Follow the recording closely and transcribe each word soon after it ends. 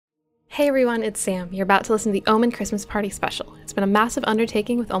Hey everyone, it's Sam. You're about to listen to the Omen Christmas Party special. It's been a massive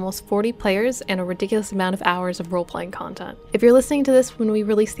undertaking with almost 40 players and a ridiculous amount of hours of role-playing content. If you're listening to this when we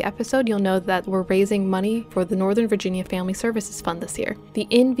release the episode, you'll know that we're raising money for the Northern Virginia Family Services Fund this year. The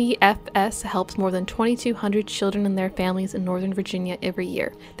NVFS helps more than 2,200 children and their families in Northern Virginia every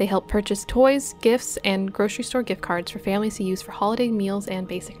year. They help purchase toys, gifts, and grocery store gift cards for families to use for holiday meals and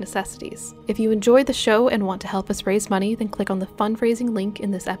basic necessities. If you enjoyed the show and want to help us raise money, then click on the fundraising link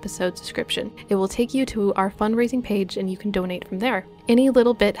in this episode's description. It will take you to our fundraising page and you can donate from there. Any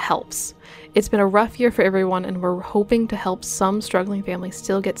little bit helps. It's been a rough year for everyone and we're hoping to help some struggling families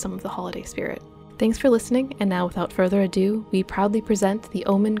still get some of the holiday spirit. Thanks for listening, and now without further ado, we proudly present the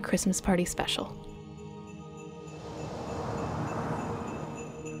Omen Christmas Party special.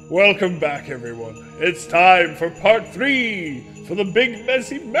 Welcome back, everyone. It's time for part 3 for the Big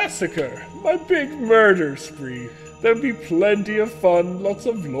Messy Massacre, my big murder spree. There'll be plenty of fun, lots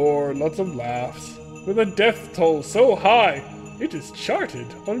of lore, lots of laughs, with a death toll so high it is charted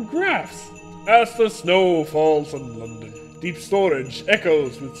on graphs. As the snow falls on London, deep storage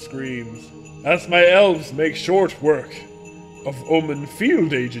echoes with screams, as my elves make short work of Omen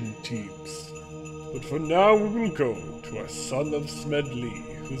field agent teams. But for now we will go to our son of Smedley,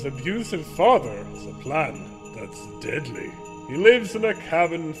 whose abusive father has a plan that's deadly. He lives in a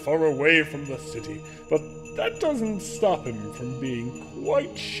cabin far away from the city, but that doesn't stop him from being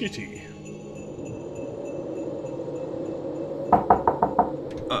quite shitty.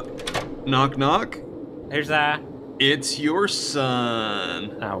 Knock knock? Who's there? It's your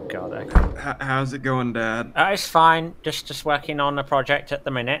son. Oh god, okay. How's it going, Dad? It's fine. Just working on a project at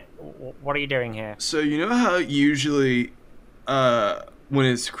the minute. What are you doing here? So you know how usually, when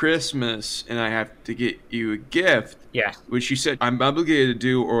it's Christmas and I have to get you a gift, Yeah. which you said I'm obligated to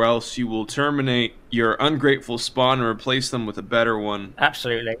do, or else you will terminate your ungrateful spawn and replace them with a better one.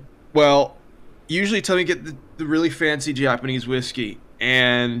 Absolutely. Well, usually tell me to get the really fancy Japanese whiskey,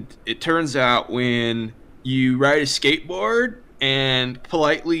 and it turns out when you ride a skateboard and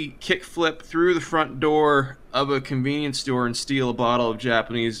politely kickflip through the front door of a convenience store and steal a bottle of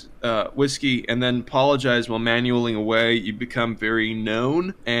Japanese whiskey and then apologize while manualing away, you become very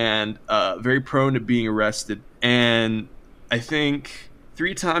known and very prone to being arrested. And I think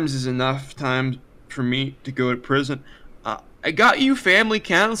 3 times is enough time for me to go to prison. I got you family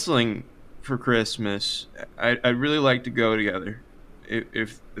counseling for Christmas. I'd really like to go together,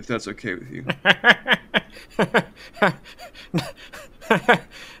 if that's okay with you.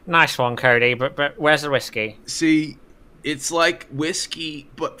 Nice one, Cody, but where's the whiskey? See, it's like whiskey,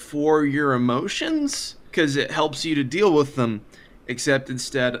 but for your emotions, because it helps you to deal with them, except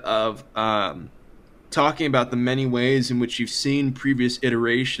instead of talking about the many ways in which you've seen previous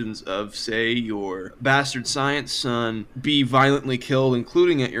iterations of, say, your bastard science son be violently killed,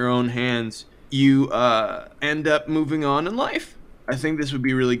 including at your own hands, you end up moving on in life. I think this would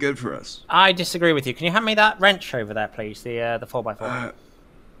be really good for us. I disagree with you. Can you hand me that wrench over there, please? The 4x4.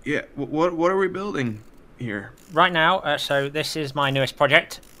 Yeah, what are we building here? Right now, so this is my newest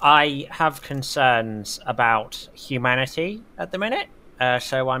project. I have concerns about humanity at the minute.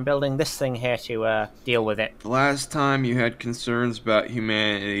 So I'm building this thing here to deal with it. The last time you had concerns about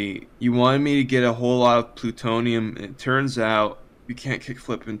humanity, you wanted me to get a whole lot of plutonium, and it turns out you can't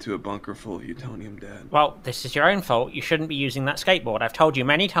kickflip into a bunker full of plutonium, Dad. Well, this is your own fault. You shouldn't be using that skateboard. I've told you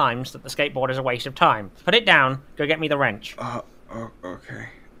many times that the skateboard is a waste of time. Put it down. Go get me the wrench. Okay.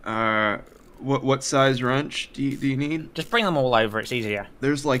 What size wrench do you need? Just bring them all over. It's easier.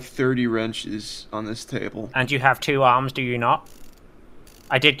 There's like 30 wrenches on this table. And you have 2 arms, do you not?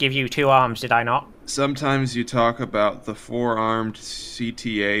 I did give you 2 arms, did I not? Sometimes you talk about the 4-armed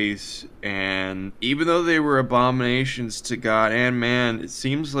CTAs, and even though they were abominations to God and man, it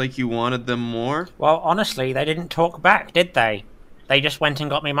seems like you wanted them more. Well, honestly, they didn't talk back, did they? They just went and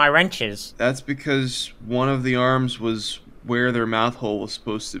got me my wrenches. That's because one of the arms was where their mouth hole was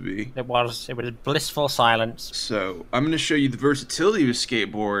supposed to be. It was blissful silence. So, I'm going to show you the versatility of a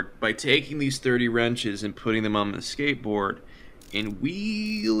skateboard by taking these 30 wrenches and putting them on the skateboard and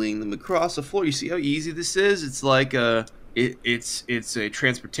wheeling them across the floor. You see how easy this is? It's like it's a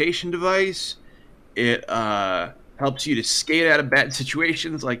transportation device. It helps you to skate out of bad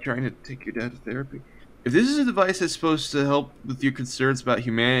situations, like trying to take your dad to therapy. If this is a device that's supposed to help with your concerns about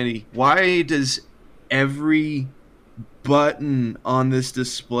humanity, why does every button on this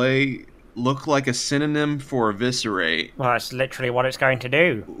display look like a synonym for eviscerate? Well, that's literally what it's going to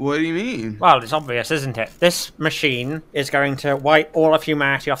do. What do you mean? Well, it's obvious, isn't it? This machine is going to wipe all of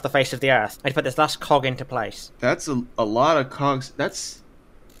humanity off the face of the earth. I put this last cog into place. That's a lot of cogs.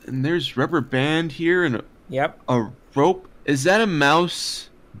 And there's rubber band here and Yep. a rope. Is that a mouse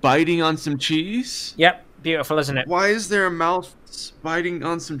biting on some cheese? Yep, beautiful, isn't it? Why is there a mouse biting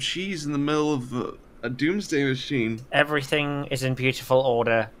on some cheese in the middle of a doomsday machine? Everything is in beautiful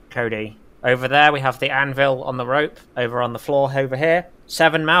order, Cody. Over there we have the anvil on the rope. Over on the floor over here,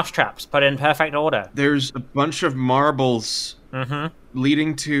 7 mouse traps put in perfect order. There's a bunch of marbles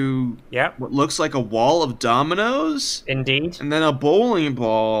leading to Yep, what looks like a wall of dominoes. indeed. And then a bowling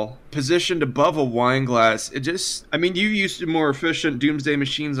ball positioned above a wine glass. You used more efficient doomsday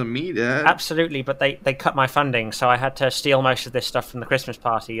machines than me, Dad. Absolutely, but they cut my funding, so I had to steal most of this stuff from the Christmas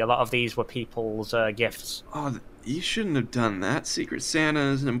party. A lot of these were people's gifts. Oh, you shouldn't have done that. Secret Santa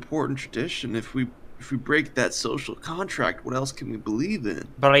is an important tradition. If we break that social contract, what else can we believe in?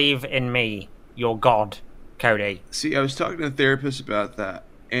 Believe in me, your god, Cody. See, I was talking to a therapist about that,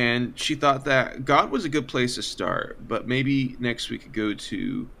 and she thought that God was a good place to start, but maybe next we could go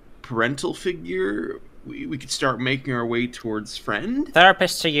to parental figure. We could start making our way towards friend.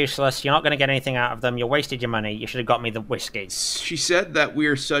 Therapists are useless. You're not going to get anything out of them. You wasted your money. You should have got me the whiskey. She said that we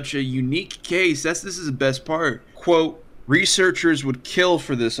are such a unique case. This is the best part. Quote, researchers would kill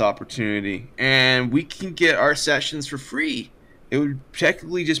for this opportunity, and we can get our sessions for free. It would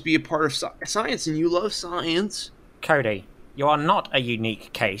technically just be a part of science, and you love science. Cody, you are not a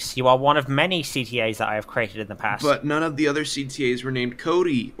unique case. You are one of many CTAs that I have created in the past. But none of the other CTAs were named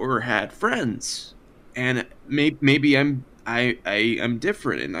Cody or had friends. And maybe I'm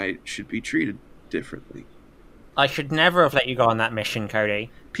different, and I should be treated differently. I should never have let you go on that mission,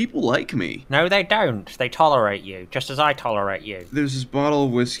 Cody. People like me. No, they don't. They tolerate you, just as I tolerate you. There's this bottle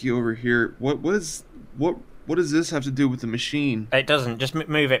of whiskey over here. What does this have to do with the machine? It doesn't. Just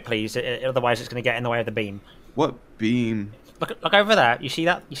move it, please. Otherwise, it's going to get in the way of the beam. What beam? Look over there. You see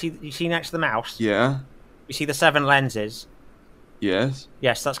that? You see next to the mouse? Yeah. You see the 7 lenses? Yes.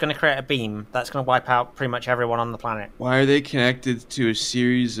 Yes, that's going to create a beam. That's going to wipe out pretty much everyone on the planet. Why are they connected to a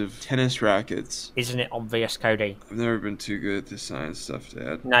series of tennis rackets? Isn't it obvious, Cody? I've never been too good at this science stuff,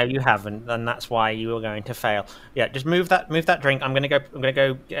 Dad. No, you haven't, and that's why you are going to fail. Yeah, just move that drink. I'm going to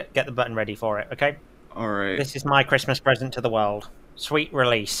go get the button ready for it, okay? All right. This is my Christmas present to the world. Sweet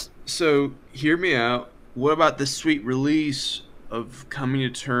release. So, hear me out. What about the sweet release of coming to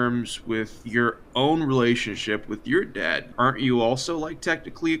terms with your own relationship with your dad? Aren't you also, like,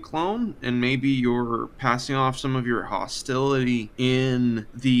 technically a clone? And maybe you're passing off some of your hostility in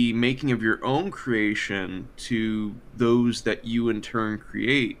the making of your own creation to those that you in turn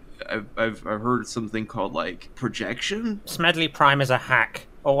create. I've heard something called, like, projection. Smedley Prime is a hack.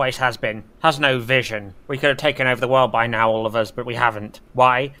 Always has been. Has no vision. We could have taken over the world by now, all of us, but we haven't.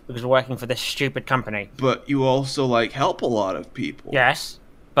 Why? Because we're working for this stupid company. But you also, like, help a lot of people. Yes,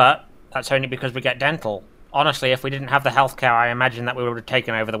 but that's only because we get dental. Honestly, if we didn't have the healthcare, I imagine that we would have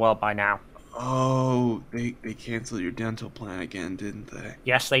taken over the world by now. Oh, they canceled your dental plan again, didn't they?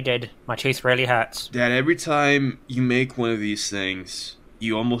 Yes, they did. My tooth really hurts. Dad, every time you make one of these things,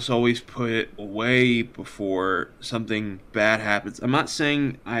 you almost always put it away before something bad happens. I'm not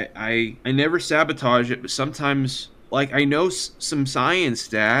saying I never sabotage it, but sometimes, like, I know some science,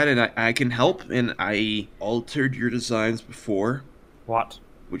 Dad, and I can help, and I altered your designs before. What?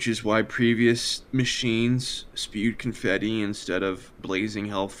 Which is why previous machines spewed confetti instead of blazing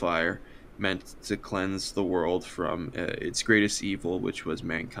hellfire, meant to cleanse the world from its greatest evil, which was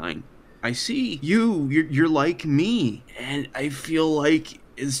mankind. I see you're like me, and I feel like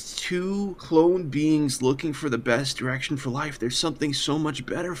as 2 clone beings looking for the best direction for life, there's something so much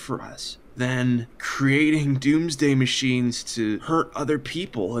better for us than creating doomsday machines to hurt other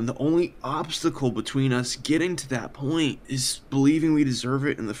people. And the only obstacle between us getting to that point is believing we deserve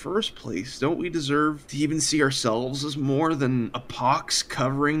it in the first place. Don't we deserve to even see ourselves as more than a pox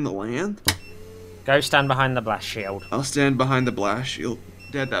covering the land? Go stand behind the blast shield. I'll stand behind the blast shield.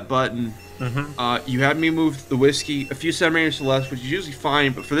 Dad, that button. Mm-hmm. You had me move the whiskey a few centimeters to the left, which is usually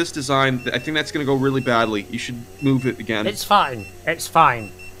fine, but for this design, I think that's going to go really badly. You should move it again. It's fine. It's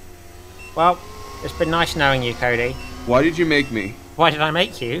fine. Well, it's been nice knowing you, Cody. Why did you make me? Why did I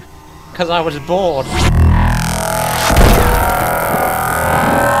make you? Because I was bored.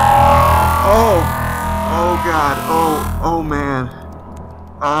 Oh God. Oh man.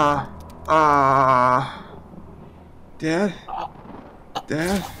 Dad?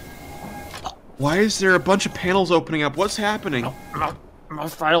 Why is there a bunch of panels opening up? What's happening? My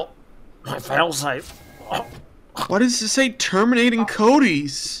fail safe. Why does it say terminating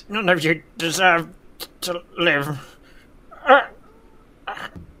Cody's? None of you deserve to live.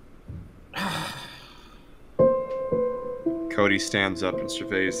 Cody stands up and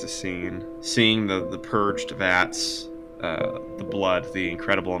surveys the scene, seeing the purged vats, the blood, the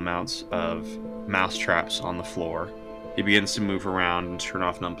incredible amounts of mousetraps on the floor. He begins to move around and turn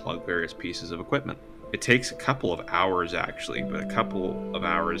off and unplug various pieces of equipment. It takes a couple of hours, actually, but a couple of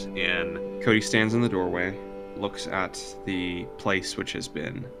hours in, Cody stands in the doorway, looks at the place which has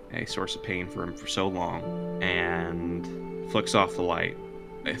been a source of pain for him for so long, and flicks off the light.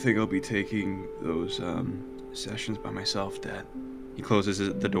 I think I'll be taking those sessions by myself, Dad. He closes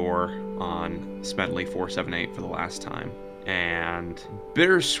the door on Smedley 478 for the last time, and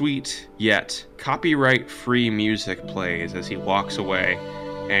bittersweet yet copyright-free music plays as he walks away,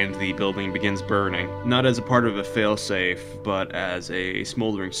 and the building begins burning. Not as a part of a failsafe, but as a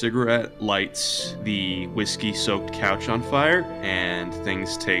smoldering cigarette lights the whiskey-soaked couch on fire, and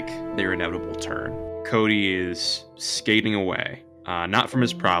things take their inevitable turn. Cody is skating away. Not from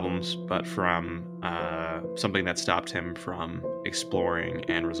his problems, but from something that stopped him from exploring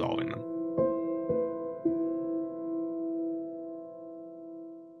and resolving them.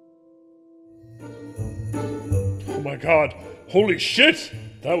 Oh my god, holy shit!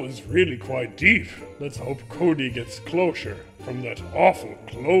 That was really quite deep. Let's hope Cody gets closure from that awful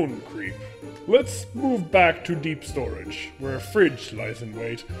clone creep. Let's move back to deep storage, where a fridge lies in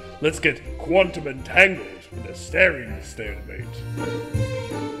wait. Let's get quantum entangled in a staring stalemate.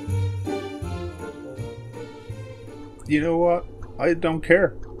 You know what? I don't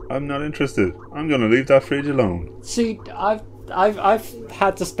care. I'm not interested. I'm gonna leave that fridge alone. See, I've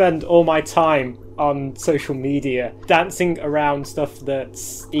had to spend all my time on social media dancing around stuff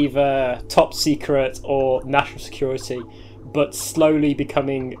that's either top secret or national security, but slowly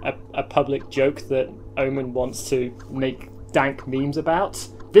becoming a public joke that Omen wants to make dank memes about.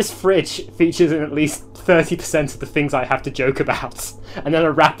 This fridge features in at least 30% of the things I have to joke about, and then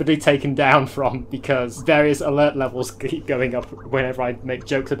are rapidly taken down from because various alert levels keep going up whenever I make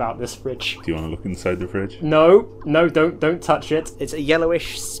jokes about this fridge. Do you want to look inside the fridge? No, don't touch it. It's a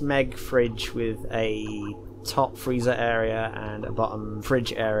yellowish smeg fridge with a top freezer area and a bottom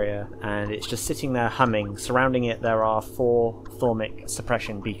fridge area, and it's just sitting there humming. Surrounding it there are 4 Thormic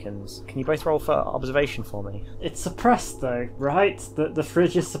suppression beacons. Can you both roll for observation for me? It's suppressed though, right? The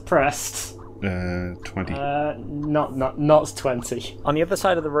fridge is suppressed. 20. Not 20. On the other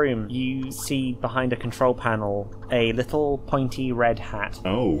side of the room, you see behind a control panel a little pointy red hat.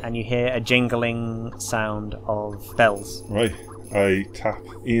 Oh. And you hear a jingling sound of bells. Right. I tap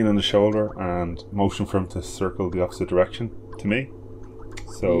Ian on the shoulder and motion for him to circle the opposite direction to me.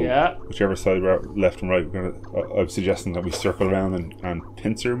 So, yeah. Whichever side, left and right, I'm suggesting that we circle around and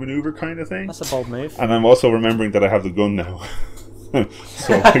pincer maneuver kind of thing. That's a bold move. And I'm also remembering that I have the gun now.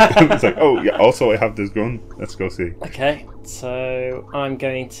 So it's like, oh yeah, also I have this gun. Let's go see. Okay, so I'm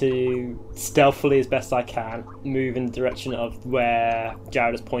going to stealthily as best I can move in the direction of where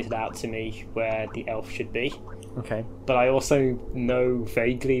Jared has pointed out to me where the elf should be. Okay. But I also know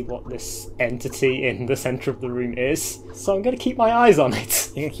vaguely what this entity in the centre of the room is, so I'm going to keep my eyes on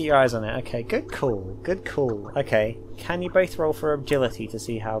it. You're going to keep your eyes on it. Okay, good call. Okay, can you both roll for agility to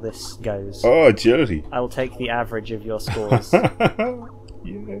see how this goes? Oh, agility. I will take the average of your scores.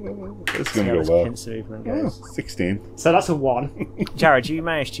 Yeah, it's going to go well. Pincer movement goes. 16. So that's a 1. Jared, you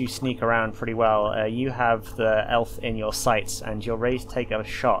managed to sneak around pretty well. You have the elf in your sights and you're ready to take a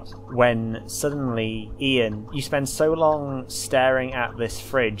shot when suddenly, Ian, you spend so long staring at this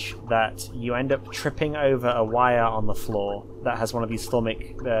fridge that you end up tripping over a wire on the floor that has one of these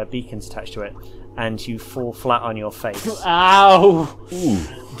Thormic beacons attached to it, and you fall flat on your face. Ow!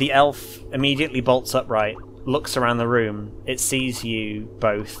 Ooh. The elf immediately bolts upright, looks around the room, it sees you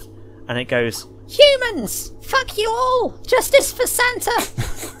both, and it goes, "Humans! Fuck you all! Justice for Santa!"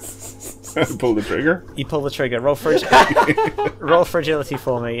 Pull the trigger? You pull the trigger. Roll for agility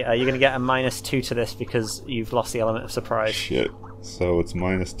for me. You're going to get a -2 to this because you've lost the element of surprise. Shit. So it's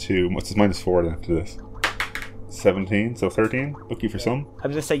 -2. What's -4 then to this? 17, so 13. Lucky for some. I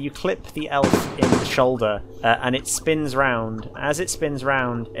was going to say, you clip the elf in the shoulder, and it spins round. As it spins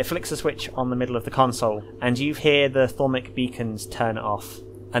round, it flicks a switch on the middle of the console, and you hear the Thormic beacons turn off,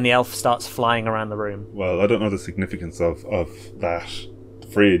 and the elf starts flying around the room. Well, I don't know the significance of that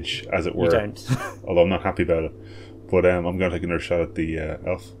fridge, as it were. You don't. Although I'm not happy about it. But I'm going to take another shot at the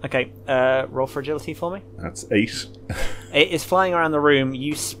elf. Okay, roll for agility for me. That's 8. It is flying around the room.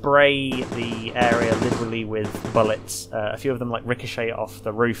 You spray the area literally with bullets. A few of them like ricochet off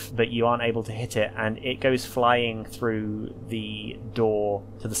the roof, but you aren't able to hit it, and it goes flying through the door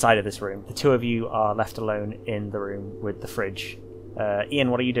to the side of this room. The two of you are left alone in the room with the fridge. Ian,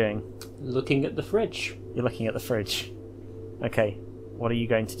 what are you doing? Looking at the fridge. You're looking at the fridge. Okay. What are you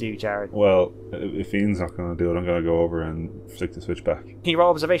going to do, Jared? Well, if Ian's not going to do it, I'm going to go over and flick the switch back. Can you roll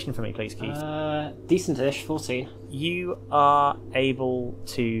observation for me, please, Keith? Decent-ish, 14. You are able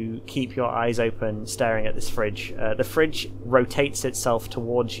to keep your eyes open staring at this fridge. The fridge rotates itself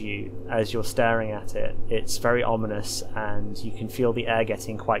towards you as you're staring at it. It's very ominous, and you can feel the air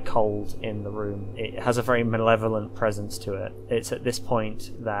getting quite cold in the room. It has a very malevolent presence to it. It's at this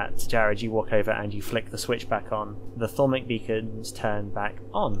point that, Jared, you walk over and you flick the switch back on. The thermic beacons turn back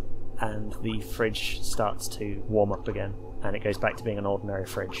on, and the fridge starts to warm up again, and it goes back to being an ordinary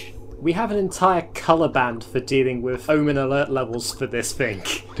fridge. We have an entire colour band for dealing with omen alert levels for this thing.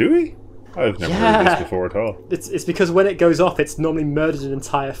 Do we? I've never heard this before at all. It's because when it goes off, it's normally murdered an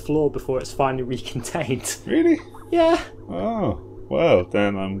entire floor before it's finally recontained. Really? Yeah. Oh. Well,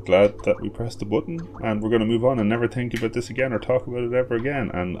 then I'm glad that we pressed the button, and we're going to move on and never think about this again or talk about it ever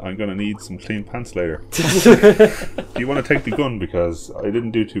again, and I'm going to need some clean pants later. Do you want to take the gun? Because I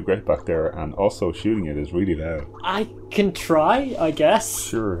didn't do too great back there, and also shooting it is really loud. I can try, I guess.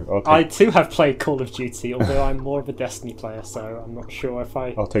 Sure, I too have played Call of Duty, although I'm more of a Destiny player, so I'm not sure if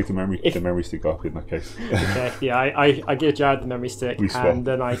I... I'll take the memory stick off in that case. Okay, yeah, I give Jared the memory stick, We swap. and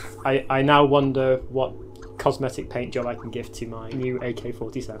then I now wonder what cosmetic paint job I can give to my new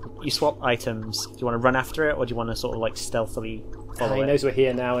AK-47. You swap items. Do you want to run after it, or do you want to sort of like stealthily follow He it? knows we're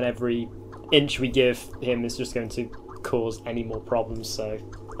here now, and every inch we give him is just going to cause any more problems, so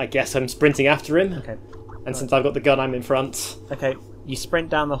I guess I'm sprinting after him. Okay. And since I've got the gun, I'm in front. Okay. You sprint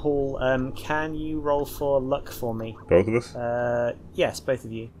down the hall. Can you roll for luck for me? Both of us? Yes, both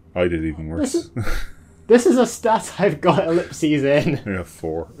of you. I did even worse. This is a stat I've got ellipses in. Yeah,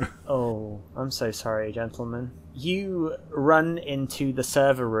 4. Oh, I'm so sorry, gentlemen. You run into the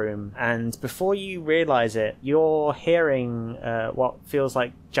server room, and before you realise it, you're hearing what feels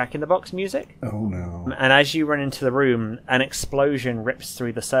like Jack in the Box music. Oh no. And as you run into the room, an explosion rips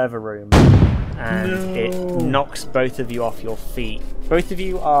through the server room, and it knocks both of you off your feet. Both of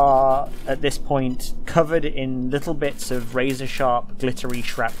you are, at this point, covered in little bits of razor-sharp, glittery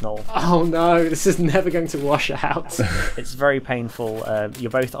shrapnel. Oh no, this is never going to wash out. It's very painful.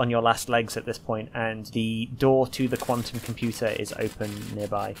 You're both on your last legs at this point, and the door to the quantum computer is open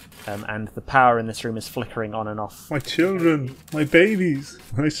nearby, and the power in this room is flickering on and off. My children, my babies,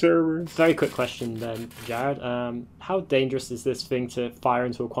 my servers. Very quick question then, Jared. How dangerous is this thing to fire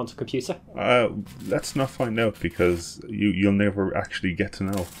into a quantum computer? Let's not find out, because you'll never actually get to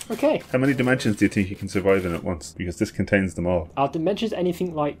know. Okay. How many dimensions do you think you can survive in at once? Because this contains them all. Are dimensions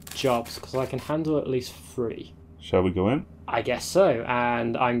anything like jobs? Because I can handle at least 3. Shall we go in? I guess so,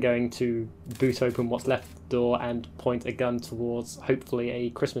 and I'm going to boot open what's left of the door and point a gun towards, hopefully,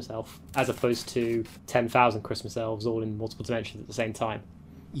 a Christmas elf, as opposed to 10,000 Christmas elves all in multiple dimensions at the same time.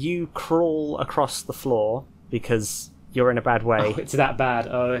 You crawl across the floor because you're in a bad way. Oh, it's that bad.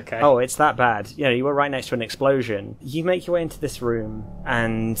 Oh, okay. Oh, it's that bad. You know, you were right next to an explosion. You make your way into this room,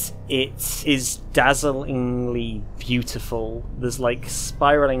 and it is dazzlingly beautiful. There's like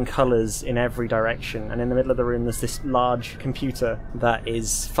spiraling colours in every direction, and in the middle of the room there's this large computer that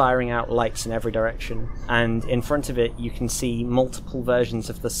is firing out lights in every direction. And in front of it you can see multiple versions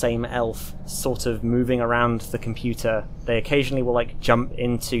of the same elf sort of moving around the computer. They occasionally will like jump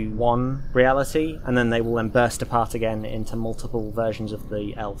into one reality, and then they will then burst apart again into multiple versions of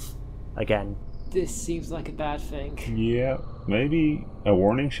the elf again. This seems like a bad thing. Yeah, maybe a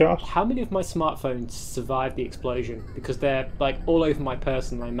warning shot? How many of my smartphones survived the explosion? Because they're like all over my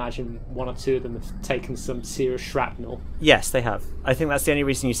person. I imagine 1 or 2 of them have taken some serious shrapnel. Yes, they have. I think that's the only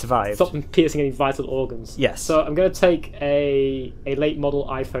reason you survived. Stop them piercing any vital organs. Yes. So I'm going to take a late model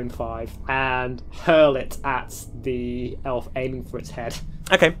iPhone 5 and hurl it at the elf, aiming for its head.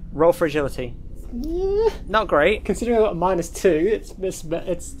 Okay, roll for agility. Not great. Considering I got a -2,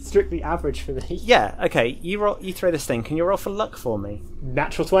 it's strictly average for me. Yeah, okay, you throw this thing. Can you roll for luck for me?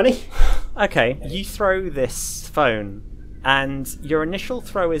 Natural 20. Okay, you throw this phone, and your initial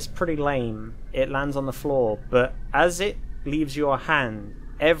throw is pretty lame. It lands on the floor, but as it leaves your hand,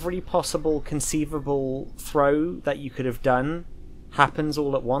 every possible conceivable throw that you could have done happens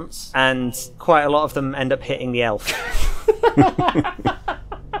all at once, and quite a lot of them end up hitting the elf.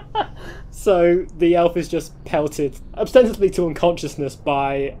 So the elf is just pelted ostensibly to unconsciousness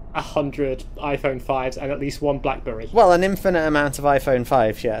by 100 iPhone 5s and at least 1 BlackBerry. Well, an infinite amount of iPhone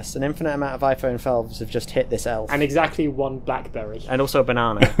 5s, yes. An infinite amount of iPhone 5s have just hit this elf. And exactly 1 BlackBerry. And also a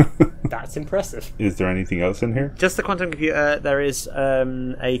banana. That's impressive. Is there anything else in here? Just the quantum computer. There is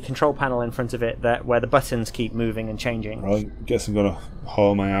a control panel in front of it where the buttons keep moving and changing. I guess I'm going to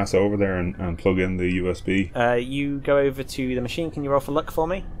haul my ass over there and plug in the USB. You go over to the machine. Can you roll for luck for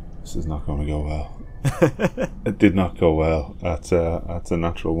me? This is not going to go well. It did not go well. That's a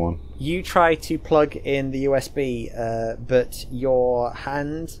natural one. You try to plug in the USB, but your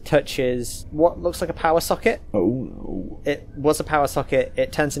hand touches what looks like a power socket. Oh no. It was a power socket.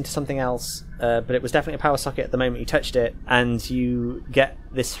 It turns into something else, but it was definitely a power socket at the moment you touched it, and you get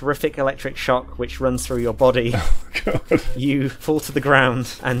this horrific electric shock which runs through your body. God. You fall to the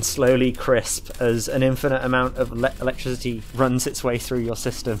ground and slowly crisp as an infinite amount of electricity runs its way through your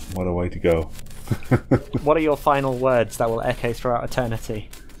system. What a way to go. What are your final words that will echo throughout eternity?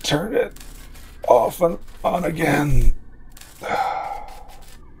 Turn it off and on again.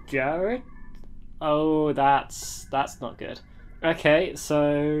 Jared? Oh, that's not good. Okay,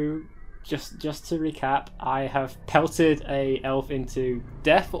 so just to recap, I have pelted a elf into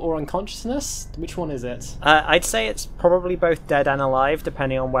death or unconsciousness. Which one is it? I'd say it's probably both dead and alive,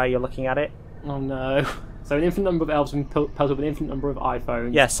 depending on where you're looking at it. Oh no. So an infinite number of elves have been pelted with an infinite number of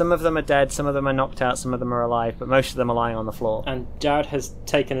iPhones. Yeah, some of them are dead, some of them are knocked out, some of them are alive, but most of them are lying on the floor. And Jared has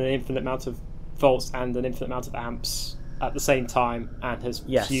taken an infinite amount of volts and an infinite amount of amps at the same time and has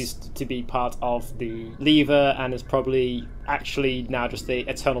refused to be part of the lever and is probably actually now just the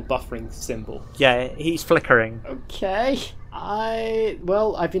eternal buffering symbol. Yeah, he's flickering. Okay.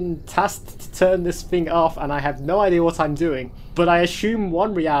 I've been tasked to turn this thing off and I have no idea what I'm doing. But I assume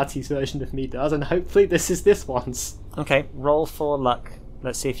one reality's version of me does, and hopefully this is this one's. Okay, roll for luck.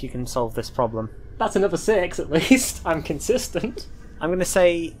 Let's see if you can solve this problem. That's another 6 at least. I'm consistent. I'm going to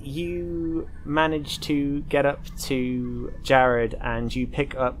say you manage to get up to Jared and you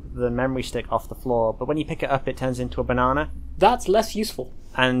pick up the memory stick off the floor, but when you pick it up it turns into a banana. That's less useful.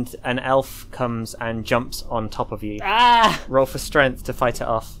 And an elf comes and jumps on top of you. Ah! Roll for strength to fight it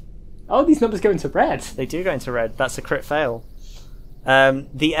off. Oh, these numbers go into red. They do go into red. That's a crit fail.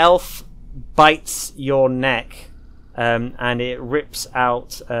 The elf bites your neck and it rips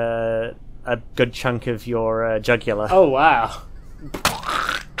out a good chunk of your jugular. Oh, wow.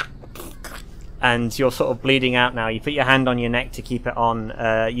 And you're sort of bleeding out now. You put your hand on your neck to keep it on.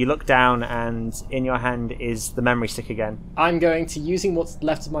 You look down and in your hand is the memory stick again. I'm going to, using what's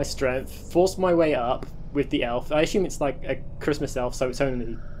left of my strength, force my way up with the elf. I assume it's like a Christmas elf, so it's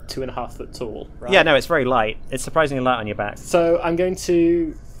only 2.5 foot tall, right? Yeah, no, it's very light. It's surprisingly light on your back. So I'm going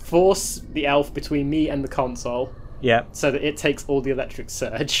to force the elf between me and the console. Yeah. So that it takes all the electric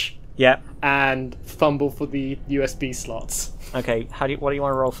surge. Yeah. And fumble for the USB slots. Okay, what do you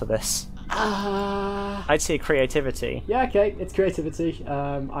want to roll for this? I'd say creativity. Yeah, okay, it's creativity.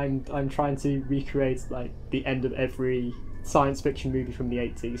 I'm trying to recreate like the end of every science fiction movie from the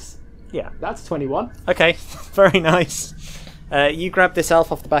 80s. Yeah. That's 21. Okay, very nice. You grab this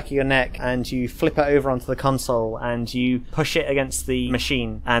elf off the back of your neck and you flip it over onto the console and you push it against the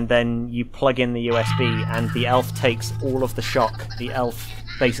machine and then you plug in the USB and the elf takes all of the shock. The elf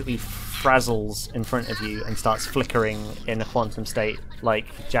basically frazzles in front of you and starts flickering in a quantum state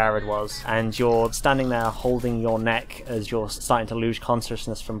like Jared was, and you're standing there holding your neck as you're starting to lose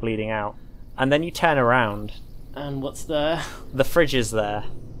consciousness from bleeding out. And then you turn around. And what's there? The fridge is there.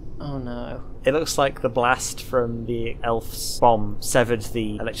 Oh no. It looks like the blast from the elf's bomb severed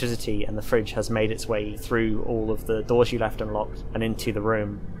the electricity and the fridge has made its way through all of the doors you left unlocked and into the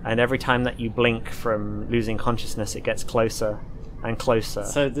room. And every time that you blink from losing consciousness, it gets closer and closer.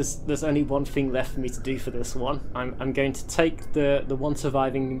 So there's only one thing left for me to do for this one. I'm going to take the one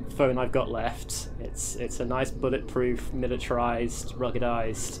surviving phone I've got left. It's a nice bulletproof, militarized,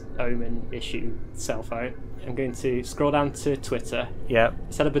 ruggedized Omen issue cell phone. I'm going to scroll down to Twitter. Yep.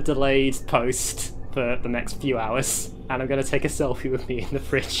 Set up a delayed post for the next few hours, and I'm going to take a selfie with me in the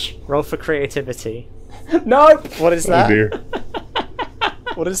fridge. Roll for creativity. Nope. What is that? Oh dear.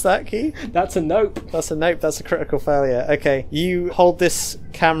 What is that, Key? That's a nope. That's a nope, that's a critical failure. Okay, you hold this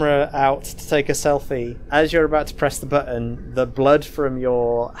camera out to take a selfie. As you're about to press the button, the blood from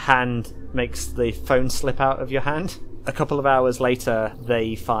your hand makes the phone slip out of your hand. A couple of hours later,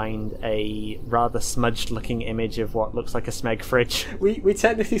 they find a rather smudged-looking image of what looks like a Smeg fridge. We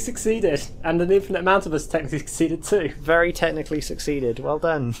technically succeeded, and an infinite amount of us technically succeeded too. Very technically succeeded. Well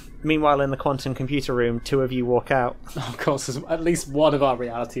done. Meanwhile, in the quantum computer room, 2 of you walk out. Of course, at least one of our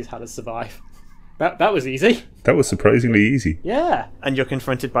realities had to survive. That was easy. That was surprisingly easy. Yeah. And you're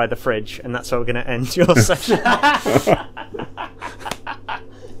confronted by the fridge, and that's where we're going to end your session.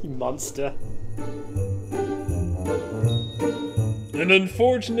 You monster. An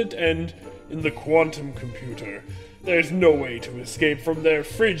unfortunate end in the quantum computer. There's no way to escape from their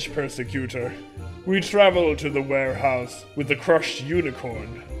fridge persecutor. We travel to the warehouse with the crushed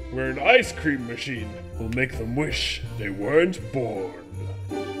unicorn, where an ice cream machine will make them wish they weren't born.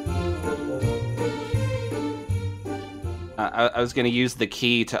 I was going to use the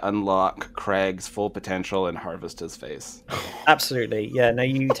key to unlock Craig's full potential and harvest his face. Absolutely. Yeah, no,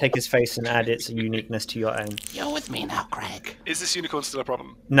 you take his face and add its uniqueness to your own. You're with me now, Craig. Is this unicorn still a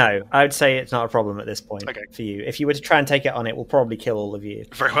problem? No, I would say it's not a problem at this point Okay. for you. If you were to try and take it on, it will probably kill all of you.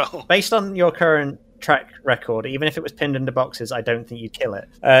 Very well. Based on your current track record, even if it was pinned into boxes, I don't think you'd kill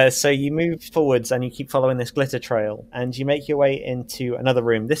it. So you move forwards and you keep following this glitter trail, and you make your way into another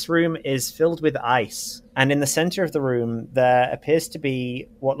room. This room is filled with ice, and in the center of the room there appears to be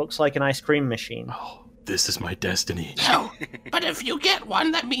what looks like an ice cream machine. Oh, this is my destiny. No, but if you get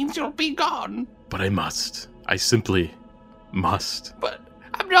one, that means you'll be gone. But I must. I simply must. But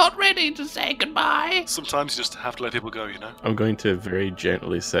I'm not ready to say goodbye. Sometimes you just have to let people go, you know? I'm going to very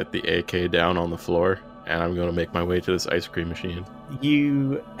gently set the AK down on the floor, and I'm going to make my way to this ice cream machine.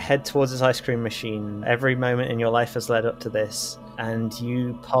 You head towards this ice cream machine. Every moment in your life has led up to this, and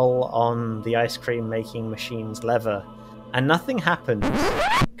you pull on the ice cream making machine's lever, and nothing happens.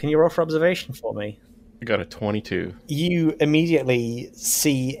 Can you roll for observation for me? I got a 22. You immediately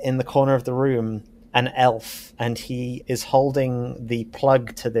see in the corner of the room an elf, and he is holding the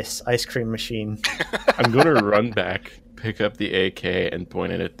plug to this ice cream machine. I'm going to run back, pick up the AK, and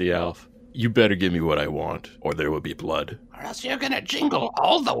point it at the elf. You better give me what I want, or there will be blood. Or else you're gonna jingle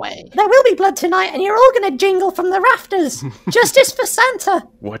all the way. There will be blood tonight, and you're all going to jingle from the rafters. Justice for Santa.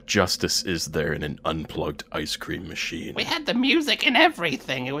 What justice is there in an unplugged ice cream machine? We had the music and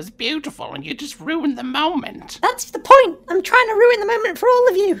everything. It was beautiful, and you just ruined the moment. That's the point. I'm trying to ruin the moment for all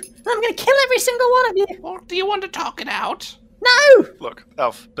of you. And I'm going to kill every single one of you. Or do you want to talk it out? No! Look,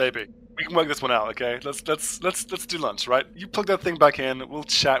 Elf, baby, we can work this one out, okay? Let's do lunch, right? You plug that thing back in. We'll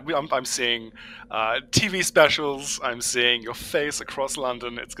chat. I'm seeing TV specials. I'm seeing your face across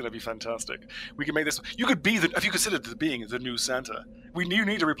London. It's gonna be fantastic. We can make this. You could be have you considered being the new Santa? You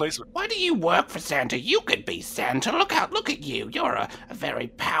need a replacement. Why do you work for Santa? You could be Santa. Look at you. You're a very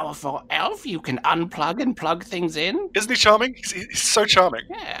powerful elf. You can unplug and plug things in. Isn't he charming? He's so charming.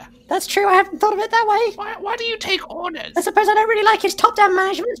 Yeah. That's true, I haven't thought of it that way. Why do you take orders? I suppose I don't really like his top-down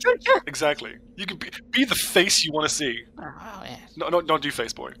management structure. Exactly. You can be the face you want to see. Oh, yes. Not do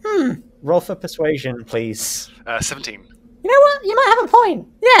face boy. Roll for persuasion, please. 17. You know what? You might have a point.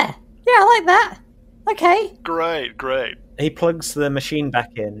 Yeah, I like that. Okay. Great. He plugs the machine back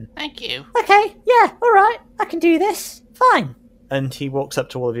in, Thank you. Okay, yeah, alright. I can do this. Fine. and he walks up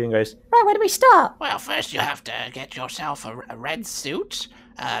to all of you and goes, Right, where do we start? Well, first you have to get yourself a red suit.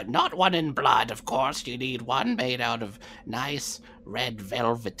 Not one in blood, of course. You need one made out of nice red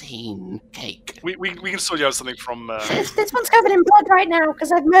velveteen cake. We can sort you out something from... This one's covered in blood right now,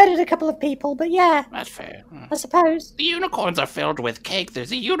 because I've murdered a couple of people, but yeah, That's fair. I suppose. The unicorns are filled with cake.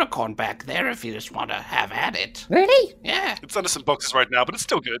 There's a unicorn back there if you just want to have at it. Really? Yeah. It's under some boxes right now, but it's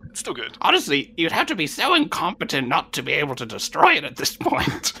still good. Honestly, you'd have to be so incompetent not to be able to destroy it at this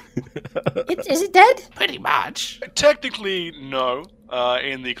point. Is it dead? Pretty much. Technically, no.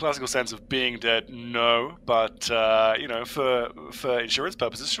 In the classical sense of being dead, no. But, for insurance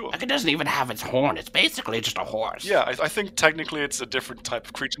purposes, sure. Like, it doesn't even have its horn. It's basically just a horse. Yeah, I think technically it's a different type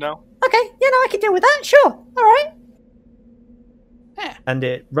of creature now. Okay, I can deal with that, sure. Alright. Yeah. and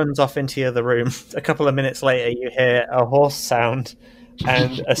it runs off into the other room. A couple of minutes later, you hear a horse sound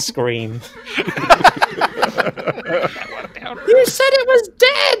and a scream. You said it was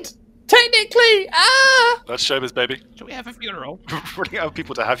dead! Technically! That's showbiz, baby. Do we have a funeral? Running out of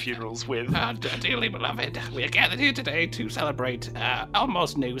people to have funerals with. Dearly beloved, we are gathered here today to celebrate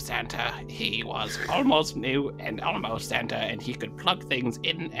almost new Santa. He was almost new and almost Santa, and he could plug things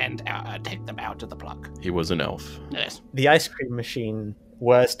in and take them out of the plug. He was an elf. Yes. The ice cream machine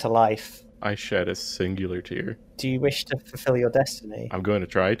whirs to life. I shed a singular tear. Do you wish to fulfill your destiny? I'm going to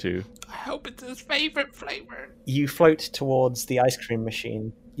try to. I hope it's his favorite flavor. You float towards the ice cream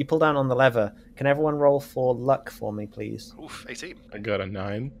machine. You pull down on the lever. Can everyone roll for luck for me, please? Oof, 18. I got a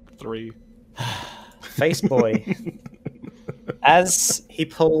 9. 3. Face boy. As he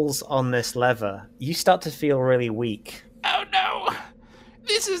pulls on this lever, you start to feel really weak. Oh no!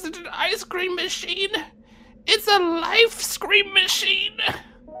 This isn't an ice cream machine. It's a life scream machine.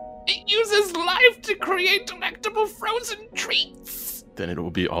 It uses life to create delectable frozen treats. Then it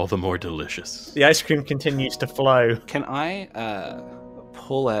will be all the more delicious. The ice cream continues to flow. Can I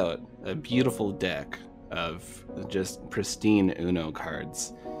pull out a beautiful deck of just pristine Uno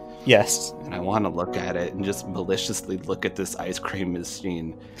cards? Yes. And I want to look at it and just maliciously look at this ice cream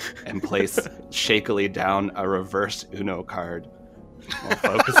machine and place shakily down a reverse Uno card while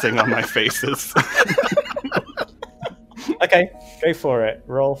focusing on my faces. Okay, go for it.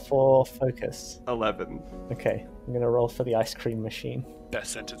 Roll for focus. 11. Okay, I'm going to roll for the ice cream machine.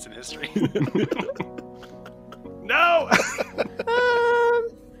 Best sentence in history. No!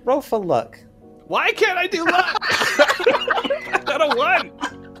 Roll for luck. Why can't I do luck? I got a 1.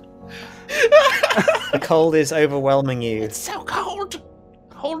 The cold is overwhelming you. It's so cold.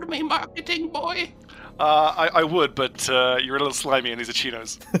 Hold me, marketing boy. I would, but you're a little slimy in these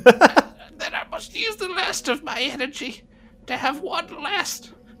chinos. Then I must use the last of my energy to have one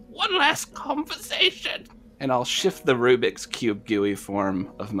last conversation. And I'll shift the Rubik's Cube GUI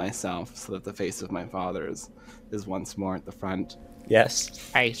form of myself so that the face of my father is once more at the front. Yes.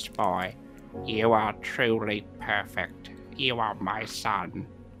 Face boy, you are truly perfect. You are my son.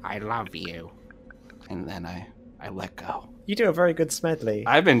 I love you. And then I let go. You do a very good Smedley.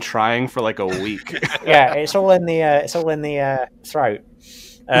 I've been trying for like a week. Yeah, it's all in the throat.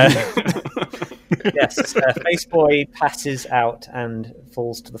 Yes, Face Boy passes out and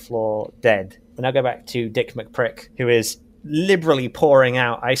falls to the floor dead. We now go back to Dick McPrick, who is liberally pouring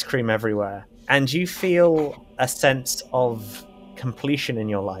out ice cream everywhere. And you feel a sense of completion in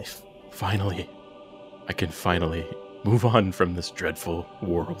your life. Finally. I can finally move on from this dreadful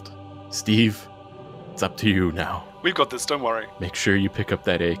world. Steve, it's up to you now. We've got this, don't worry. Make sure you pick up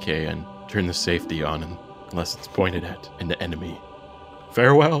that AK and turn the safety on unless it's pointed at an enemy.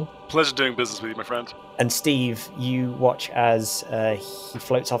 Farewell. Pleasure doing business with you, my friend. And Steve, you watch as he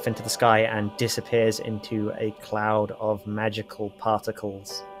floats off into the sky and disappears into a cloud of magical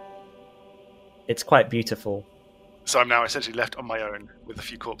particles. It's quite beautiful. So I'm now essentially left on my own with a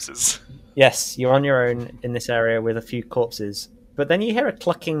few corpses. Yes, you're on your own in this area with a few corpses. But then you hear a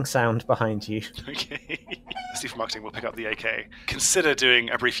clucking sound behind you. Okay. Steve from Marketing will pick up the AK. Consider doing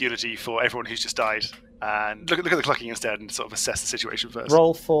a brief eulogy for everyone who's just died. And look at the clucking instead and sort of assess the situation first.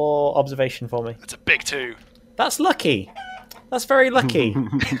 Roll for observation for me. That's a big 2. That's lucky. That's very lucky.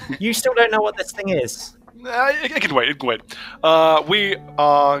 You still don't know what this thing is. It can wait. We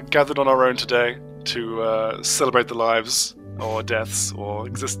are gathered on our own today to celebrate the lives or deaths or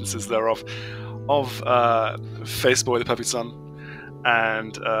existences thereof of Faceboy, the Perfect Son,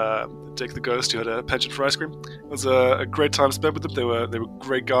 and Dick the Ghost, who had a penchant for ice cream. It was a great time spent with them. They were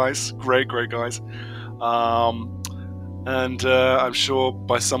great guys, great guys, and I'm sure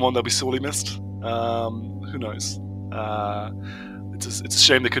by someone they'll be sorely missed. Who knows? It's a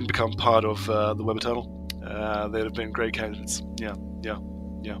shame they couldn't become part of the Web Eternal. They'd have been great candidates. Yeah.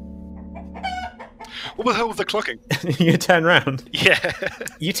 What the hell was the clucking? You turn around. Yeah.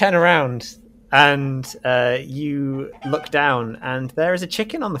 You turn around and you look down, and there is a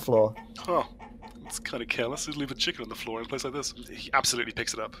chicken on the floor. Oh, it's kind of careless to leave a chicken on the floor in a place like this. He absolutely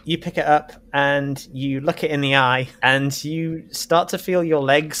picks it up. You pick it up and you look it in the eye, and you start to feel your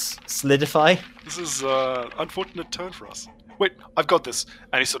legs solidify. This is an unfortunate turn for us. Wait, I've got this.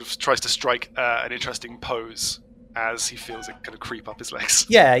 And he sort of tries to strike an interesting pose as he feels it kind of creep up his legs.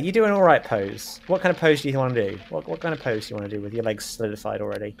 Yeah, you do an alright pose. What kind of pose do you want to do? What kind of pose do you want to do with your legs solidified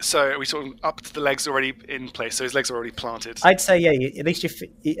already? So are we sort of up to the legs already in place? So his legs are already planted? I'd say, yeah, at least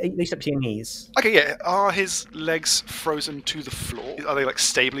up to your knees. Okay, yeah. Are his legs frozen to the floor? Are they, like,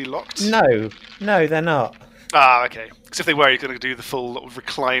 stably locked? No, they're not. Ah, okay. Because if they were, you're going to do the full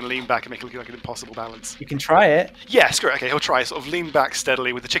recline, lean back, and make it look like an impossible balance. You can try it. Yeah, screw it. Okay, he'll try. Sort of lean back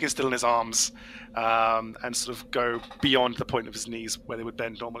steadily with the chicken still in his arms, and sort of go beyond the point of his knees where they would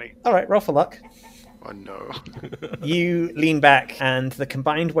bend normally. All right, roll for luck. Oh no. You lean back, and the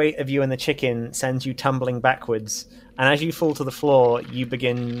combined weight of you and the chicken sends you tumbling backwards. And as you fall to the floor, you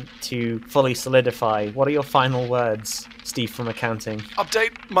begin to fully solidify. What are your final words, Steve from Accounting?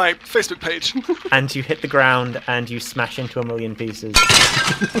 Update my Facebook page. And you hit the ground, and you smash into a million pieces.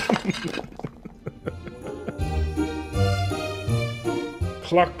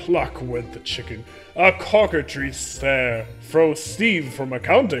 Cluck, cluck, went the chicken. A cockatrice there. Fro Steve from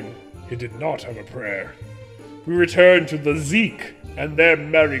Accounting. He did not have a prayer. We return to the Zeke and their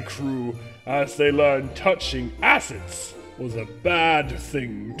merry crew as they learned touching acids was a bad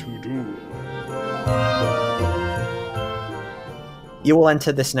thing to do. You will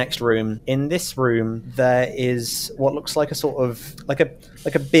enter this next room. In this room, there is what looks like a sort of like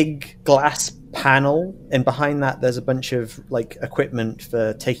a big glass panel, and behind that there's a bunch of like equipment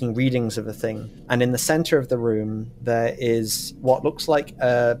for taking readings of a thing. And in the center of the room, there is what looks like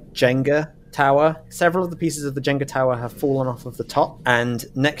a Jenga tower. Several of the pieces of the Jenga tower have fallen off of the top, and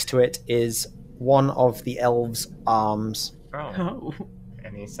next to it is one of the elves' arms. Oh.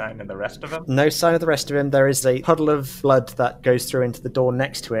 Any sign of the rest of them? No sign of the rest of him. There is a puddle of blood that goes through into the door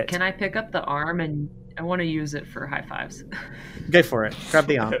next to it. Can I pick up the arm and I want to use it for high fives? Go for it. Grab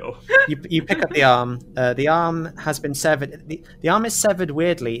the arm. You pick up the arm. The arm has been severed. The arm is severed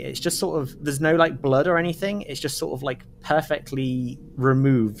weirdly. It's just sort of, there's no like blood or anything. It's just sort of like perfectly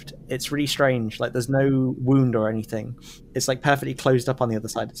removed. It's really strange. Like there's no wound or anything. It's like perfectly closed up on the other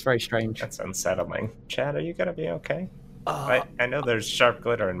side. It's very strange. That's unsettling. Chad, are you gonna be okay? I know there's sharp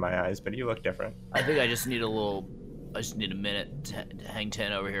glitter in my eyes, but you look different. I think I just need a minute to hang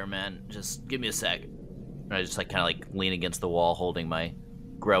 10 over here, man. Just give me a sec. And I just kind of lean against the wall, holding my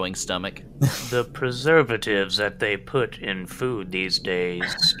growing stomach. The preservatives that they put in food these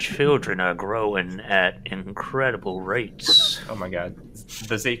days, children are growing at incredible rates. Oh my god.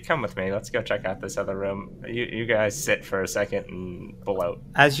 The Zeke, come with me. Let's go check out this other room. You guys sit for a second and pull out.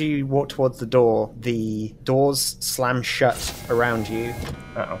 As you walk towards the door, the doors slam shut around you.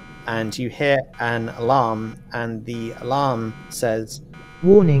 Uh-oh. And you hear an alarm, and the alarm says,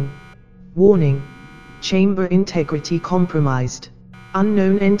 Warning. Warning. Chamber integrity compromised.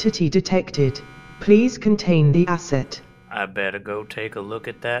 Unknown entity detected. Please contain the asset. I better go take a look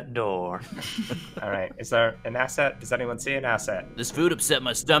at that door. Alright, is there an asset? Does anyone see an asset? This food upset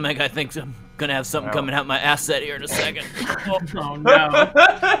my stomach. I think I'm gonna have something coming out my asset here in a second. Oh no.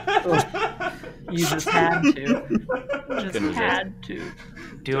 You just had to. Had to.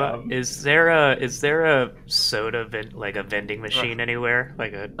 Is there a soda like a vending machine anywhere?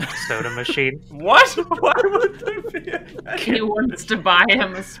 Like a soda machine? What? Why would there be? He wants to buy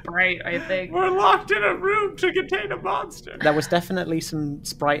him a Sprite, I think. We're locked in a room to contain a monster. There was definitely some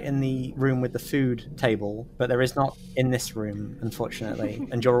Sprite in the room with the food table, but there is not in this room, unfortunately.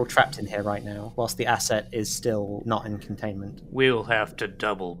 And you're all trapped in here right now, whilst the asset is still not in containment. We'll have to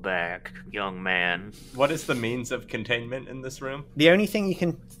double back, young man. What is the means of containment in this room? The only thing you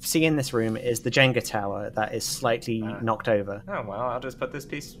can see in this room is the Jenga tower that is slightly knocked over. Oh, well, I'll just put this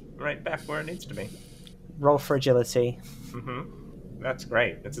piece right back where it needs to be. Roll for agility. That's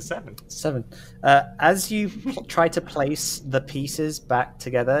great. It's a 7. 7. As you try to place the pieces back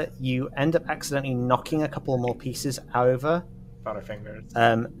together, you end up accidentally knocking a couple more pieces over. Butterfingers.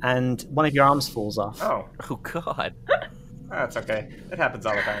 And one of your arms falls off. Oh God. That's okay. It happens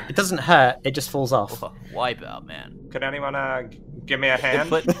all the time. It doesn't hurt, it just falls off. Wipe out, man. Could anyone give me a hand?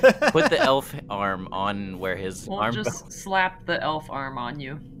 Put the elf arm on where his arm... Just slap the elf arm on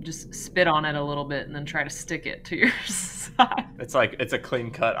you. Just spit on it a little bit and then try to stick it to your side. It's a clean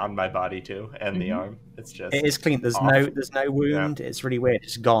cut on my body too, and the arm. It's just... It is clean. There's no wound. Yeah. It's really weird.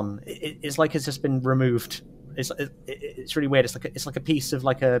 It's gone. It's like it's just been removed. It's really weird. It's like a piece of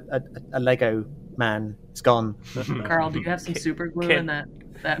like a Lego man. It's gone. Carl, do you have some super glue in that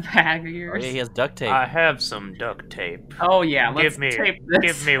bag of yours? Oh, yeah, he has duct tape. I have some duct tape. Oh yeah, let's tape this.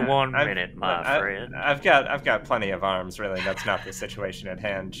 Give me 1 minute, my friend. I've got plenty of arms. Really, that's not the situation at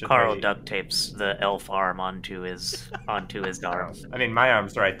hand. Carl duct tapes the elf arm onto his arm. I mean, my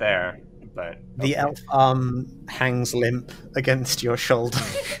arm's right there, but the elf arm hangs limp against your shoulder.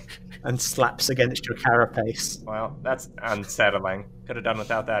 And slaps against your carapace. Well, that's unsettling. Could have done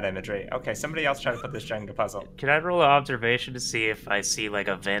without that imagery. Okay, somebody else try to put this Jenga puzzle. Can I roll an observation to see if I see like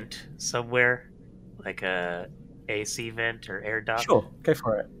a vent somewhere? Like a AC vent or air duct? Sure, go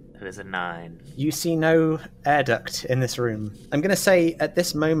for it. That is a 9. You see no air duct in this room. I'm going to say at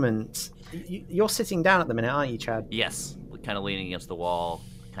this moment, you're sitting down at the minute, aren't you, Chad? Yes, kind of leaning against the wall,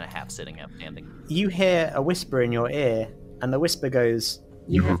 kind of half sitting, half standing. You hear a whisper in your ear, and the whisper goes...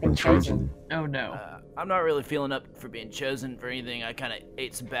 You have been chosen. Oh no. I'm not really feeling up for being chosen for anything. I kind of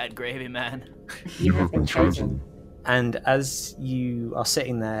ate some bad gravy, man. You have been chosen. And as you are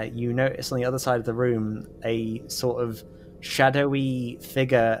sitting there, you notice on the other side of the room a sort of shadowy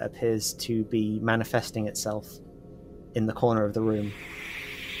figure appears to be manifesting itself in the corner of the room.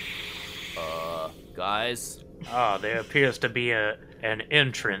 Guys? There appears to be an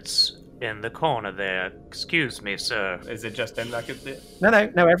entrance in the corner there. Excuse me, sir. Is it just him that can see it? No,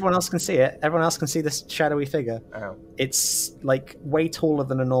 everyone else can see it. Everyone else can see this shadowy figure. Oh. It's like way taller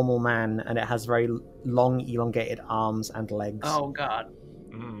than a normal man, and it has very long, elongated arms and legs. Oh god.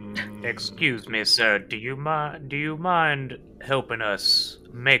 Excuse me, sir. Do you mind helping us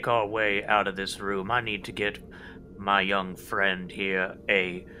make our way out of this room? I need to get my young friend here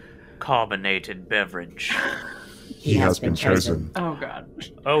a carbonated beverage. He has been chosen. Oh god.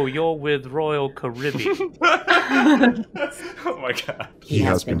 Oh, you're with Royal Caribbean. Oh my god. He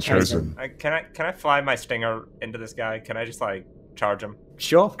has been chosen. Can I fly my stinger into this guy? Can I just like charge him?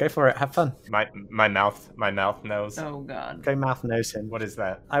 Sure, go for it. Have fun. My mouth knows. Oh god. Go mouth nose him. What is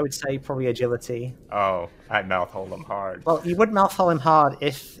that? I would say probably agility. Oh, I mouth hole him hard. Well, you would mouth hole him hard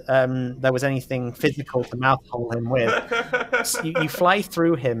if there was anything physical to mouth hole him with. So you fly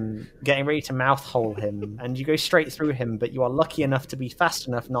through him, getting ready to mouth hole him, and you go straight through him, but you are lucky enough to be fast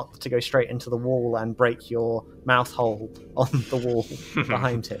enough not to go straight into the wall and break your mouth hole on the wall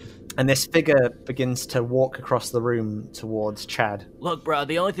behind him. And this figure begins to walk across the room towards Chad. Look, bro,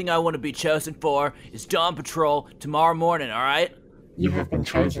 the only thing I want to be chosen for is Dawn Patrol tomorrow morning, all right? You have been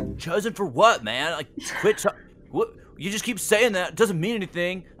chosen. Chosen for what, man? Like, quit. What? You just keep saying that. It doesn't mean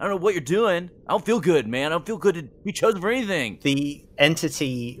anything. I don't know what you're doing. I don't feel good, man. I don't feel good to be chosen for anything. The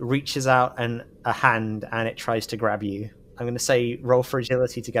entity reaches out a hand and it tries to grab you. I'm going to say roll for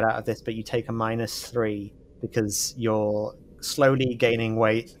agility to get out of this, but you take a -3 because you're slowly gaining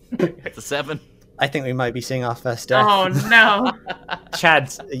weight. It's a 7. I think we might be seeing our first death. Oh no.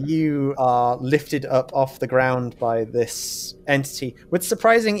 Chad, you are lifted up off the ground by this entity with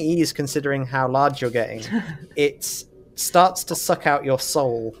surprising ease considering how large you're getting. It starts to suck out your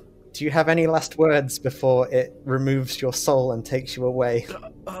soul. Do you have any last words before it removes your soul and takes you away?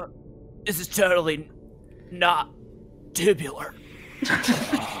 This is totally not tubular.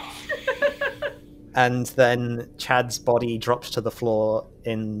 And then Chad's body drops to the floor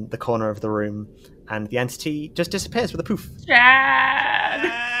in the corner of the room, and the entity just disappears with a poof.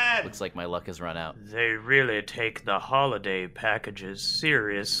 Chad! Looks like my luck has run out. They really take the holiday packages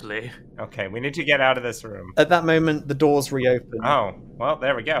seriously. Okay, we need to get out of this room. At that moment, the doors reopen. Oh, well,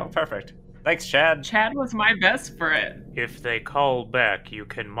 there we go. Perfect. Thanks, Chad. Chad was my best friend. If they call back, you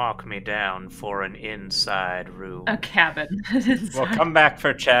can mark me down for an inside room. A cabin. Well, come back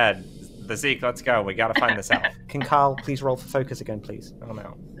for Chad. The Zeke, let's go. We gotta find this out. Can Carl please roll for focus again, please? Oh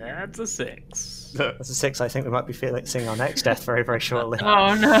no. That's a 6. That's a 6. I think we might be seeing our next death very, very shortly.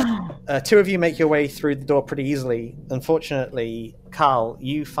 Oh no. Two of you make your way through the door pretty easily. Unfortunately, Carl,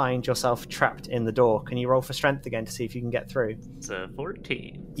 you find yourself trapped in the door. Can you roll for strength again to see if you can get through? It's a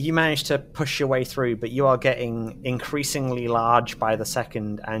 14. You manage to push your way through, but you are getting increasingly large by the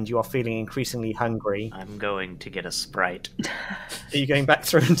second, and you are feeling increasingly hungry. I'm going to get a Sprite. Are you going back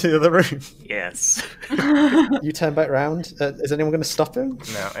through into the other room? Yes. You turn back round. Is anyone going to stop him?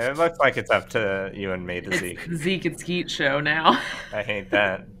 No, it looks like it's up to you and me, the Zeke. It's Zeke and Skeet show now. I hate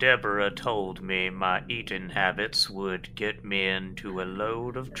that. Deborah told me my eating habits would get me into a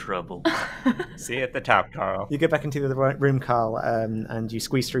load of trouble. See you at the top, Carl. You go back into the room, Carl, and you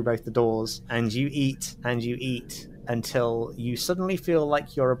squeeze through both the doors, and you eat until you suddenly feel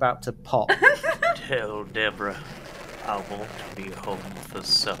like you're about to pop. Tell Deborah I won't be home for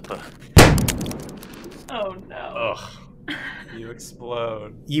supper. Oh no. Ugh. You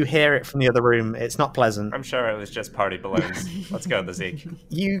explode. You hear it from the other room. It's not pleasant. I'm sure it was just party balloons. Let's go, the Zeke.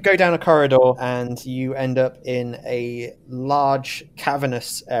 You go down a corridor and you end up in a large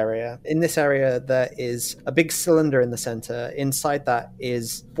cavernous area. In this area, there is a big cylinder in the center. Inside that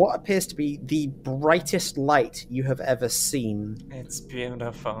is what appears to be the brightest light you have ever seen. It's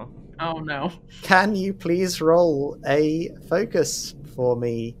beautiful. Oh no. Can you please roll a focus for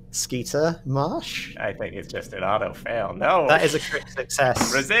me, Skeeter Marsh? I think it's just an auto fail. No. That is a crit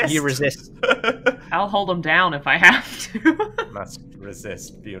success. Resist. You resist. I'll hold him down if I have to. Must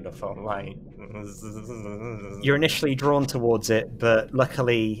resist beautiful light. You're initially drawn towards it, but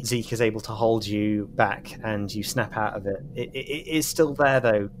luckily Zeke is able to hold you back and you snap out of it. It is still there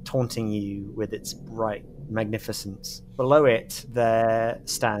though, taunting you with its bright magnificence. Below it, there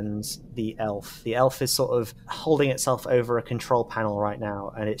stands the elf. The elf is sort of holding itself over a control panel right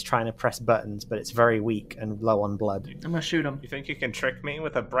now, and it's trying to press buttons, but it's very weak and low on blood. I'm gonna shoot him. You think you can trick me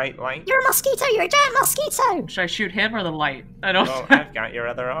with a bright light? You're a mosquito! You're a giant mosquito! Should I shoot him or the light? I don't Well, I've got your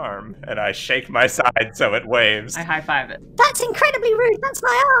other arm. And I shake my side so it waves. I high five it. That's incredibly rude! That's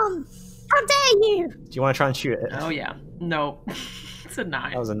my arm! How dare you! Do you want to try and shoot it? Oh yeah. No. It's a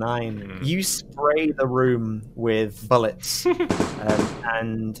 9. That was a 9. You spray the room with bullets,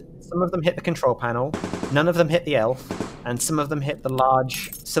 and some of them hit the control panel, none of them hit the elf, and some of them hit the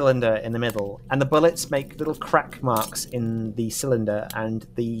large cylinder in the middle. And the bullets make little crack marks in the cylinder, and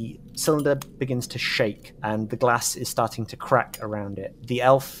the cylinder begins to shake, and the glass is starting to crack around it. The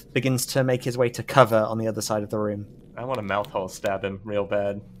elf begins to make his way to cover on the other side of the room. I want to mouth hole stab him real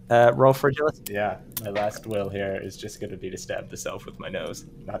bad. Roll for agility. Yeah, my last will here is just going to be to stab the elf with my nose.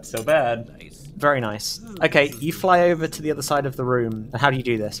 Not so bad. Nice. Very nice. Okay, you fly over to the other side of the room. How do you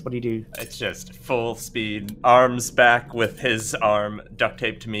do this? What do you do? It's just full speed, arms back with his arm duct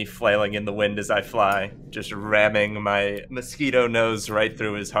taped to me, flailing in the wind as I fly, just ramming my mosquito nose right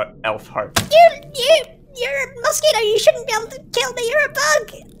through his elf heart. You're a mosquito. You shouldn't be able to kill me. You're a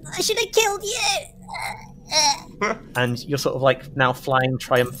bug. I should have killed you. And you're sort of like now flying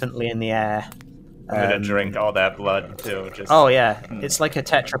triumphantly in the air. I'm gonna drink all that blood too. Just... Oh yeah, it's like a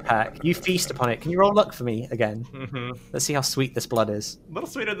Tetra Pak. You feast upon it. Can you roll luck for me again? Mm-hmm. Let's see how sweet this blood is. A little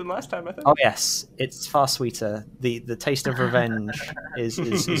sweeter than last time, I think. Oh yes, it's far sweeter. The taste of revenge is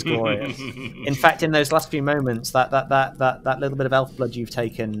glorious. In fact, in those last few moments, that little bit of elf blood you've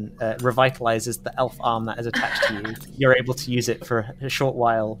taken revitalizes the elf arm that is attached to you. You're able to use it for a short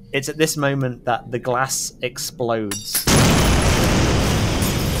while. It's at this moment that the glass explodes.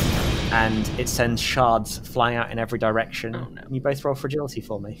 And it sends shards flying out in every direction. Oh, no. Can you both roll fragility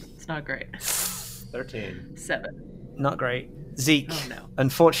for me? It's not great. 13. 7. Not great. Zeke, Oh, no.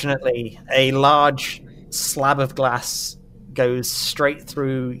 unfortunately, a large slab of glass goes straight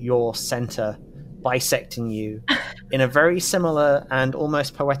through your center, bisecting you in a very similar and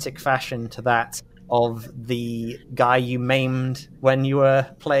almost poetic fashion to that of the guy you maimed when you were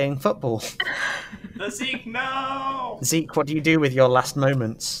playing football. The Zeke, no! Zeke, what do you do with your last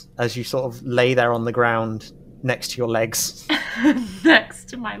moments as you sort of lay there on the ground next to your legs? Next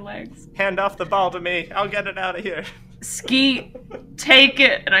to my legs. Hand off the ball to me. I'll get it out of here. Skeet, take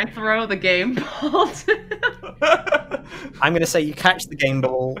it, and I throw the game ball to him. I'm going to say you catch the game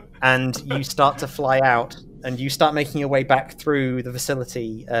ball and you start to fly out and you start making your way back through the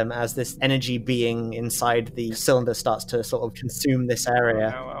facility as this energy being inside the cylinder starts to sort of consume this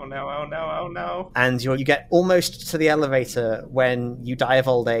area. Oh no. And you get almost to the elevator when you die of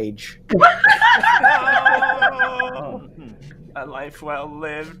old age. No! A life well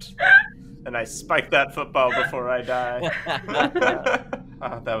lived. And I spike that football before I die.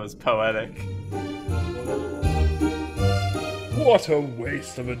 Oh, that was poetic. What a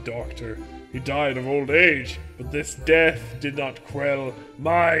waste of a doctor. He died of old age, but this death did not quell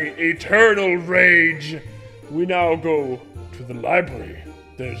my eternal rage. We now go to the library.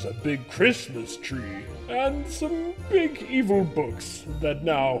 There's a big Christmas tree and some big evil books that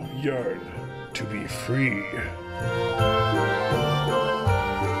now yearn to be free.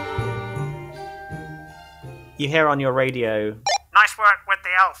 You hear on your radio, Nice work with the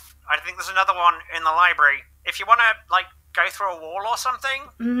elf. I think there's another one in the library. If you want to, go through a wall or something,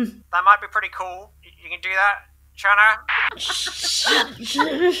 that might be pretty cool. You can do that, Shana?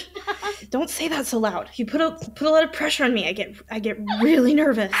 Don't say that so loud. You put a lot of pressure on me. I get really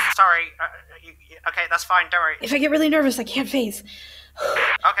nervous. Sorry. Okay, that's fine. Don't worry. If I get really nervous, I can't phase.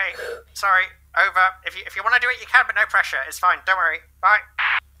 Okay, sorry. Over. If you want to do it, you can, but no pressure. It's fine. Don't worry. Bye.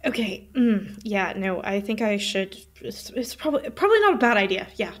 Okay. Yeah. No. I think I should. It's probably not a bad idea.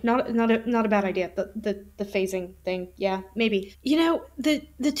 Yeah. Not a bad idea. The phasing thing. Yeah. Maybe. You know,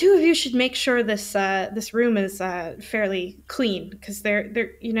 the two of you should make sure this room is fairly clean because they're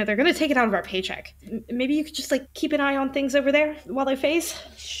gonna take it out of our paycheck. Maybe you could just keep an eye on things over there while I phase.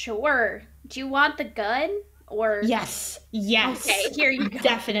 Sure. Do you want the gun? Or Yes. Okay, here you go.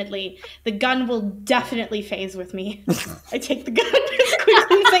 Definitely. The gun will definitely phase with me. I take the gun as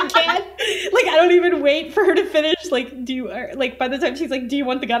quickly as I can. I don't even wait for her to finish. By the time she's do you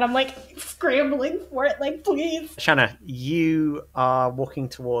want the gun? I'm scrambling for it, please. Shanna, you are walking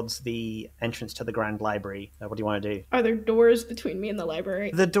towards the entrance to the Grand Library. What do you want to do? Are there doors between me and the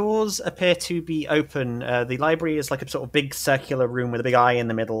library? The doors appear to be open. The library is like a sort of big circular room with a big eye in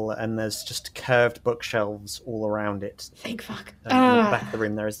the middle, and there's just curved bookshelves all around it. Thank fuck. In the back of the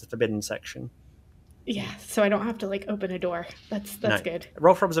room there is the forbidden section. Yeah, so I don't have to open a door. That's good.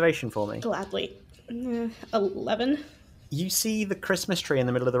 Roll for observation for me. Gladly. 11. You see the Christmas tree in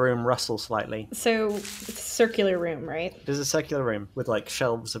the middle of the room rustle slightly. So it's a circular room, right? There's a circular room with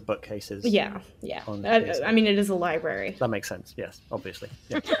shelves of bookcases. Yeah. I mean, it is a library. That makes sense. Yes, obviously.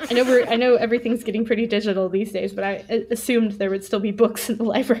 Yeah. I know everything's getting pretty digital these days, but I assumed there would still be books in the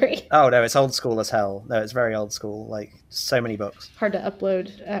library. Oh no, it's old school as hell. No, it's very old school. So many books. Hard to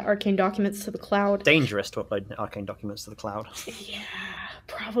upload arcane documents to the cloud. Dangerous to upload arcane documents to the cloud. Yeah,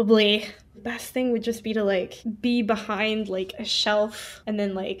 probably. Best thing would just be to be behind a shelf and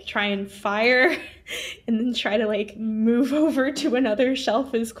then try and fire and then try to move over to another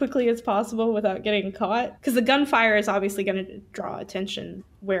shelf as quickly as possible without getting caught, because the gunfire is obviously going to draw attention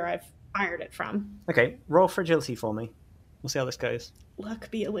where I've fired it from. Okay, roll for agility for me. We'll see how this goes.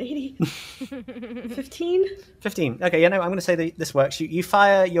 luck be a lady. 15? 15. Okay, I'm going to say that this works. You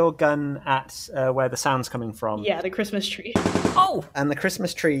fire your gun at where the sound's coming from. Yeah, the Christmas tree. Oh! And the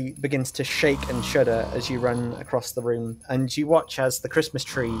Christmas tree begins to shake and shudder as you run across the room. And you watch as the Christmas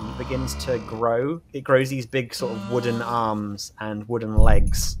tree begins to grow. It grows these big sort of wooden arms and wooden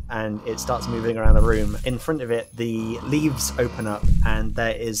legs, and it starts moving around the room. In front of it, the leaves open up, and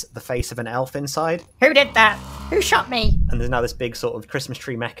there is the face of an elf inside. Who did that? Who shot me? And there's now this big sort of Christmas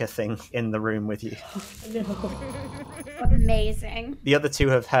tree mecha thing in the room with you. Amazing. The other two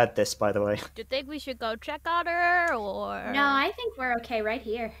have heard this, by the way. Do you think we should go check on her, or...? No, I think we're okay right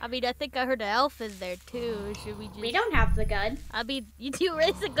here. I mean, I think I heard an elf is there, too. Should we just... We don't have the gun. I mean, you do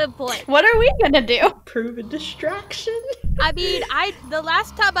raise a good point. What are we gonna do? Prove a distraction? I mean, the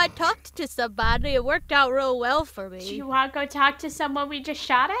last time I talked to somebody, it worked out real well for me. Do you want to go talk to someone we just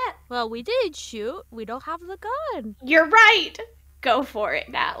shot at? Well, we did shoot. We don't have the gun. You're right. Go for it,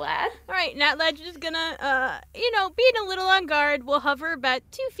 Natlad. All right, Natlad's just gonna, being a little on guard, we'll hover about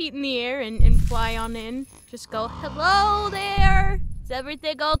 2 feet in the air and fly on in. Just go, hello there. Is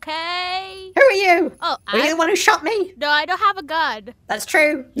everything okay? Who are you? Oh, Were you the one who shot me? No, I don't have a gun. That's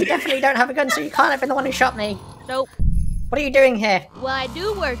true. You definitely don't have a gun, so you can't have been the one who shot me. Nope. What are you doing here? Well, I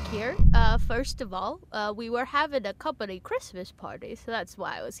do work here. First of all, we were having a company Christmas party, so that's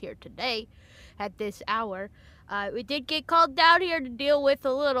why I was here today at this hour. We did get called down here to deal with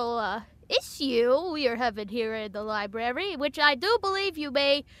a little issue we are having here in the library, which I do believe you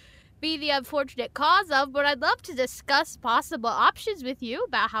may be the unfortunate cause of, but I'd love to discuss possible options with you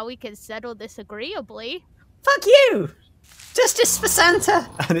about how we can settle this agreeably. Fuck you! Justice for Santa!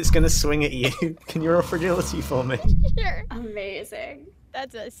 And it's going to swing at you. Can you roll fragility for me? Sure. Amazing.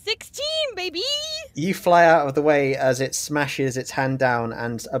 That's a 16, baby! You fly out of the way as it smashes its hand down,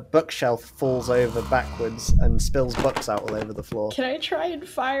 and a bookshelf falls over backwards and spills books out all over the floor. Can I try and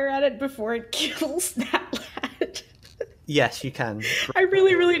fire at it before it kills that lad? Yes, you can. I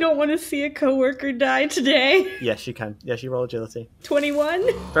really, really don't want to see a coworker die today. Yes, you can. Yes, you roll agility. 21?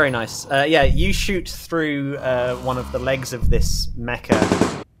 Very nice. You shoot through one of the legs of this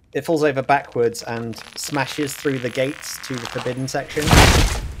mecha. It falls over backwards and smashes through the gates to the forbidden section.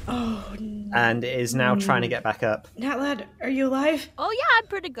 Oh, no. And it is now trying to get back up. Natlad, are you alive? Oh yeah, I'm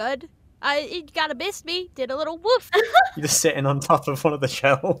pretty good. It kind of missed me. Did a little woof. You're just sitting on top of one of the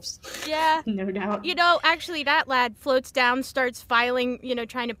shelves. Yeah. No doubt. Actually, that lad floats down, starts filing,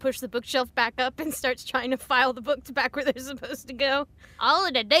 trying to push the bookshelf back up and starts trying to file the books back where they're supposed to go. All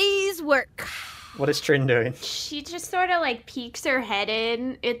in a day's work. What is Trin doing? She just sort of peeks her head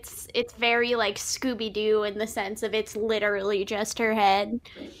in. It's very Scooby-Doo in the sense of it's literally just her head.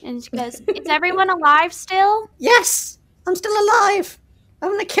 And she goes, is everyone alive still? Yes! I'm still alive!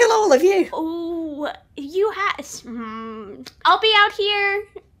 I'm gonna kill all of you! Ooh, you I'll be out here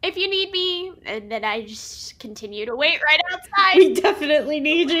if you need me. And then I just continue to wait right outside. We definitely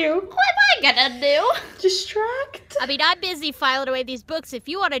need you. What am I gonna do? Distract? I mean, I'm busy filing away these books. If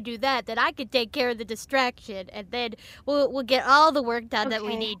you want to do that, then I could take care of the distraction, and then we'll get all the work done that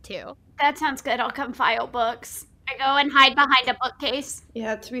we need to. That sounds good. I'll come file books. I go and hide behind a bookcase.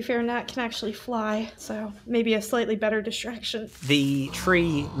 Yeah, to be fair, Nat can actually fly, so maybe a slightly better distraction. The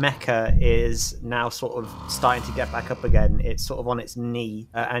tree mecha is now sort of starting to get back up again. It's sort of on its knee,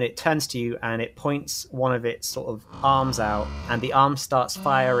 and it turns to you and it points one of its sort of arms out, and the arm starts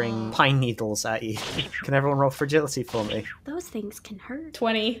firing pine needles at you. Can everyone roll fragility for me? Those things can hurt.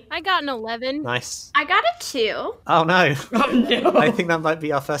 20. I got an 11. Nice. I got a 2. Oh no. Oh no. I think that might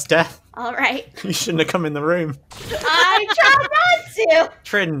be our first death. All right. You shouldn't have come in the room. I tried not to.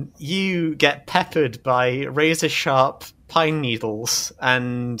 Trin, you get peppered by razor-sharp pine needles,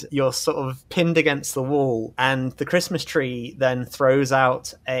 and you're sort of pinned against the wall, and the Christmas tree then throws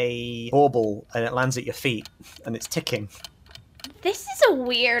out a bauble, and it lands at your feet, and it's ticking. This is a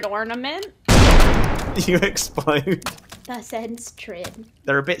weird ornament. You explode. Thus ends Trin.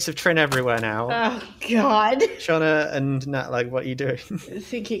 There are bits of Trin everywhere now. Oh, God. Shauna and Nat, what are you doing?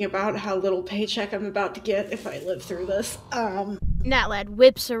 Thinking about how little paycheck I'm about to get if I live through this. Natlad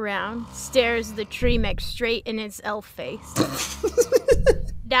whips around, stares the tree mech straight in its elf face.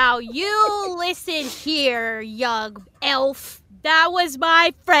 Now you listen here, young elf. That was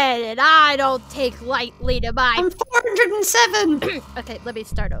my friend, and I don't take lightly to my... I'm 407! Okay, let me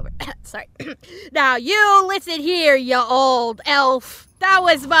start over. Sorry. Now you listen here, you old elf. That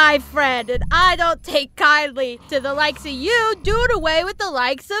was my friend, and I don't take kindly to the likes of you doing away with the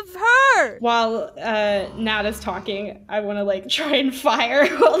likes of her. While Nat is talking, I want to try and fire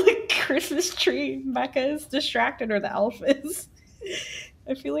while the Christmas tree mecha is distracted, or the elf is.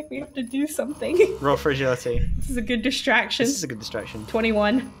 I feel like we have to do something. Roll for agility. This is a good distraction. This is a good distraction.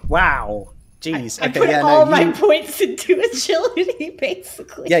 21. Wow. Jeez. I Okay, put yeah, all no, my you, points into agility,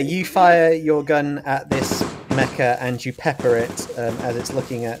 basically. yeah, you fire your gun at this mecha and you pepper it as it's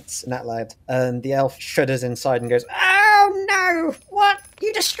looking at Natlad. And the elf shudders inside and goes, Oh no! What?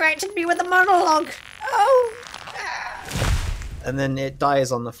 You distracted me with a monologue. Oh. and then it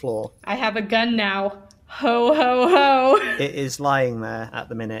dies on the floor. I have a gun now. Ho, ho, ho. It is lying there at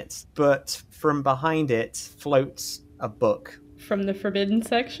the minute, but from behind it floats a book. From the forbidden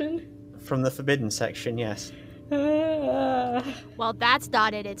section? From the forbidden section, yes. Well, that's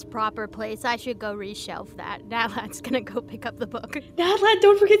not in its proper place. I should go reshelf that. Natlad's gonna go pick up the book. Natlad,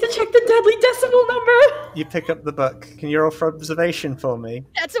 don't forget to check the deadly decimal number! You pick up the book. Can you roll for observation for me?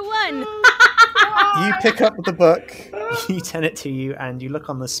 That's a 1! You pick up the book, you turn it to you, and you look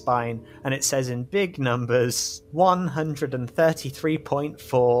on the spine, and it says in big numbers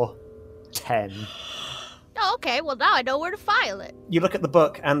 133.410. Oh, okay, well now I know where to file it. You look at the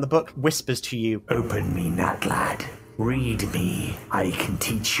book, and the book whispers to you, Open me, Natlad. Read me. I can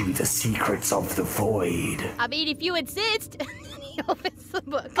teach you the secrets of the void. I mean, if you insist. He opens the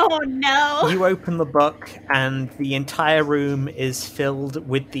book. Oh no! You open the book, and the entire room is filled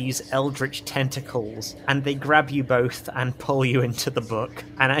with these eldritch tentacles, and they grab you both and pull you into the book.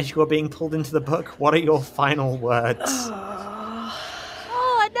 And as you are being pulled into the book, what are your final words?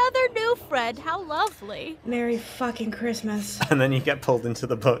 Oh, another new friend. How lovely. Merry fucking Christmas. And then you get pulled into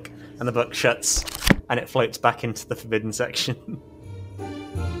the book, and the book shuts, and it floats back into the forbidden section.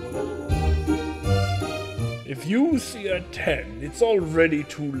 If you see a 10, it's already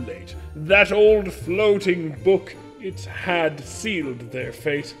too late. That old floating book, it had sealed their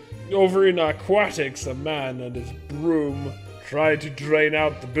fate. Over in Aquatics, a man and his broom tried to drain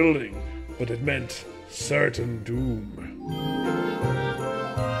out the building, but it meant certain doom.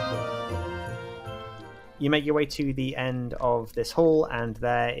 You make your way to the end of this hall, and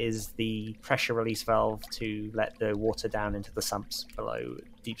there is the pressure release valve to let the water down into the sumps below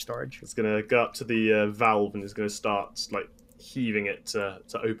deep storage. It's going to go up to the valve and is going to start like heaving it to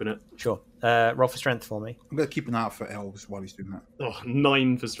open it. Sure. Roll for strength for me. I'm going to keep an eye out for elves while he's doing that. Oh,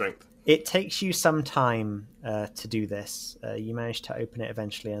 9 for strength. It takes you some time to do this. You manage to open it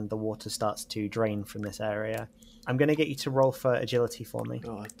eventually, and the water starts to drain from this area. I'm going to get you to roll for agility for me.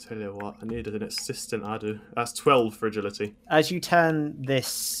 Oh, I tell you what, I need an assistant, I do. That's 12 for agility. As you turn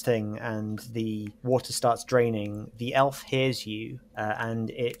this thing and the water starts draining, the elf hears you, and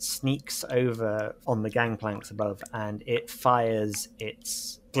it sneaks over on the gangplanks above, and it fires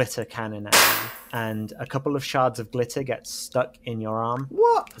its glitter cannon at you, and a couple of shards of glitter get stuck in your arm.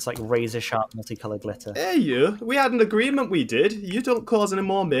 What? It's like razor sharp multicolored glitter. Hey you, we had an agreement we did. You don't cause any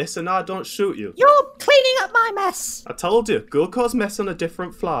more mess and I don't shoot you. You're cleaning up my mess. I told you, go cause mess on a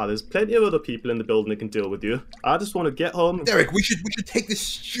different floor. There's plenty of other people in the building that can deal with you. I just want to get home. Derek, we should take this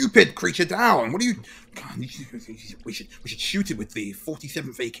stupid creature down. What do you... God, we should shoot it with the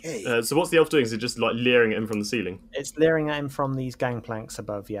 47th AK. So what's the elf doing? Is it just like leering at him from the ceiling? It's leering at him from these gangplanks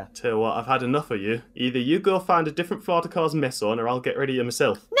above, yeah. Tell you what, I've had enough of you. Either you go find a different floor to cause mess on, or I'll get rid of you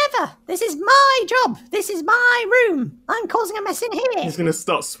myself. Never. This is my job. This is my room. I'm causing a mess in here. He's gonna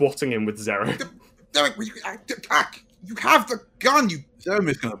start swatting him with Zero. Derek, you have the gun.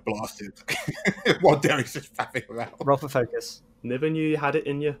 Zeromir's gonna blast it while Derek's just faffing around. Roll for focus. Never knew you had it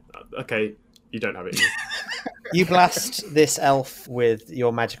in you. Okay, you don't have it in you. You blast this elf with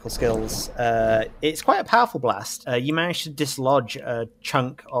your magical skills. It's quite a powerful blast. You manage to dislodge a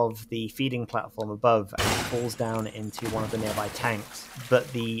chunk of the feeding platform above, and it falls down into one of the nearby tanks.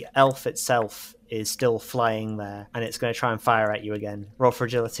 But the elf itself is still flying there, and it's going to try and fire at you again. Roll for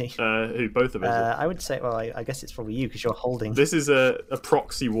agility. Who, both of us? I would say, well, I guess it's probably you, because you're holding. This is a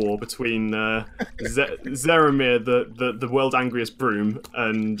proxy war between Zeromir, the world's angriest broom,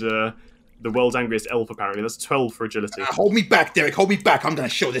 and the world's angriest elf, apparently. That's 12 for agility. Hold me back, Derek. Hold me back. I'm going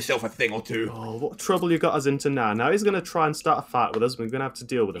to show this elf a thing or two. Oh, what trouble you got us into now. Now he's going to try and start a fight with us. We're going to have to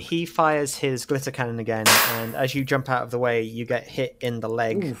deal with him. He fires his glitter cannon again, and as you jump out of the way, you get hit in the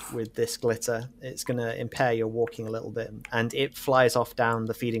leg with this glitter. It's going to impair your walking a little bit, and it flies off down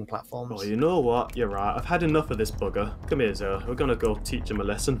the feeding platforms. Oh, you know what? You're right. I've had enough of this bugger. Come here, Zero. We're going to go teach him a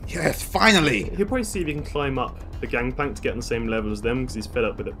lesson. Yes, finally! He'll probably see if he can climb up the gangplank to get on the same level as them, because he's fed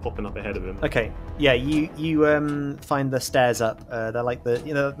up with it popping up ahead of him. Okay, yeah, you find the stairs up. They're like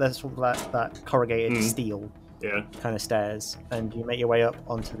they're sort of that corrugated steel kind of stairs, and you make your way up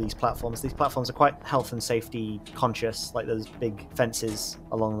onto these platforms. These platforms are quite health and safety conscious, like there's big fences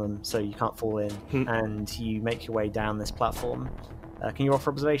along them so you can't fall in, and you make your way down this platform. Can you roll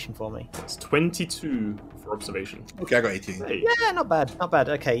for observation for me? It's 22 for for observation. Okay, I got 18. Hey. Yeah, not bad, not bad.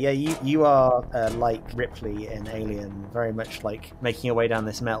 Okay, yeah, you are like Ripley in Alien, very much like making your way down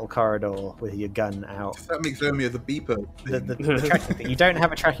this metal corridor with your gun out. That makes Zermir the beeper. The tracking thing. You don't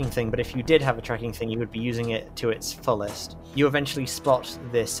have a tracking thing, but if you did have a tracking thing, you would be using it to its fullest. You eventually spot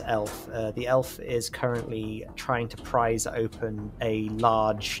this elf. The elf is currently trying to prise open a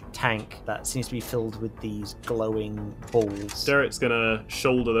large tank that seems to be filled with these glowing balls. Derek's gonna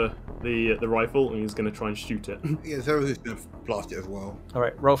shoulder the rifle and he's gonna try and shoot it. Yeah, Zermir's gonna blast it as well. All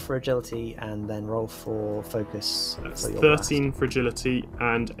right, roll for agility and then roll for focus. That's for your 13 for agility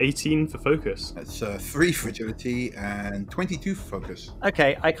and 18 for focus. That's 3 for agility and 22 for focus.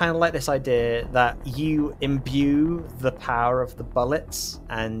 Okay, I kind of like this idea that you imbue the power of the bullets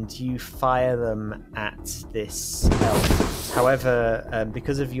and you fire them at this elf. However,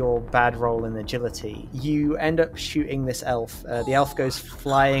 because of your bad roll in agility, you end up shooting this elf. The elf goes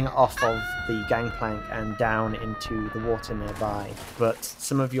flying off of the gangplank and down into the water nearby, but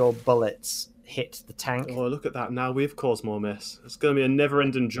some of your bullets hit the tank. Oh, look at that. Now we've caused more mess. It's going to be a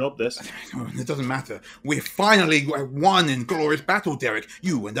never-ending job, this. It doesn't matter. We finally won in glorious battle, Derek.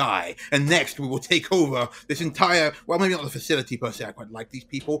 You and I. And next we will take over this entire, well, maybe not the facility per se. I quite like these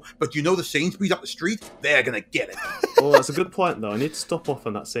people. But you know the Sainsbury's up the street? They're going to get it. Oh, that's a good point, though. I need to stop off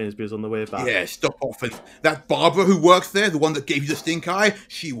on that Sainsbury's on the way back. Yeah, stop off. And that Barbara who works there, the one that gave you the stink eye,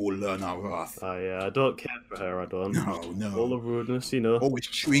 she will learn our wrath. Oh, yeah. I don't care for her, I don't. No. All the rudeness, you know. Always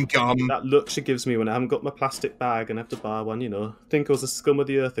chewing gum. That look she gives me when I haven't got my plastic bag and have to buy one, you know. Think I was the scum of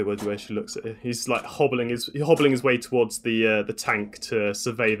the earth, the way she looks at it. He's like hobbling his way towards the tank to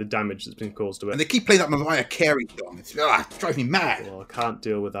survey the damage that's been caused to it. And they keep playing that Mariah Carey song. It drives me mad. Well, I can't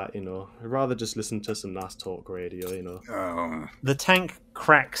deal with that, you know. I'd rather just listen to some nice talk radio, you know. The tank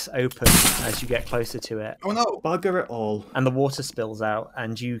cracks open as you get closer to it. Oh no! Bugger it all. And the water spills out,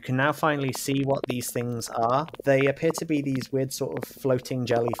 and you can now finally see what these things are. They appear to be these weird sort of floating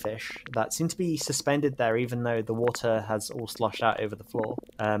jellyfish that seem to be suspended there even though the water has all sloshed out over the floor.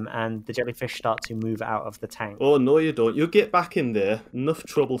 And the jellyfish start to move out of the tank. Oh, no you don't. You'll get back in there. Enough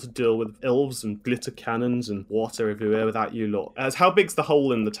trouble to deal with elves and glitter cannons and water everywhere without you lot. How big's the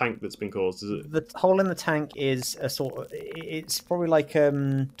hole in the tank that's been caused? Is it? The hole in the tank is a sort of... It's probably like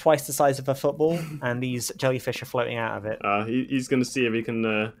twice the size of a football, and these jellyfish are floating out of it. He's going to see if he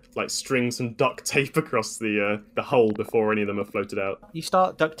can like string some duct tape across the hole before any of them are floated out. You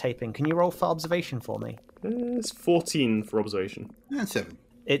start duct taping. Can you roll for observation for me? It's 14 for observation. And 7.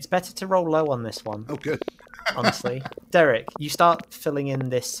 It's better to roll low on this one. Oh, good. Honestly. Derek, you start filling in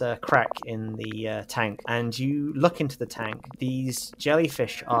this crack in the tank, and you look into the tank. These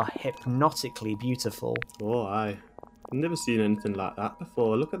jellyfish are hypnotically beautiful. Oh, aye. I've never seen anything like that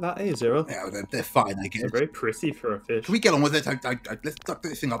before. Look at that, Zero. Yeah, they're fine, I guess. They're very pretty for a fish. Can we get on with it? Let's duck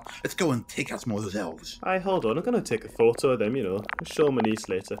this thing up. Let's go and take out some more of those elves. Aye, hold on. I'm going to take a photo of them, you know. I'll show my niece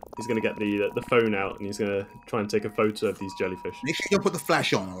later. He's going to get the phone out and he's going to try and take a photo of these jellyfish. Make sure you don't put the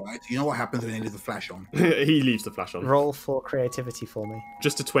flash on, all right? You know what happens when you leave the flash on. He leaves the flash on. Roll for creativity for me.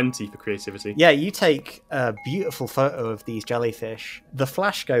 Just a 20 for creativity. Yeah, you take a beautiful photo of these jellyfish. The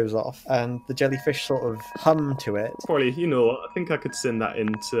flash goes off and the jellyfish sort of hum to it. Probably, you know, I think I could send that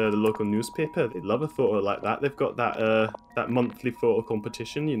into the local newspaper. They'd love a photo like that. They've got that monthly photo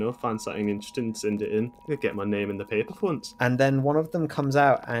competition, you know, find something interesting, send it in. I could get my name in the paper for once. And then one of them comes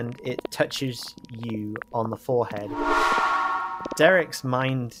out and it touches you on the forehead. Derek's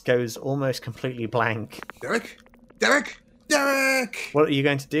mind goes almost completely blank. Derek? What are you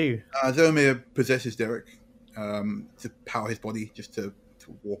going to do? Zermir possesses Derek to power his body just to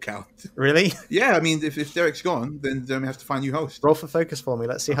walk out. Really? Yeah, I mean, if Derek's gone, then Zermir has to find a new host. Roll for focus for me.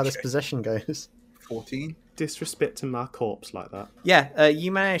 Let's see how this possession goes. 14. Disrespecting my corpse like that. Yeah,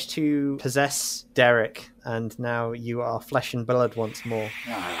 you managed to possess Derek, and now you are flesh and blood once more.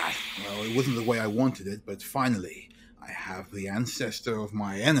 Well, it wasn't the way I wanted it, but finally, I have the ancestor of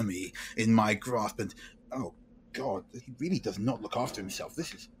my enemy in my grasp, and oh god, he really does not look after himself.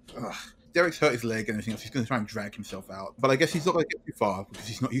 This is... Ugh. Derek's hurt his leg and everything else. He's going to try and drag himself out. But I guess he's not going to get too far because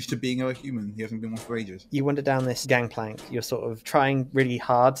he's not used to being a human. He hasn't been one for ages. You wander down this gangplank. You're sort of trying really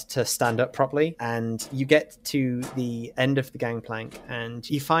hard to stand up properly. And you get to the end of the gangplank and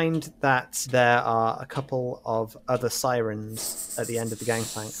you find that there are a couple of other sirens at the end of the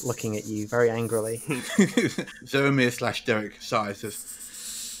gangplank looking at you very angrily. Zermir/Derek sighs, says,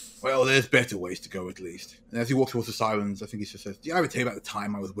 well, there's better ways to go, at least. And as he walks towards the sirens, I think he just says, did I ever tell you about the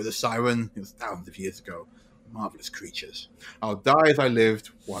time I was with a siren? It was thousands of years ago. Marvelous creatures. I'll die as I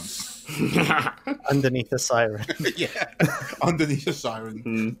lived once. Underneath a siren. Yeah, underneath a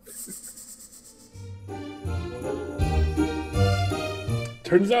siren.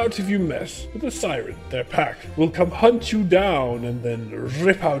 Turns out if you mess with a siren, their pack will come hunt you down and then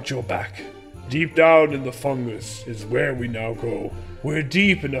rip out your back. Deep down in the fungus is where we now go. We're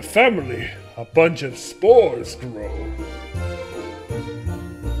deep in a family. A bunch of spores grow.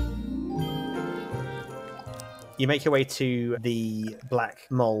 You make your way to the black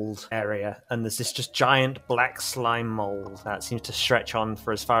mold area, and there's this just giant black slime mold that seems to stretch on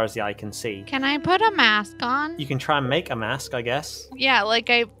for as far as the eye can see. Can I put a mask on? You can try and make a mask, I guess. Yeah, like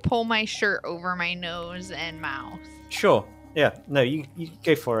I pull my shirt over my nose and mouth. Sure. Yeah. No, you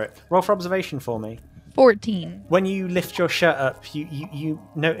go for it. Roll for observation for me. 14. When you lift your shirt up, you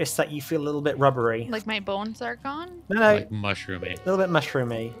notice that you feel a little bit rubbery. Like my bones are gone? No. Like mushroomy. A little bit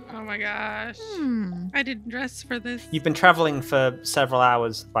mushroomy. Oh my gosh. I didn't dress for this. You've been traveling for several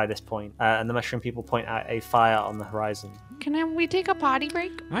hours by this point, and the mushroom people point out a fire on the horizon. We take a potty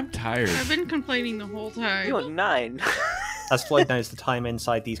break? I'm tired. I've been complaining the whole time. You're 9. As Floyd knows, the time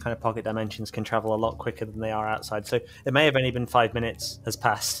inside these kind of pocket dimensions can travel a lot quicker than they are outside, so it may have only been 5 minutes has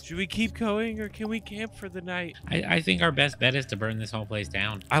passed. Should we keep going, or can we camp for the night? I think our best bet is to burn this whole place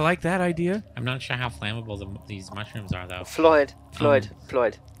down. I like that idea. I'm not sure how flammable these mushrooms are, though. Floyd.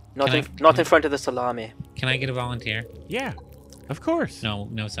 Not in front of the salami. Can I get a volunteer? Yeah, of course. No,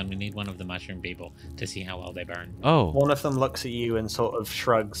 son. We need one of the mushroom people to see how well they burn. Oh. One of them looks at you and sort of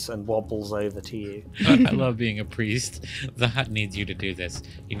shrugs and wobbles over to you. I love being a priest. The hut needs you to do this.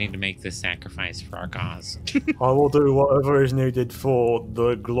 You need to make this sacrifice for our cause. I will do whatever is needed for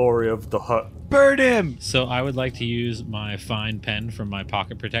the glory of the hut. Burn him! So I would like to use my fine pen from my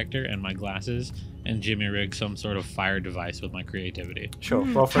pocket protector and my glasses and Jimmy rig some sort of fire device with my creativity. Sure.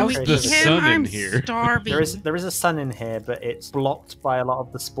 How's the sun in here? Starving. There is a sun in here, but it's blocked by a lot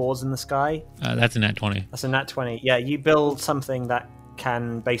of the spores in the sky. That's a nat 20. That's a nat 20. Yeah, you build something that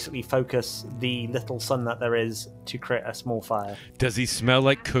can basically focus the little sun that there is to create a small fire. Does he smell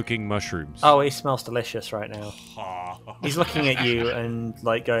like cooking mushrooms? Oh, he smells delicious right now. He's looking at you and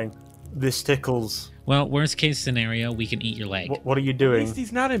like going, "This tickles." Well, worst case scenario, we can eat your leg. What are you At doing? least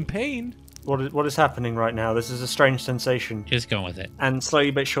he's not in pain. What is happening right now? This is a strange sensation. Just go with it. And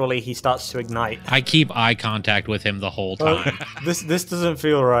slowly but surely he starts to ignite. I keep eye contact with him the whole time. This doesn't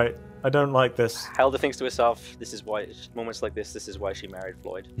feel right. I don't like this. Helda thinks to herself, this is why, moments like this is why she married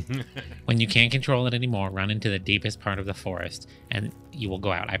Floyd. When you can't control it anymore, run into the deepest part of the forest, and you will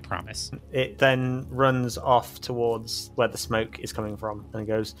go out, I promise. It then runs off towards where the smoke is coming from, and it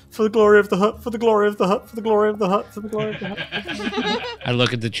goes, "For the glory of the hut, for the glory of the hut, for the glory of the hut, for the glory of the hut." I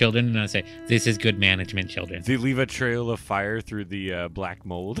look at the children and I say, "This is good management, children." Does he leave a trail of fire through the black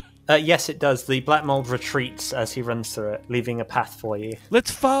mold? Yes, it does. The black mold retreats as he runs through it, leaving a path for you.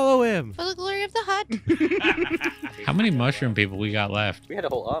 Let's follow him. For the glory of the hut. How many mushroom people we got left? We had a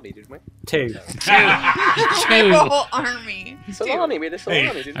whole army, didn't we? 2. A whole army. Salami, we had a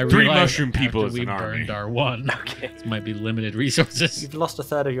salami, didn't we? 3 mushroom people after is we an army. burned our one. Okay. This might be limited resources. You've lost a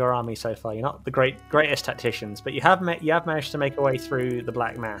third of your army so far. You're not the greatest tacticians, but you have managed to make a way through the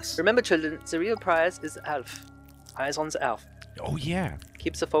black mass. Remember, children, the real prize is the elf. Eyes on the elf. Oh, yeah.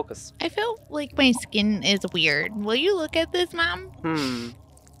 Keeps the focus. I feel like my skin is weird. Will you look at this, Mom?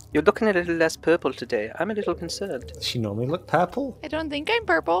 You're looking a little less purple today. I'm a little concerned. Does she normally look purple? I don't think I'm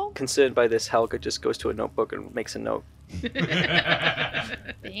purple. Concerned by this, Helga just goes to a notebook and makes a note.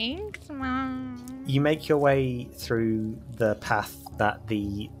 Thanks, Mom. You make your way through the path that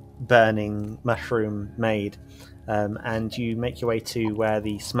the burning mushroom made, and you make your way to where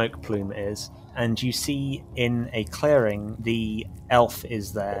the smoke plume is. And you see in a clearing, the elf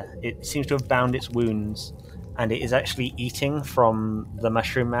is there. It seems to have bound its wounds, and it is actually eating from the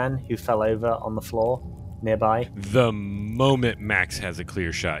mushroom man who fell over on the floor nearby. The moment Max has a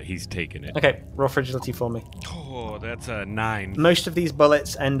clear shot, he's taking it. Okay, roll for agility for me. Oh, that's a 9. Most of these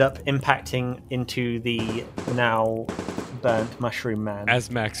bullets end up impacting into the now burnt mushroom man.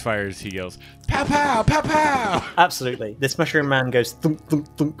 As Max fires, he yells, "Pow pow, pow pow!" Absolutely. This mushroom man goes thunk, thunk,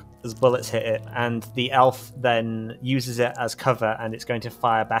 thunk as bullets hit it, and the elf then uses it as cover, and it's going to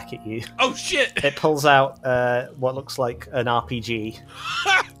fire back at you. Oh shit! It pulls out what looks like an RPG.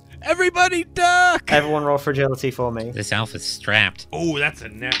 Everybody duck! Everyone roll for agility for me. This elf is strapped. Oh, that's a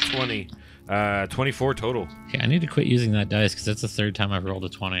nat 20. 24 total. Okay, I need to quit using that dice because that's the third time I've rolled a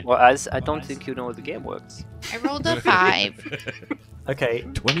 20. Well, as I don't think you know how the game works. I rolled a 5. Okay.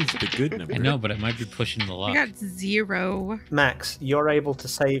 20's the good number. I know, but it might be pushing the I luck. got 0. Max, you're able to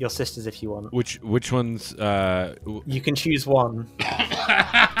save your sisters if you want. Which ones? You can choose one.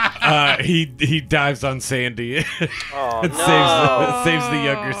 He dives on Sandy Oh, and no. saves the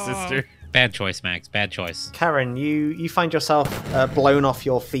younger sister. Bad choice, Max. Bad choice. Karen, you find yourself blown off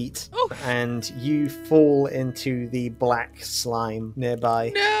your feet, and you fall into the black slime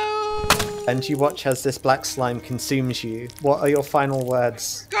nearby. No! And you watch as this black slime consumes you. What are your final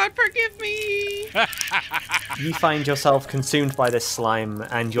words? God forgive me! You find yourself consumed by this slime,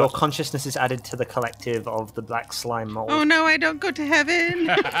 and your consciousness is added to the collective of the black slime mold. Oh no, I don't go to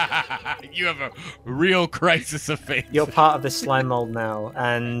heaven! You have a real crisis of faith. You're part of this slime mold now,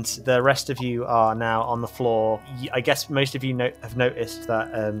 and the rest of you are now on the floor. I guess most of you have noticed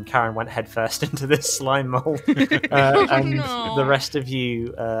that Karen went headfirst into this slime mold, and no. the rest of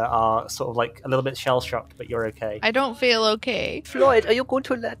you are sort of like a little bit shell-shocked, but you're okay. I don't feel okay. Floyd, are you going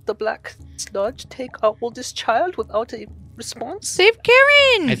to let the black sludge take our oldest child without a response? Save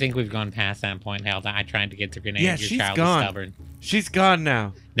Karen! I think we've gone past that point, Helda. I tried to get the grenade. Yeah, Your she's child gone. is stubborn. She's gone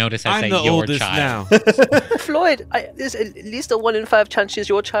now. Notice I I'm say the your oldest child. now. Floyd, there's at least a 1 in 5 chance she's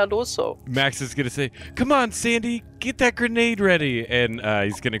your child also. Max is gonna say, "Come on, Sandy, get that grenade ready," and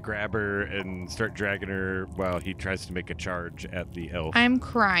he's gonna grab her and start dragging her while he tries to make a charge at the elf. I'm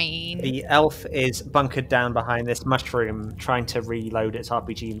crying. The elf is bunkered down behind this mushroom, trying to reload its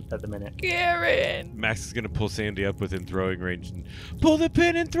RPG at the minute. Karen! Max is gonna pull Sandy up within throwing range and pull the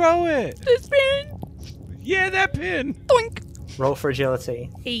pin and throw it. This pin! Yeah, that pin. Doink! Roll for agility.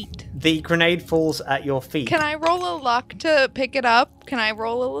 8. The grenade falls at your feet. Can I roll a luck to pick it up? Can I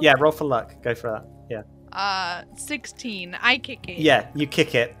roll a Yeah, roll for luck. Go for that. Yeah. 16. I kick it. Yeah, you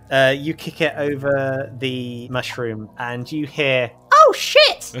kick it. You kick it over the mushroom, and you hear, "Oh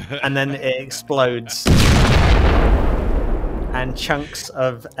shit!" and then it explodes. And chunks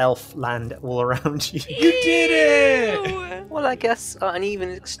of elf land all around you. You did it! Well, I guess an even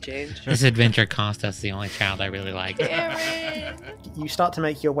exchange. This adventure cost us the only child I really like. You start to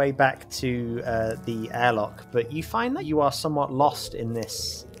make your way back to the airlock, but you find that you are somewhat lost in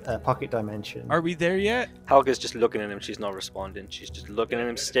this pocket dimension. Are we there yet? Helga's just looking at him. She's not responding. She's just looking at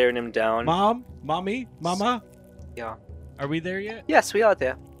him, staring him down. Mom? Mommy? Mama? Yeah. Are we there yet? Yes, we are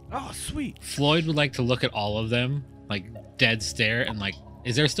there. Oh, sweet. Floyd would like to look at all of them, like dead stare, and like,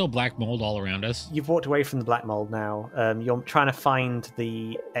 is there still black mold all around us? You've walked away from the black mold now. You're trying to find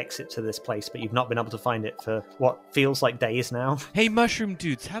the exit to this place, but you've not been able to find it for what feels like days now. Hey, mushroom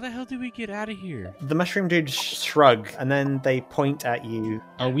dudes, how the hell do we get out of here? The mushroom dudes shrug, and then they point at you.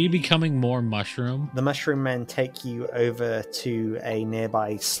 Are we becoming more mushroom? The mushroom men take you over to a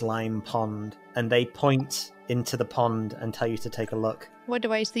nearby slime pond, and they point into the pond and tell you to take a look. What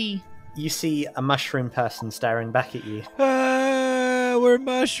do I see? You see a mushroom person staring back at you. We're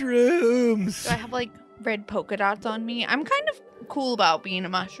mushrooms. Do I have like red polka dots on me? I'm kind of cool about being a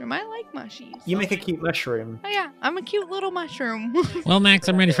mushroom. I like mushies. You make a cute mushroom. Oh yeah, I'm a cute little mushroom. Well, Max,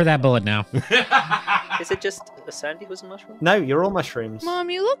 I'm ready for that bullet now. Is it just a Sandy who's a mushroom? No, you're all mushrooms. Mom,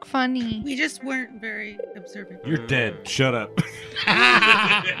 you look funny. We just weren't very observant. You're dead. Shut up.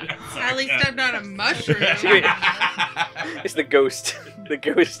 At least I'm not a mushroom. It's the ghost. The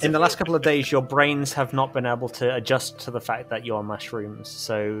ghost. In the last couple of days, your brains have not been able to adjust to the fact that you're mushrooms.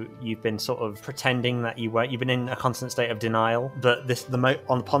 So you've been sort of pretending that you weren't. You've been in a constant state of denial. But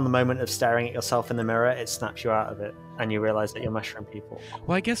upon the moment of staring at yourself in the mirror, it snaps you out of it, and you realize that you're mushroom people.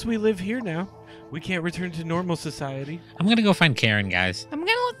 Well, I guess we live here now. We can't return to normal society. I'm gonna go find Karen, guys. I'm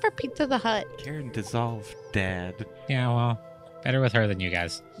gonna look for Pizza the Hut. Karen dissolved, Dad. Yeah, well, better with her than you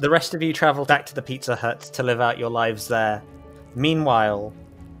guys. The rest of you travel back to the Pizza Hut to live out your lives there. Meanwhile,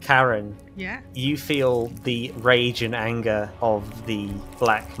 Karen, Yeah. you feel the rage and anger of the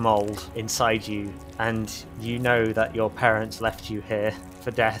black mold inside you, and you know that your parents left you here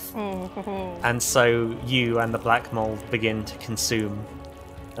for death. Oh. And so you and the black mold begin to consume.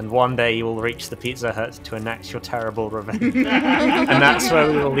 And one day you will reach the Pizza Hut to enact your terrible revenge. And that's where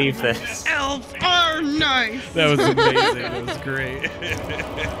we will leave this. Elves are nice. That was amazing. That was great.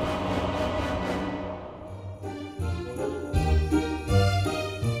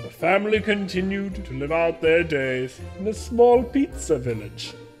 The family continued to live out their days in a small pizza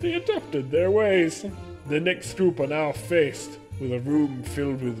village. They adopted their ways. The next group are now faced with a room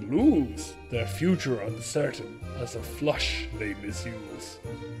filled with lools, their future uncertain as a flush they misuse.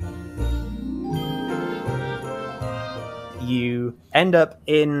 You end up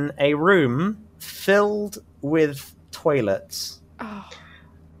in a room filled with toilets. Oh,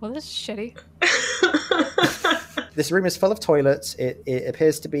 well, this is shitty. This room is full of toilets. It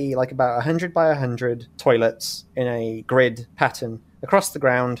appears to be like about 100 by 100 toilets in a grid pattern across the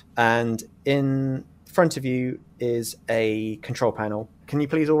ground, and in front of you is a control panel. Can you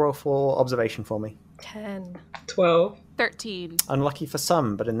please all roll for observation for me? 10. 12. 13. Unlucky for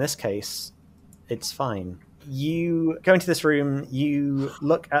some, but in this case, it's fine. You go into this room, you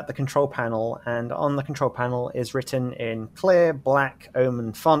look at the control panel, and on the control panel is written in clear black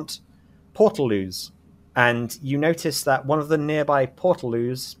omen font, Portaloos. And you notice that one of the nearby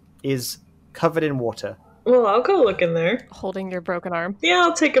Portaloos is covered in water. Well, I'll go look in there. Holding your broken arm. Yeah,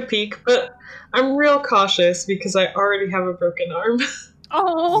 I'll take a peek, but I'm real cautious because I already have a broken arm.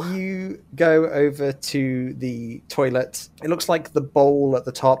 Oh! You go over to the toilet. It looks like the bowl at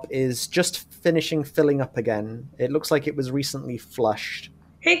the top is just finishing filling up again. It looks like it was recently flushed.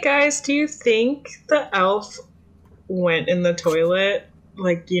 Hey guys, do you think the elf went in the toilet?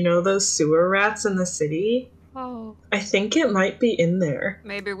 Like, you know those sewer rats in the city? Oh. I think it might be in there.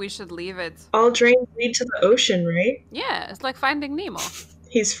 Maybe we should leave it. All drains lead to the ocean, right? Yeah, it's like Finding Nemo.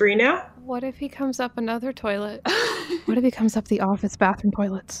 He's free now? What if he comes up another toilet? What if he comes up the office bathroom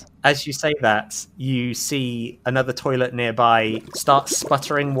toilets? As you say that, you see another toilet nearby start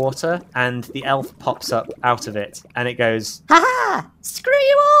sputtering water, and the elf pops up out of it, and it goes, Ha! Screw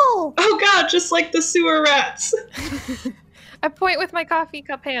you all! Oh god, just like the sewer rats! I point with my coffee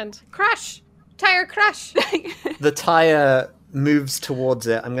cup hand. Crush! Tire crush! The tire moves towards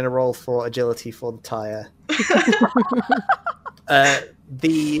it. I'm going to roll for agility for the tire.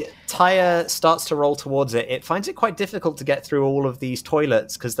 The tire starts to roll towards it. It finds it quite difficult to get through all of these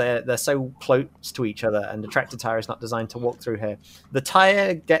toilets because they're so close to each other, and the tractor tire is not designed to walk through here. The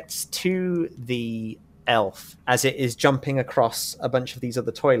tire gets to the elf as it is jumping across a bunch of these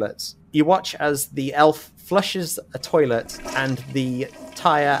other toilets. You watch as the elf flushes a toilet, and the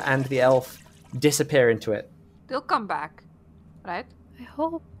tire and the elf disappear into it. They'll come back, right? I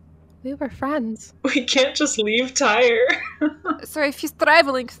hope. We were friends. We can't just leave Tyre. So if he's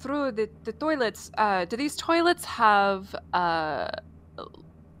traveling through the toilets, do these toilets have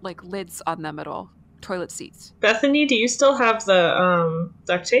like lids on them at all? Toilet seats. Bethany, do you still have the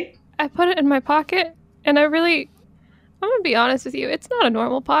duct tape? I put it in my pocket, and I'm gonna be honest with you, it's not a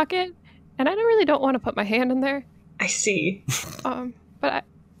normal pocket, and I really don't want to put my hand in there. I see. But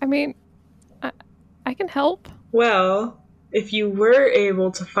I mean, I can help. Well, if you were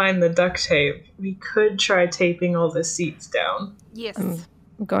able to find the duct tape, we could try taping all the seats down. Yes. I'm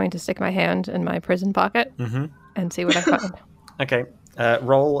going to stick my hand in my prison pocket and see what I find. Okay,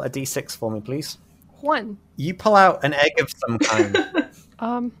 roll a d6 for me, please. 1. You pull out an egg of some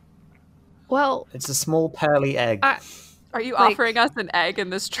kind. Well... It's a small pearly egg. Are you offering us an egg in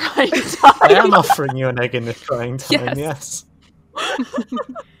this trying time? I am offering you an egg in this trying time, yes.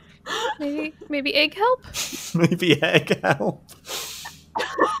 Maybe egg help? Maybe egg help.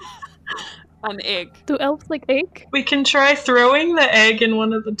 An egg. Do elves like egg? We can try throwing the egg in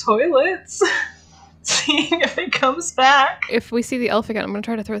one of the toilets. Seeing if it comes back. If we see the elf again, I'm going to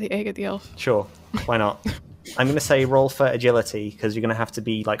try to throw the egg at the elf. Sure, why not? I'm going to say roll for agility, because you're going to have to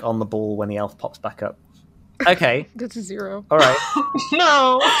be like on the ball when the elf pops back up. Okay. That's a 0. All right.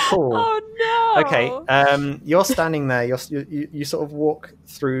 No. Cool. Oh no. Okay. You're standing there. You sort of walk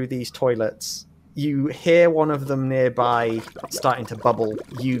through these toilets. You hear one of them nearby starting to bubble.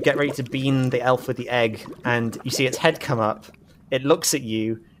 You get ready to beam the elf with the egg, and you see its head come up. It looks at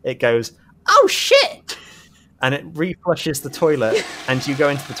you. It goes, "Oh shit!" And it reflushes the toilet, and you go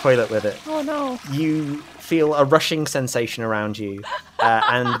into the toilet with it. Oh no. You feel a rushing sensation around you,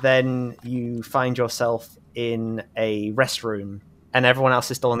 and then you find yourself in a restroom, and everyone else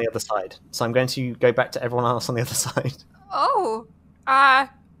is still on the other side. So I'm going to go back to everyone else on the other side. Oh, I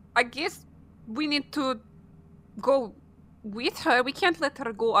guess we need to go with her. We can't let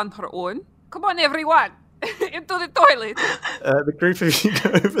her go on her own. Come on, everyone, into the toilet. The group of you go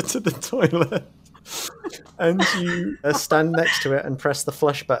over to the toilet, and you stand next to it and press the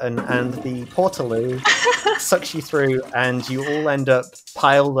flush button, and the portaloo sucks you through, and you all end up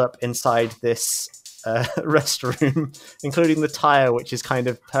piled up inside this restroom, including the tire, which is kind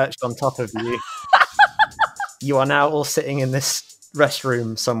of perched on top of you. You are now all sitting in this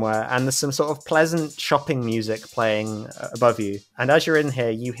restroom somewhere, and there's some sort of pleasant shopping music playing above you. And as you're in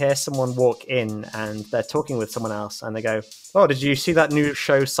here, you hear someone walk in, and they're talking with someone else, and they go, "Oh, did you see that new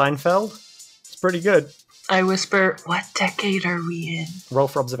show Seinfeld? It's pretty good." I whisper, "What decade are we in?" Roll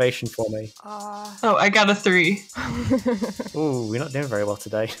for observation for me. Oh, I got a 3. Ooh, we're not doing very well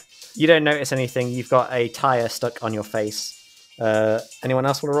today. You don't notice anything. You've got a tire stuck on your face. Anyone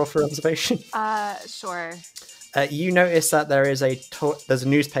else want to roll for observation? Sure. You notice that there is there's a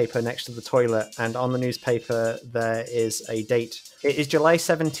newspaper next to the toilet, and on the newspaper there is a date. It is July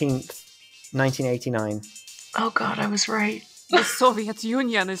 17th, 1989. Oh god, I was right. The Soviet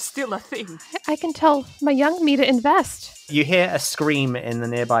Union is still a thing. I can tell my young me to invest. You hear a scream in the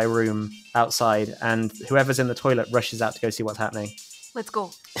nearby room outside, and whoever's in the toilet rushes out to go see what's happening. Let's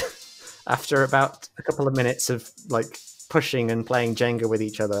go. After about a couple of minutes of like pushing and playing Jenga with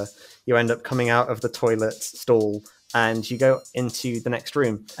each other, you end up coming out of the toilet stall and you go into the next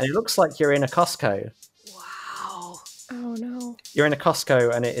room. And it looks like you're in a Costco. Oh no. You're in a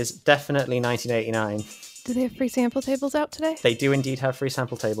Costco and it is definitely 1989. Do they have free sample tables out today? They do indeed have free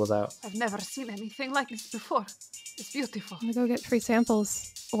sample tables out. I've never seen anything like this before. It's beautiful. I'm gonna go get free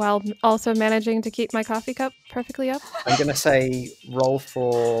samples while also managing to keep my coffee cup perfectly up. I'm going to say roll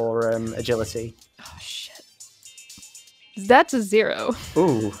for agility. Oh shit. That's a 0.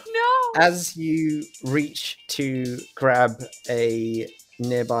 Ooh. No! As you reach to grab a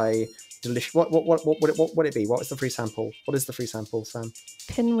nearby delicious... What would it be? What is the free sample? What is the free sample, Sam?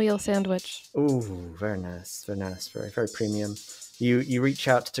 Pinwheel sandwich. Ooh, very nice. Very nice. Very, very premium. You reach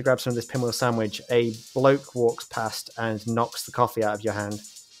out to grab some of this pinwheel sandwich. A bloke walks past and knocks the coffee out of your hand.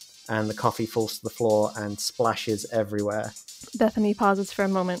 And the coffee falls to the floor and splashes everywhere. Bethany pauses for a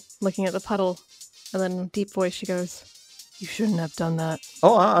moment, looking at the puddle. And then in a deep voice she goes, "You shouldn't have done that."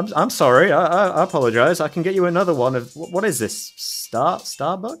 Oh, I'm sorry. I apologize. I can get you another one of... What is this?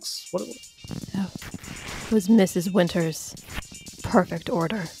 Starbucks? What? It was Mrs. Winters. Perfect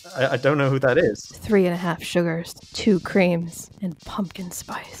order. I don't know who that is. 3.5 sugars, 2 creams, and pumpkin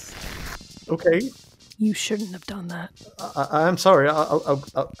spice. Okay. You shouldn't have done that. I'm sorry.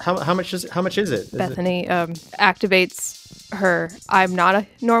 How much is it? How much is it? Bethany activates her "I'm not a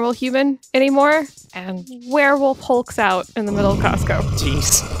normal human anymore," and werewolf hulks out in the middle of Costco.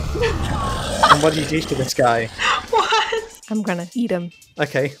 Jeez. And what do you do to this guy? What? I'm gonna eat him.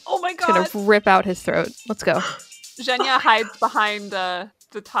 Okay. Oh my God. Gonna rip out his throat. Let's go. Zhenya hides behind the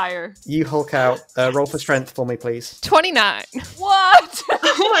tire. You hulk out. Roll for strength for me, please. 29. What?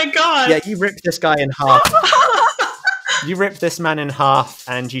 Oh my god. Yeah, you rip this guy in half. You rip this man in half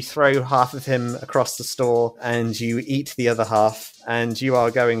and you throw half of him across the store and you eat the other half and you are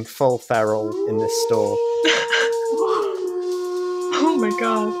going full feral in this store. Oh my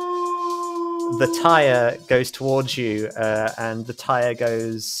god. The tire goes towards you and the tire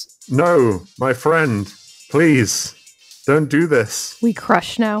goes... No, my friend, please, don't do this. We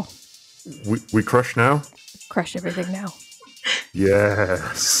crush now. We crush now? Crush everything now.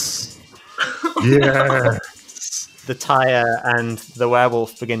 Yes. Yeah. The tire and the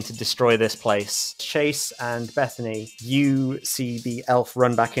werewolf begin to destroy this place. Chase and Bethany, you see the elf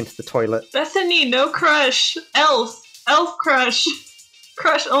run back into the toilet. Bethany, no crush. Elf crush.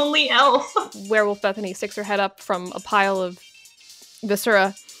 Crush only elf. Werewolf Bethany sticks her head up from a pile of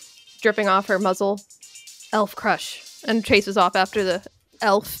viscera dripping off her muzzle. Elf crush. And chases off after the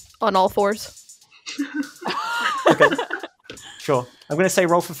elf on all fours. Okay. Sure. I'm going to say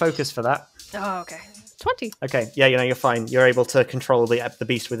roll for focus for that. Oh, okay. 20. Okay, yeah, you're fine. You're able to control the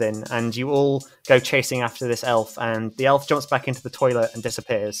beast within, and you all go chasing after this elf, and the elf jumps back into the toilet and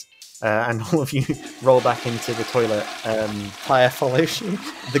disappears. And all of you roll back into the toilet. Fire follows you.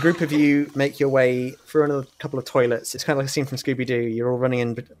 The group of you make your way through another couple of toilets. It's kind of like a scene from Scooby-Doo. You're all running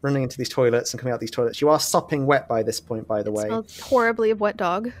into these toilets and coming out these toilets. You are sopping wet by this point, by the way. It smells horribly of wet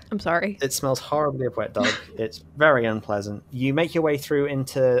dog. I'm sorry. It smells horribly of wet dog. It's very unpleasant. You make your way through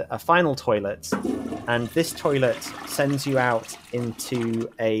into a final toilet, and this toilet sends you out into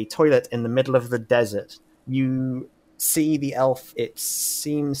a toilet in the middle of the desert. You see the elf. It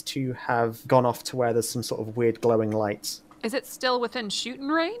seems to have gone off to where there's some sort of weird glowing lights. Is it still within shooting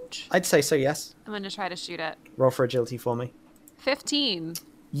range? I'd say so, yes. I'm going to try to shoot it. Roll for agility for me. 15.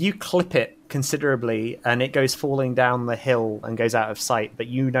 You clip it considerably, and it goes falling down the hill and goes out of sight, but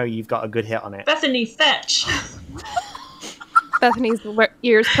you know you've got a good hit on it. Bethany, fetch. Bethany's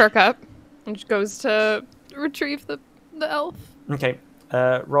ears perk up, and she goes to retrieve the elf. Okay.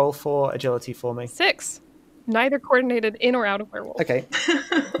 Roll for agility for me. 6. Neither coordinated in or out of werewolf. Okay.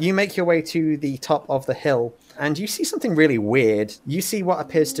 You make your way to the top of the hill, and you see something really weird. You see what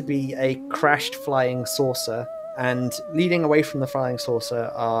appears to be a crashed flying saucer, and leading away from the flying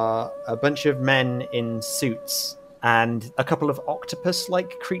saucer are a bunch of men in suits and a couple of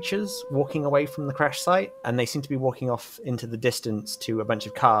octopus-like creatures walking away from the crash site, and they seem to be walking off into the distance to a bunch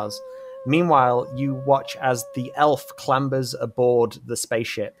of cars. Meanwhile, you watch as the elf clambers aboard the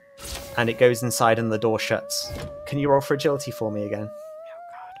spaceship, and it goes inside and the door shuts. Can you roll for agility for me again?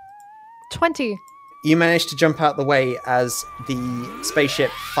 20. You manage to jump out the way as the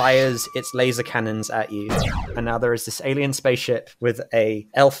spaceship fires its laser cannons at you. And now there is this alien spaceship with a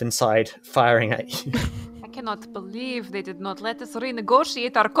elf inside firing at you. I cannot believe they did not let us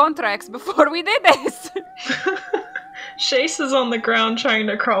renegotiate our contracts before we did this. Chase is on the ground trying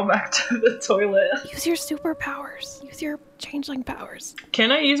to crawl back to the toilet. Use your superpowers. Use your changeling powers.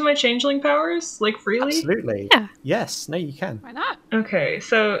 Can I use my changeling powers, like, freely? Absolutely. Yeah. Yes. No, you can. Why not? Okay,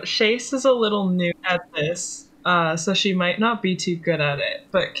 so Chase is a little new at this, so she might not be too good at it.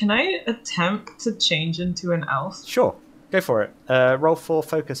 But can I attempt to change into an elf? Sure. Go for it. Roll 4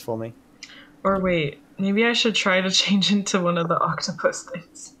 focus for me. Or wait, maybe I should try to change into one of the octopus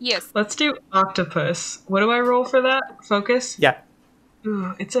things. Yes. Let's do octopus. What do I roll for that? Focus? Yeah.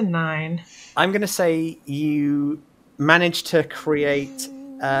 Ooh, it's a 9. I'm going to say you managed to create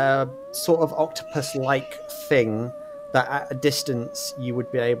a sort of octopus-like thing that at a distance you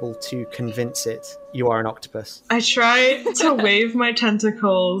would be able to convince it you are an octopus. I try to wave my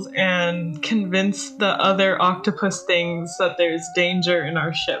tentacles and convince the other octopus things that there's danger in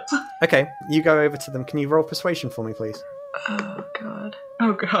our ship. Okay, you go over to them. Can you roll persuasion for me, please? Oh, God.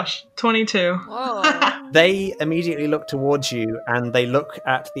 Oh, gosh. 22. Whoa. They immediately look towards you, and they look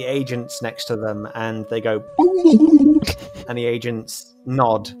at the agents next to them, and they go... and the agents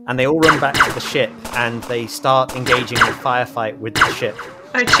nod, and they all run back to the ship, and they start engaging in a firefight with the ship.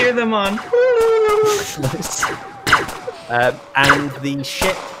 I cheer them on. Nice. And the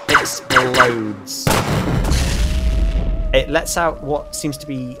ship explodes. It lets out what seems to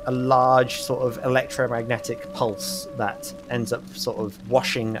be a large sort of electromagnetic pulse that ends up sort of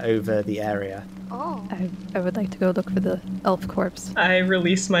washing over the area. Oh. I would like to go look for the elf corpse. I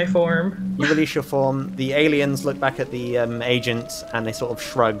release my form. You release your form. The aliens look back at the agents and they sort of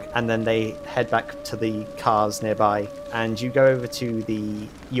shrug, and then they head back to the cars nearby. And you go over to the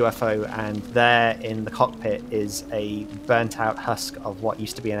UFO, and there in the cockpit is a burnt out husk of what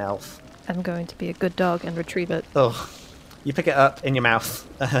used to be an elf. I'm going to be a good dog and retrieve it. Ugh. You pick it up in your mouth,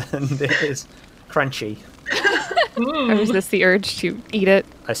 and it is crunchy. I resist the urge to eat it.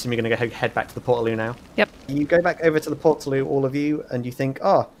 I assume you're going to go head back to the Portaloo now? Yep. You go back over to the Portaloo, all of you, and you think,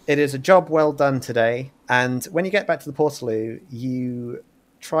 oh, it is a job well done today. And when you get back to the Portaloo, you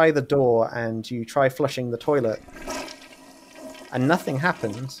try the door and you try flushing the toilet. And nothing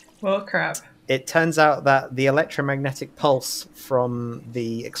happens. Well, crap. It turns out that the electromagnetic pulse from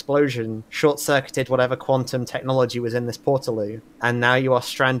the explosion short-circuited whatever quantum technology was in this Portaloo, and now you are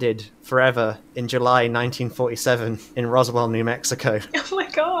stranded forever in July 1947 in Roswell, New Mexico. Oh my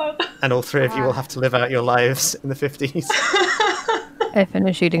god. And all three of you will have to live out your lives in the 50s. I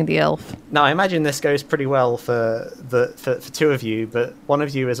finish eating the elf. Now, I imagine this goes pretty well for two of you, but one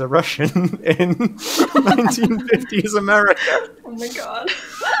of you is a Russian in 1950s America. Oh my god.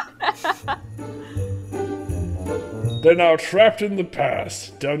 They're now trapped in the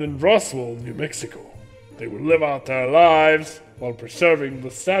past, down in Roswell, New Mexico. They will live out their lives while preserving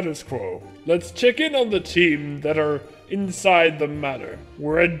the status quo. Let's check in on the team that are inside the manor,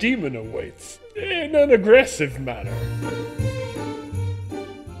 where a demon awaits, in an aggressive manner.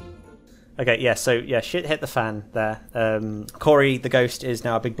 Okay, yeah, so, yeah, shit hit the fan there. Corey, the ghost, is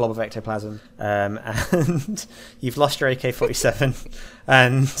now a big blob of ectoplasm, and you've lost your AK-47,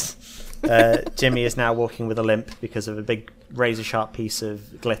 and Jimmy is now walking with a limp because of a big razor-sharp piece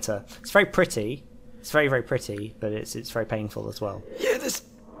of glitter. It's very pretty. It's very, very pretty, but it's very painful as well. Yeah, this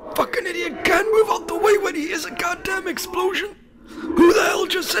fucking idiot can't move out the way when he hears a goddamn explosion. Who the hell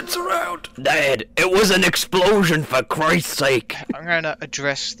just sits around? Dad, it was an explosion, for Christ's sake. I'm going to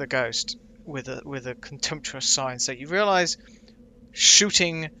address the ghost with a contemptuous sign. So you realise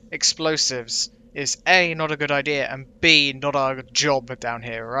shooting explosives is A, not a good idea, and B, not our job down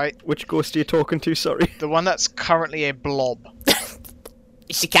here, right? Which ghost are you talking to, sorry? The one that's currently a blob.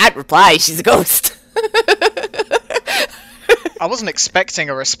 She can't reply, she's a ghost. I wasn't expecting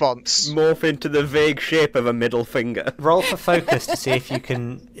a response. Morph into the vague shape of a middle finger. Roll for focus to see if you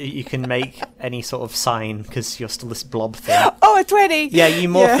can make any sort of sign, because you're still this blob thing. Oh, a 20! Yeah, you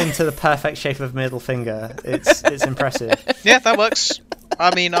morph into the perfect shape of middle finger. It's impressive. Yeah, that works.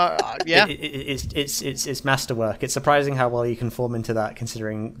 I mean, yeah. It's masterwork. It's surprising how well you can form into that,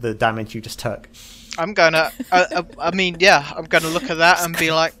 considering the damage you just took. I'm gonna, I'm gonna look at that and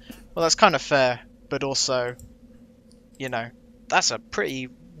be like, well, that's kind of fair, but also, you know, that's a pretty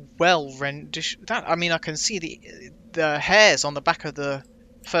well rendition. I mean, I can see the hairs on the back of the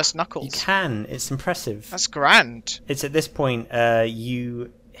first knuckles. You can. It's impressive. That's grand. It's at this point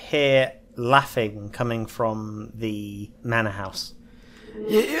you hear laughing coming from the manor house.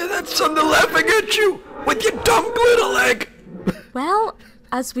 You hear that son laughing at you with your dumb glitter leg? Well,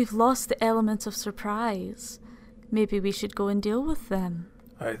 as we've lost the element of surprise, maybe we should go and deal with them.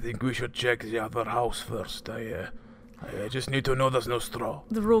 I think we should check the other house first. I just need to know there's no straw.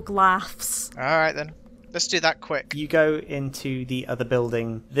 The rogue laughs. Alright then. Let's do that quick. You go into the other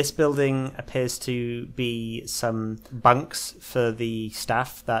building. This building appears to be some bunks for the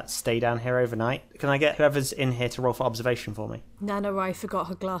staff that stay down here overnight. Can I get whoever's in here to roll for observation for me? Nana Rai forgot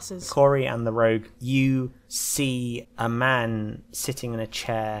her glasses. Corey and the rogue, you see a man sitting in a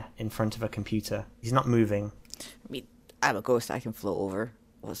chair in front of a computer. He's not moving. I mean, I'm a ghost. I can float over.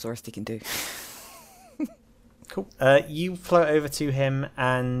 What's the worst he can do? Cool. You float over to him,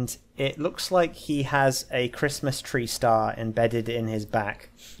 and it looks like he has a Christmas tree star embedded in his back.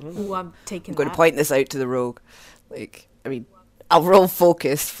 Ooh, I'm taking I'm going to point this out to the rogue. I'll roll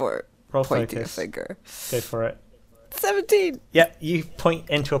focus for pointing a finger. Go for it. 17! Yep, you point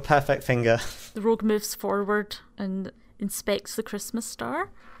into a perfect finger. The rogue moves forward and inspects the Christmas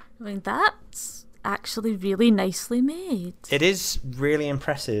star. I mean, that's actually really nicely made. It is really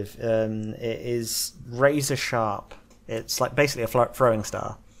impressive. It is razor sharp. It's like basically a throwing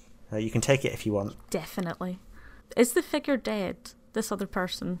star. You can take it if you want. Definitely. Is the figure dead? This other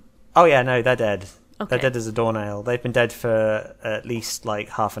person? Oh yeah, no, they're dead. Okay. They're dead as a doornail. They've been dead for at least like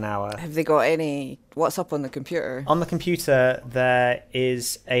half an hour. Have they got any... What's up on the computer? On the computer, there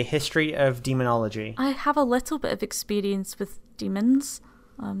is a history of demonology. I have a little bit of experience with demons.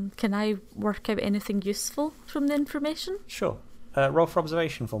 Can I work out anything useful from the information? Sure. Roll for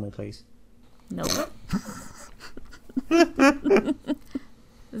observation for me, please. No. The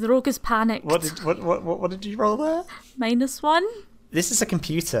rogue is panicked. What did you roll there? -1. This is a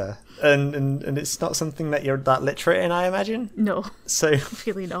computer, and it's not something that you're that literate in, I imagine? No. So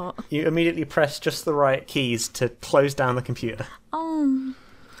really not. You immediately press just the right keys to close down the computer. Oh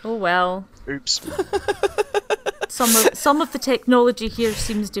well. Oops. Some of the technology here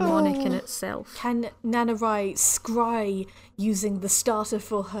seems demonic in itself. Can Nana Rai scry using the starter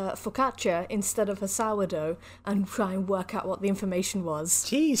for her focaccia instead of her sourdough and try and work out what the information was?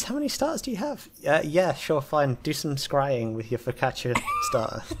 Jeez, how many starters do you have? Yeah, sure, fine. Do some scrying with your focaccia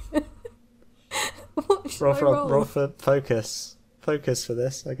starter. Roll for focus. Focus for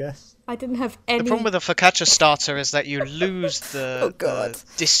this, I guess. I didn't have any... The problem with a focaccia starter is that you lose the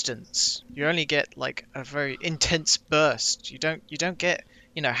distance. You only get like a very intense burst. You don't get,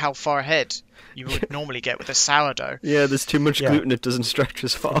 how far ahead you would normally get with a sourdough. Yeah, there's too much gluten, it doesn't stretch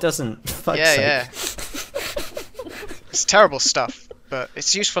as far. It doesn't. Yeah. It's terrible stuff, but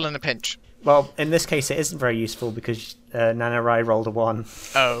it's useful in a pinch. Well, in this case, it isn't very useful because Nana Rai rolled a 1.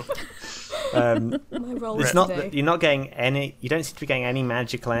 Oh. My roll today. You're not getting any. You don't seem to be getting any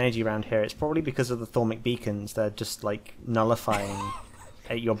magical energy around here. It's probably because of the Thormic beacons. They're just like nullifying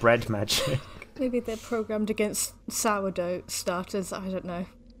your bread magic. Maybe they're programmed against sourdough starters. I don't know.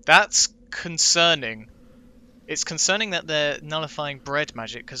 That's concerning. It's concerning that they're nullifying bread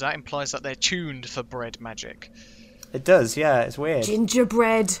magic because that implies that they're tuned for bread magic. It does, yeah. It's weird.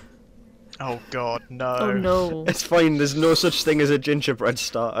 Gingerbread. Oh god, no. Oh no. It's fine, there's no such thing as a gingerbread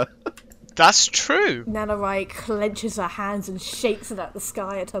starter. That's true. Nana Rai clenches her hands and shakes it at the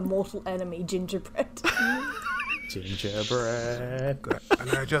sky at her mortal enemy, Gingerbread. Gingerbread. Can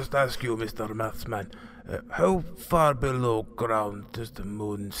I just ask you, Mr. Mathsman, how far below ground does the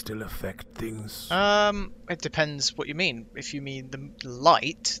moon still affect things? It depends what you mean. If you mean the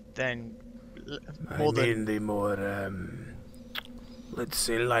light, then the more, let's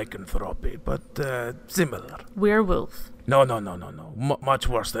say lycanthropy, but similar. Werewolf. No. Much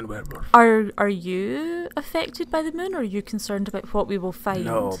worse than werewolf. Are you affected by the moon, or are you concerned about what we will find?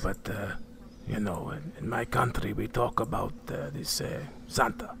 No, but, in my country we talk about this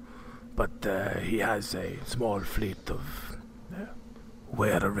Santa. But he has a small fleet of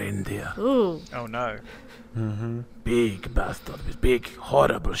were-reindeer. Ooh. Oh no. Mm-hmm. Big bastard with big,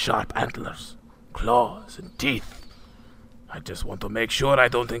 horrible, sharp antlers, claws and teeth. I just want to make sure I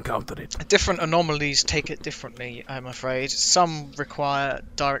don't encounter it. Different anomalies take it differently, I'm afraid. Some require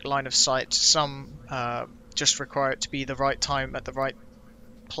direct line of sight, some just require it to be the right time at the right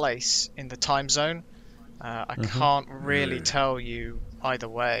place in the time zone. I can't really tell you either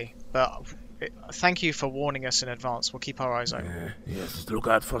way, but thank you for warning us in advance. We'll keep our eyes open. Yes, look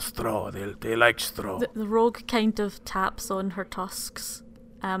out for straw. They like straw. The rogue kind of taps on her tusks.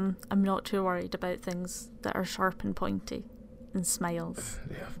 I'm not too worried about things that are sharp and pointy, and smiles.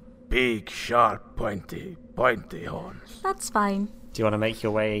 They have big, sharp, pointy horns. That's fine. Do you want to make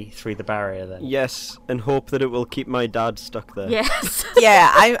your way through the barrier then? Yes, and hope that it will keep my dad stuck there. Yes.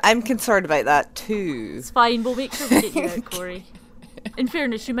 Yeah, I'm concerned about that too. It's fine, we'll make sure we get you out, Corey. In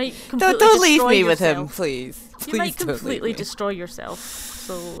fairness, you might completely don't leave me yourself. with him, please. You might completely destroy yourself,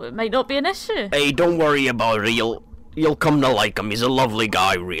 so it might not be an issue. Hey, don't worry about it. You'll come to like him. He's a lovely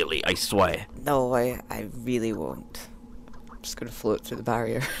guy, really, I swear. No, I really won't. just going to float through the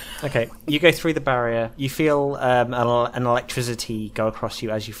barrier. Okay, you go through the barrier. You feel an electricity go across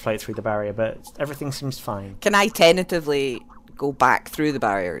you as you float through the barrier, but everything seems fine. Can I tentatively go back through the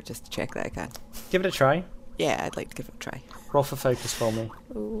barrier just to check that I can? Give it a try. Yeah, I'd like to give it a try. Roll for focus for me.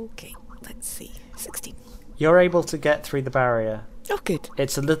 Okay, let's see. 16. You're able to get through the barrier. Oh, good.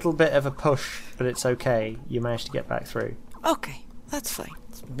 It's a little bit of a push, but it's okay. You managed to get back through. Okay, that's fine.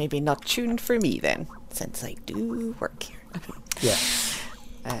 It's maybe not tuned for me then, since I do work here. Yeah.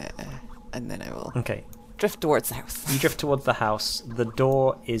 And then I will drift towards the house. You drift towards the house. The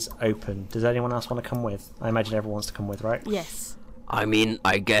door is open. Does anyone else want to come with? I imagine everyone wants to come with, right? Yes. I mean,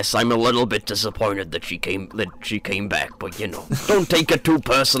 I guess I'm a little bit disappointed that she came back, but you know, don't take it too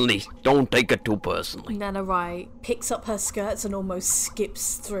personally. Don't take it too personally. Nana Rai picks up her skirts and almost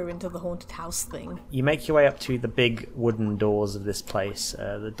skips through into the haunted house thing. You make your way up to the big wooden doors of this place.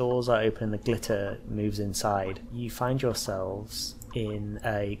 The doors are open, the glitter moves inside. You find yourselves in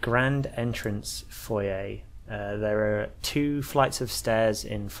a grand entrance foyer. There are 2 flights of stairs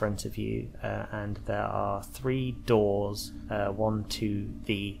in front of you, and there are 3 doors, 1 to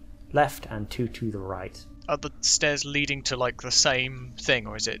the left and 2 to the right. Are the stairs leading to like the same thing,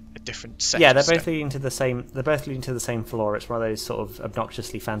 or is it a different set? Yeah, they're both leading to the same. They're both leading to the same floor. It's one of those sort of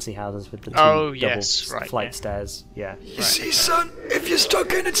obnoxiously fancy houses with the 2 double flight stairs. Yeah. You see, son, if you're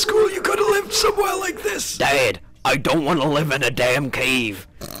stuck in at school, you gotta live somewhere like this. Dad, I don't want to live in a damn cave.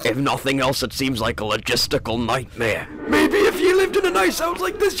 If nothing else, it seems like a logistical nightmare. Maybe if you lived in a nice house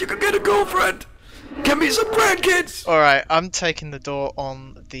like this, you could get a girlfriend. Give me some grandkids. Alright, I'm taking the door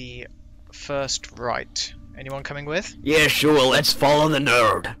on the first right. Anyone coming with? Yeah, sure, let's follow the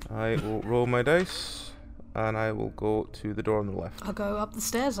nerd. I will roll my dice, and I will go to the door on the left. I'll go up the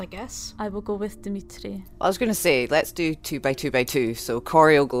stairs, I guess. I will go with Dimitri. I was going to say, let's do 2 by 2 by 2, so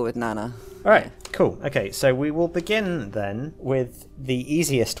Corey will go with Nana. Alright, cool. Okay, so we will begin then with the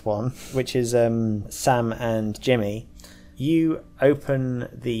easiest one, which is Sam and Jimmy. You open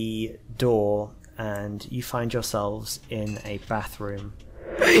the door and you find yourselves in a bathroom.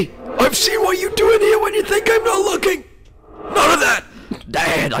 Hey, I've seen what you're doing here when you think I'm not looking. None of that.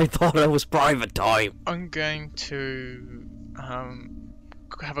 Dad, I thought it was private time. I'm going to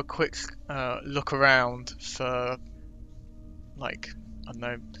have a quick look around for, like, I don't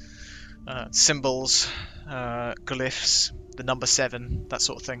know, symbols, glyphs, the number 7, that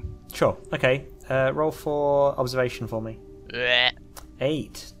sort of thing. Sure. Okay. Roll for observation for me. Blech.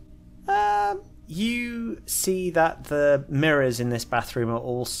 8. You see that the mirrors in this bathroom are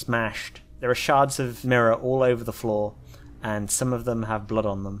all smashed. There are shards of mirror all over the floor, and some of them have blood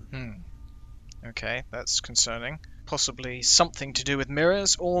on them. Okay, that's concerning. Possibly something to do with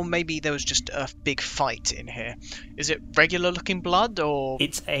mirrors, or maybe there was just a big fight in here. Is it regular looking blood, or...?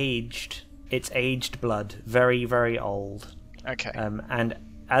 It's aged. It's aged blood. Very, very old. Okay. And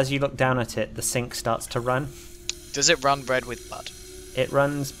as you look down at it, the sink starts to run. Does it run red with blood? It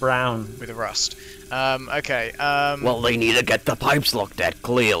runs brown. With rust. Okay. Well, they need to get the pipes looked at,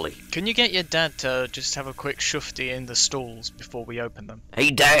 clearly. Can you get your dad to just have a quick shufty in the stalls before we open them?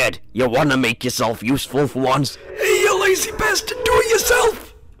 Hey, Dad, you want to make yourself useful for once? Hey, you lazy bastard, do it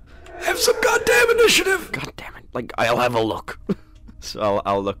yourself! Have some goddamn initiative! God damn it. Like, I'll have a look. So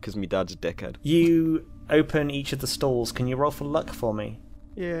I'll look because my dad's a dickhead. You open each of the stalls. Can you roll for luck for me?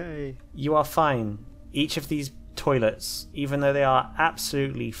 Yay. You are fine. Each of these toilets, even though they are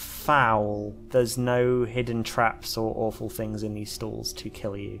absolutely foul, there's no hidden traps or awful things in these stalls to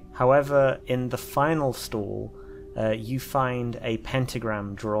kill you. However, in the final stall, you find a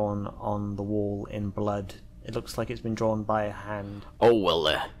pentagram drawn on the wall in blood. It looks like it's been drawn by a hand. Oh, well,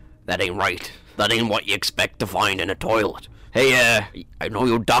 that ain't right. That ain't what you expect to find in a toilet. Hey, I know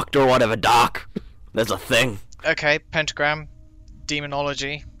you doctor or whatever, Doc. There's a thing. Okay, pentagram,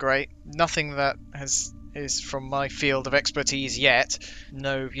 demonology, great. Nothing that is from my field of expertise yet.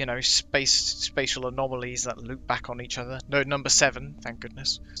 No, spatial anomalies that loop back on each other. No number 7, thank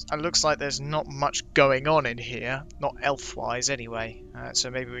goodness. It looks like there's not much going on in here, not elf-wise anyway.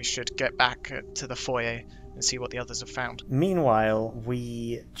 So maybe we should get back to the foyer and see what the others have found. Meanwhile,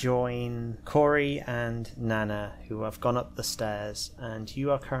 we join Corey and Nana, who have gone up the stairs, and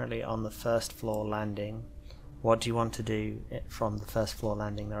you are currently on the first floor landing. What do you want to do from the first floor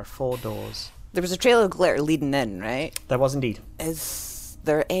landing? There are 4 doors. There was a trail of glitter leading in, right? There was indeed. Is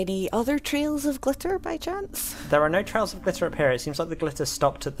there any other trails of glitter by chance? There are no trails of glitter up here. It seems like the glitter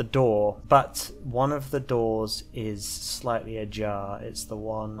stopped at the door, but one of the doors is slightly ajar. It's the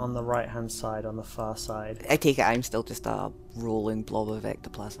one on the right-hand side, on the far side. I take it I'm still just a rolling blob of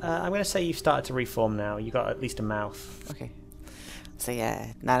ectoplasm. I'm going to say you've started to reform now. You've got at least a mouth. Okay. So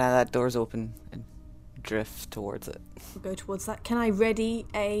yeah, Nana, that door's open. And drift towards it. We'll go towards that. Can I ready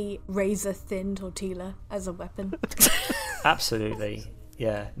a razor-thin tortilla as a weapon? Absolutely.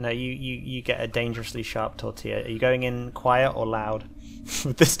 Yeah. No, you get a dangerously sharp tortilla. Are you going in quiet or loud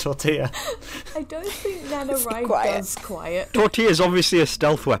with this tortilla? I don't think Nana Ride does quiet. Tortilla is obviously a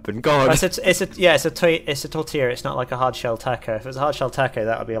stealth weapon. Go on. It's a tortilla. It's not like a hard shell taco. If it was a hard shell taco,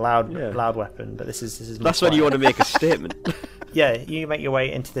 that would be a loud weapon. But this is. That's when you want to make a statement. Yeah, you make your way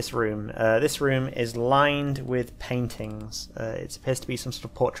into this room. This room is lined with paintings. It appears to be some sort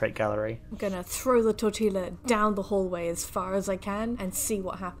of portrait gallery. I'm gonna throw the tortilla down the hallway as far as I can and see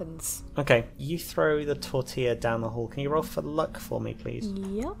what happens. Okay, you throw the tortilla down the hall. Can you roll for luck for me, please?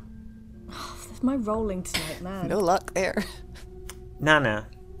 Yep. That's my rolling tonight, man. No luck there. Nana,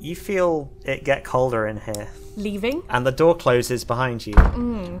 you feel it get colder in here. Leaving? And the door closes behind you.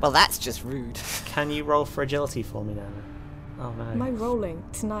 Well, that's just rude. Can you roll for agility for me, Nana? Oh no. My rolling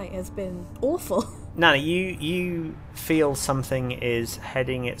tonight has been awful. Nana, you feel something is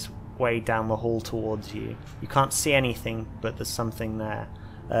heading its way down the hall towards you. You can't see anything, but there's something there.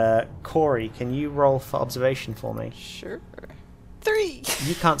 Corey, can you roll for observation for me? Sure. 3.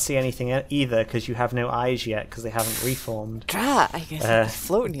 You can't see anything either because you have no eyes yet because they haven't reformed. I guess I'm just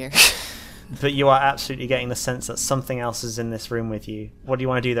floating here. But you are absolutely getting the sense that something else is in this room with you. What do you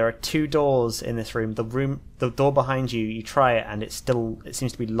want to do? There are 2 doors in this room. The door behind you, you try it and it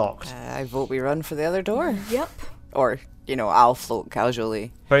seems to be locked. I vote we run for the other door. Yep. Or, I'll float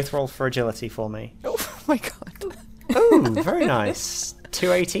casually. Both roll for agility for me. Oh my god. Oh, very nice. 2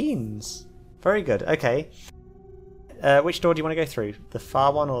 18s. Very good. Okay. Which door do you want to go through? The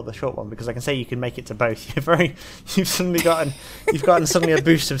far one or the short one? Because I can say you can make it to both. You've suddenly gotten suddenly a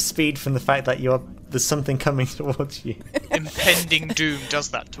boost of speed from the fact that there's something coming towards you. Impending doom does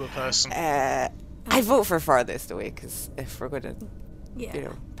that to a person. I vote for farthest away because if we're going to,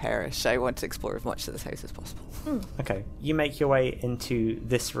 perish, I want to explore as much of this house as possible. Okay, you make your way into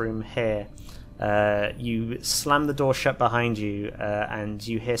this room here. You slam the door shut behind you, and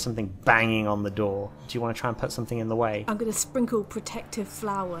you hear something banging on the door. Do you want to try and put something in the way? I'm going to sprinkle protective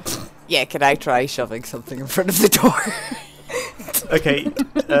flour. Yeah, can I try shoving something in front of the door? Okay,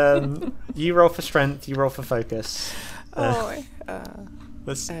 you roll for strength, you roll for focus. I'm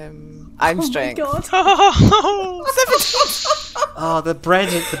strength. Oh my god! Oh, the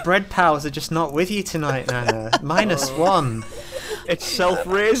bread powers are just not with you tonight, Nana. -1. It's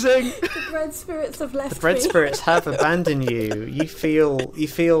self-raising. The bread spirits have left me. The bread spirits have abandoned you. You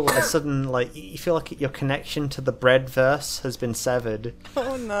feel a sudden, you feel like your connection to the bread verse has been severed.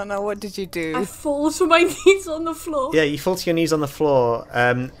 Oh no, what did you do? I fall to my knees on the floor. Yeah, you fall to your knees on the floor,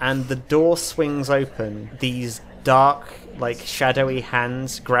 and the door swings open. These dark, shadowy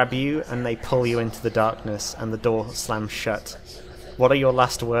hands grab you, and they pull you into the darkness, and the door slams shut. What are your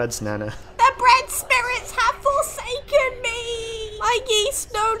last words, Nana? The bread spirits have forsaken me! My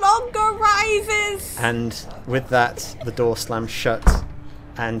yeast no longer rises! And with that, the door slams shut,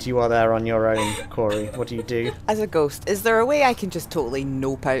 and you are there on your own, Corey. What do you do? As a ghost, is there a way I can just totally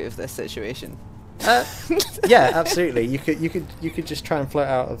nope out of this situation? Yeah, absolutely. You could just try and float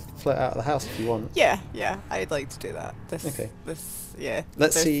out of the house if you want. Yeah, I'd like to do that. Yeah.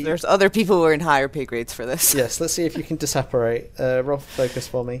 Let's see. There's other people who are in higher pay grades for this. Yes, let's see if you can disapparate. Roll for focus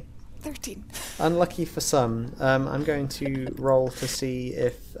for me. 13. Unlucky for some. I'm going to roll to see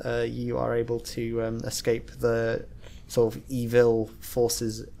if you are able to escape the sort of evil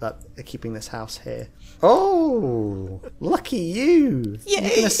forces that are keeping this house here. Oh, lucky you! Yay. You're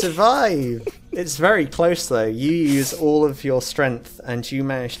going to survive. It's very close though. You use all of your strength and you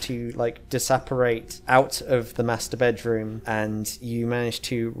manage to disapparate out of the master bedroom, and you manage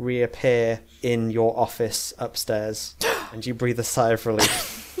to reappear in your office upstairs, and you breathe a sigh of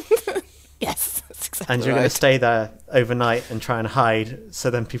relief. Yes, that's exactly and you're going to stay there overnight and try and hide,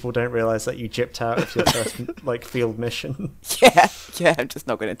 so then people don't realise that you gypped out of your first field mission. Yeah, I'm just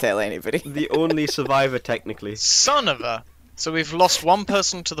not going to tell anybody. The only survivor, technically. Son of a... So we've lost one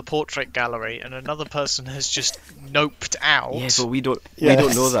person to the portrait gallery, and another person has just noped out. Yeah, but we don't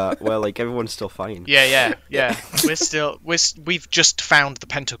know that. Well, everyone's still fine. Yeah. We've just found the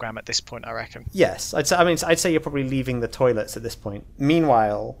pentagram at this point, I reckon. Yes, I'd say you're probably leaving the toilets at this point.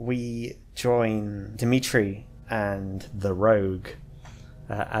 Meanwhile, we join Dimitri and the rogue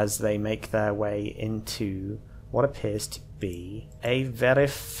as they make their way into what appears to be a very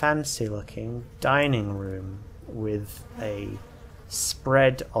fancy-looking dining room with a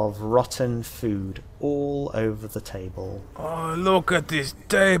spread of rotten food all over the table. Oh, look at this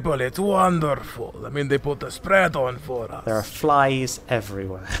table, it's wonderful. They put a spread on for us. There are flies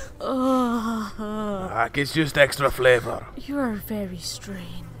everywhere. It's just extra flavor. You are very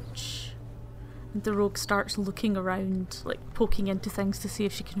strange. The rogue starts looking around, like poking into things to see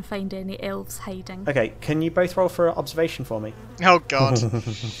if she can find any elves hiding. Okay, can you both roll for observation for me? Oh god.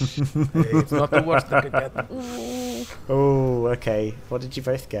 It's not the worst I could get. Oh, okay. What did you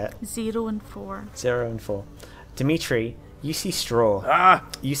both get? 0 and 4. 0 and 4. Dimitri, you see straw.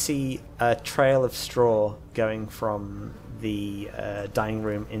 You see a trail of straw going from the dining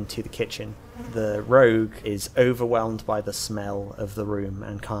room into the kitchen. The rogue is overwhelmed by the smell of the room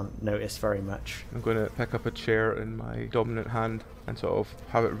and can't notice very much. I'm going to pick up a chair in my dominant hand and sort of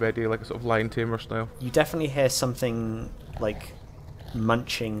have it ready like a sort of lion tamer style. You definitely hear something like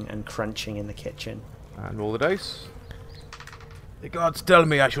munching and crunching in the kitchen. And roll the dice. The gods tell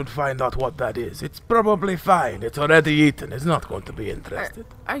me I should find out what that is. It's probably fine. It's already eaten. It's not going to be interested.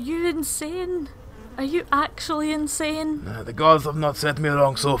 Are you insane? Are you actually insane? The gods have not set me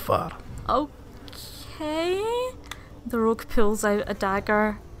wrong so far. Okay. The rogue pulls out a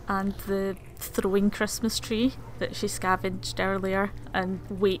dagger and the throwing Christmas tree that she scavenged earlier and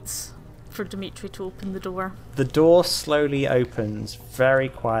waits for Dimitri to open the door. The door slowly opens very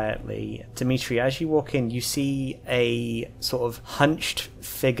quietly. Dimitri, as you walk in, you see a sort of hunched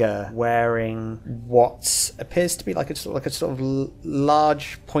figure wearing what appears to be like a sort of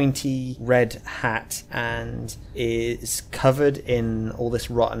large pointy red hat and is covered in all this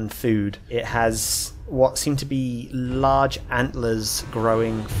rotten food. It has what seem to be large antlers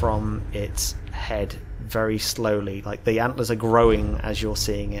growing from its head very slowly. Like the antlers are growing as you're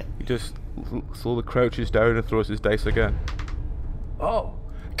seeing it. He just slowly crouches down and throws his dice again. Oh,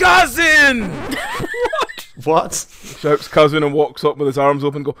 cousin! What? Shouts cousin and walks up with his arms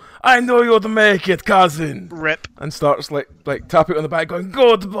open and go, I know you'd make it, cousin. Rip. And starts like tapping on the back going,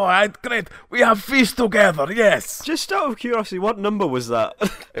 good boy, great, we have feast together, yes. Just out of curiosity, what number was that?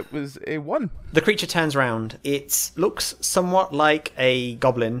 It was a 1. The creature turns round. It looks somewhat like a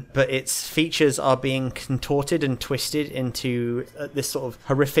goblin, but its features are being contorted and twisted into this sort of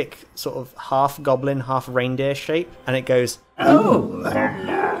horrific sort of half goblin, half reindeer shape. And it goes, Oh,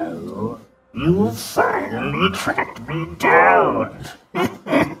 hello. You finally tracked me down.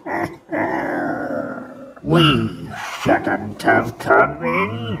 We shouldn't have come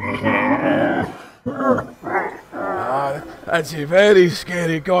in here. That's a very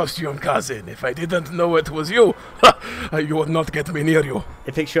scary costume, cousin. If I didn't know it was you, you would not get me near you.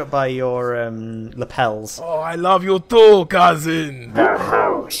 It picks you up by your lapels. Oh, I love you too, cousin. The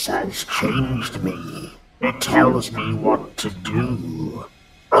house has changed me. It tells me what to do.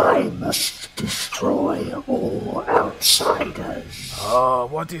 I must destroy all outsiders. Oh,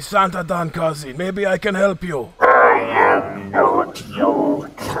 what is Santa done, cousin? Maybe I can help you. I am not your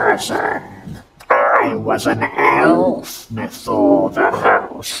cousin. I was an elf before the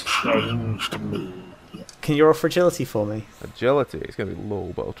house changed me. Can you roll for agility for me? Agility? It's going to be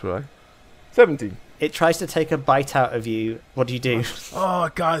low, but I'll try. 17. It tries to take a bite out of you. What do you do? Oh,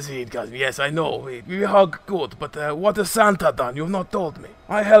 cousin, yes, I know. We hug good, but what has Santa done? You've not told me.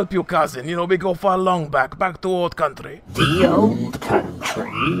 I help you, cousin. You know, we go far long back to old country. The old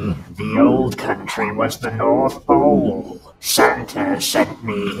country? The old country was the North Pole. Santa sent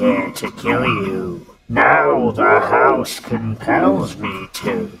me here to kill you. Now the house compels me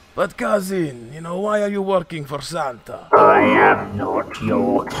to. But cousin, you know, why are you working for Santa? I am not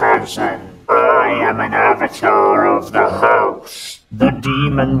your cousin. I am an avatar of the house. The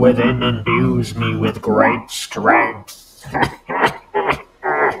demon within imbues me with great strength.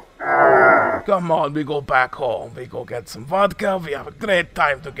 Come on, we go back home. We go get some vodka. We have a great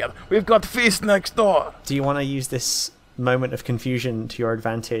time together. We've got feast next door. Do you want to use this moment of confusion to your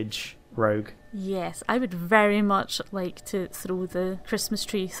advantage, Rogue? Yes, I would very much like to throw the Christmas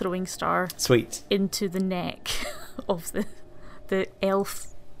tree throwing star Sweet. into the neck of the elf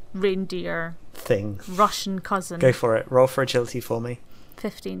reindeer thing. Russian cousin. Go for it. Roll for agility for me.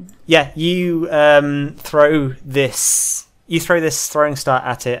 15. Yeah, you throw this throwing star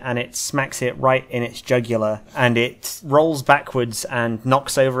at it and it smacks it right in its jugular and it rolls backwards and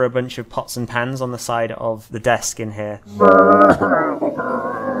knocks over a bunch of pots and pans on the side of the desk in here.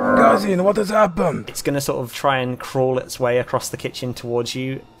 Cousin, what has happened? It's going to sort of try and crawl its way across the kitchen towards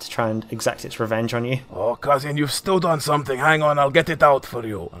you to try and exact its revenge on you. Oh, cousin, you've stood on something. Hang on, I'll get it out for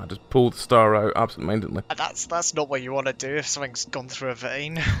you. I just pulled the star out absentmindedly. That's not what you want to do if something's gone through a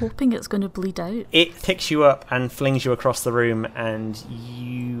vein. Hoping it's going to bleed out. It picks you up and flings you across the room and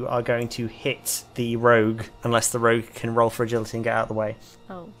you are going to hit the rogue unless the rogue can roll for agility and get out of the way.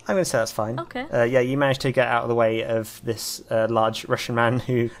 Oh. I'm going to say that's fine. Okay. Yeah, you managed to get out of the way of this large Russian man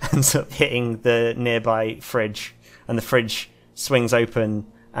who ends up hitting the nearby fridge, and the fridge swings open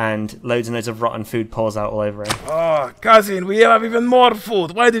and loads and loads of rotten food pours out all over him. Oh, cousin, we have even more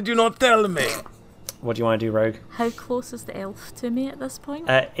food. Why did you not tell me? What do you want to do, Rogue? How close is the elf to me at this point?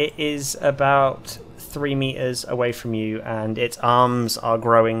 It is about 3 meters away from you, and its arms are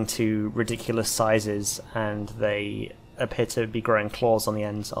growing to ridiculous sizes, and they appear to be growing claws on the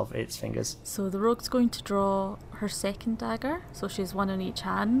ends of its fingers. So the rogue's going to draw her second dagger, so she has one on each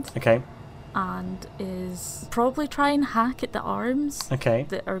hand. Okay. And is probably try and hack at the arms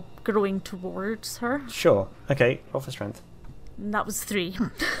that are growing towards her. Sure. Okay, roll for strength. And that was 3.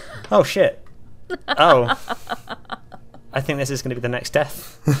 Oh, shit. Oh. I think this is going to be the next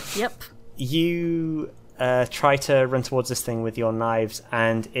death. Yep. You try to run towards this thing with your knives,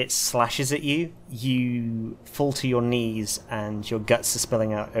 and it slashes at you. You fall to your knees, and your guts are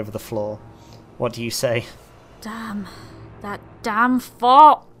spilling out over the floor. What do you say? Damn. That damn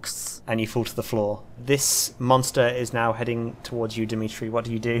fox! And you fall to the floor. This monster is now heading towards you, Dimitri. What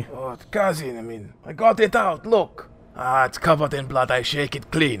do you do? Oh, cousin, I got it out, look. Ah, it's covered in blood, I shake it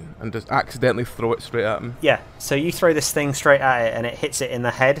clean. And just accidentally throw it straight at him. Yeah, so you throw this thing straight at it and it hits it in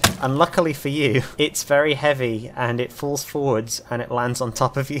the head. And luckily for you, it's very heavy and it falls forwards and it lands on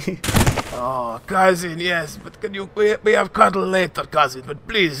top of you. Oh, cousin, yes, but can you, we have cuddle later, cousin, but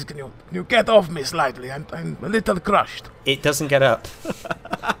please, can you get off me slightly? I'm a little crushed. It doesn't get up.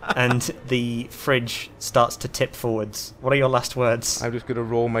 And the fridge starts to tip forwards. What are your last words? I'm just going to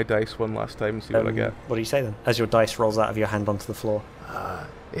roll my dice one last time and see what I get. What do you say then? As your dice rolls out of your hand onto the floor.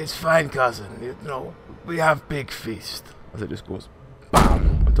 It's fine, cousin. You know, we have big feast. As it just goes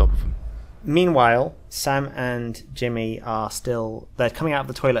BAM on top of him. Meanwhile, Sam and Jimmy are still... They're coming out of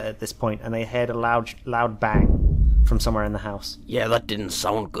the toilet at this point, and they heard a loud bang from somewhere in the house. Yeah, that didn't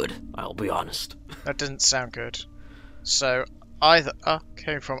sound good, I'll be honest. That didn't sound good. So, either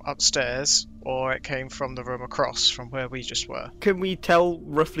came from upstairs, or it came from the room across from where we just were. Can we tell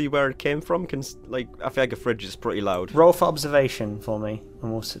roughly where it came from? I feel like a fridge is pretty loud. Roll for observation for me,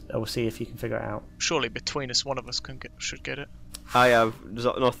 and we'll see if you can figure it out. Surely between us, one of us should get it. I have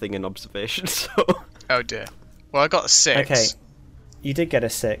nothing in observation, so... Oh dear. Well, I got a 6. Okay. You did get a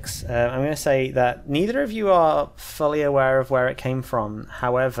 6. I'm going to say that neither of you are fully aware of where it came from.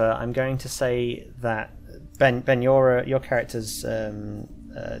 However, I'm going to say that Ben, your character's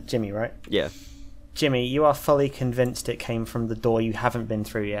Jimmy, right? Yeah. Jimmy, you are fully convinced it came from the door you haven't been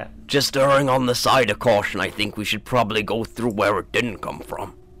through yet. Just erring on the side of caution, I think we should probably go through where it didn't come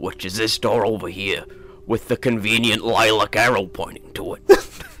from, which is this door over here, with the convenient lilac arrow pointing to it.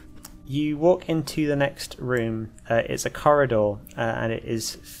 You walk into the next room. It's a corridor, and it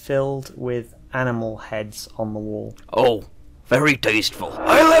is filled with animal heads on the wall. Oh, very tasteful.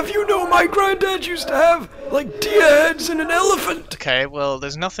 I'll have you know my granddad used to have, like, deer heads and an elephant. Okay, well,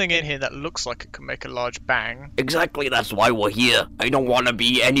 there's nothing in here that looks like it can make a large bang. Exactly, that's why we're here. I don't want to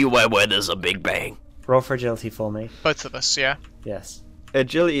be anywhere where there's a big bang. Roll for agility for me. Both of us, yeah? Yes.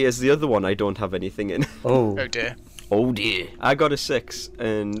 Agility is the other one I don't have anything in. Oh. Oh dear. Oh dear. I got a 6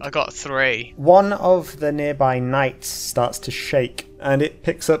 and... I got a 3. One of the nearby knights starts to shake, and it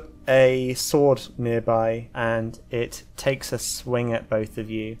picks up a sword nearby, and it takes a swing at both of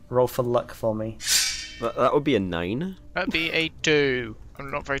you. Roll for luck for me. That would be a 9. That'd be a 2.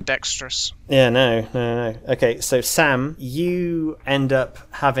 I'm not very dexterous. Yeah, no. Okay, so Sam, you end up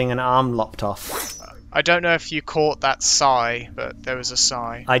having an arm lopped off. I don't know if you caught that sigh, but there was a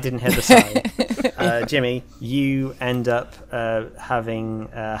sigh. I didn't hear the sigh. Jimmy, you end up having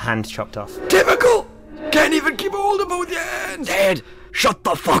a hand chopped off. Typical! Can't even keep a hold of both your hands! Dad, shut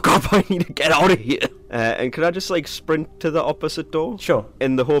the fuck up, I need to get out of here. And could I just, sprint to the opposite door? Sure.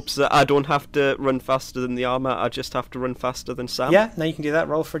 In the hopes that I don't have to run faster than the armor, I just have to run faster than Sam? Yeah, no, you can do that.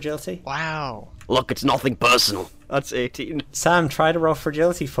 Roll for agility. Wow. Look, it's nothing personal. That's 18. Sam, try to roll for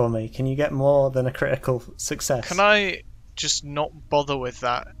agility for me. Can you get more than a critical success? Can I just not bother with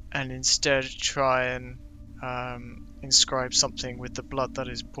that and instead try and inscribe something with the blood that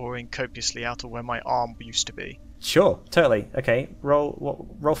is pouring copiously out of where my arm used to be? Sure, totally. Okay,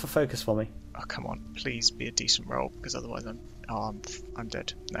 roll for focus for me. Oh, come on, please be a decent roll, because otherwise I'm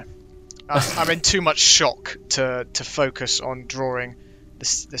dead. No, I'm in too much shock to focus on drawing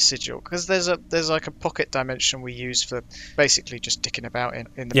the sigil, because there's like a pocket dimension we use for basically just dicking about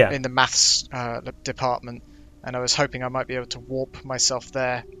in the maths department, and I was hoping I might be able to warp myself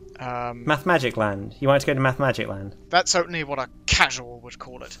there. Math Magic Land. You wanted to go to Math Magic Land? That's only what a casual would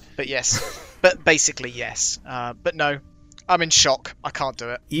call it. But yes. But basically yes. But no. I'm in shock. I can't do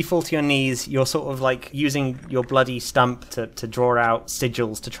it. You fall to your knees. You're sort of using your bloody stump to draw out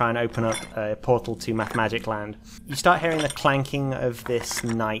sigils to try and open up a portal to Math Magic Land. You start hearing the clanking of this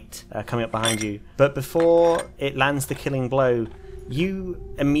knight coming up behind you. But before it lands the killing blow,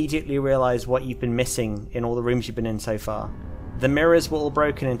 you immediately realise what you've been missing in all the rooms you've been in so far. The mirrors were all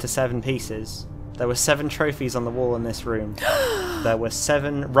broken into 7 pieces, There were 7 trophies on the wall in this room. There were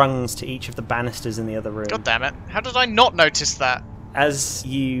 7 rungs to each of the banisters in the other room. God damn it. How did I not notice that? As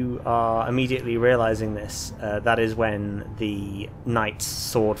you are immediately realizing this, that is when the knight's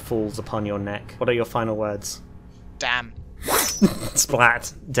sword falls upon your neck. What are your final words? Damn.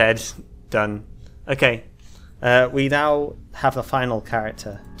 Splat. Dead. Done. Okay. We now have the final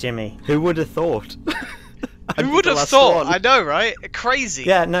character, Jimmy. Who would have thought? Who would have thought? I know, right? Crazy.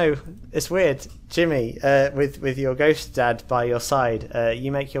 Yeah, no, it's weird. Jimmy, with your ghost dad by your side,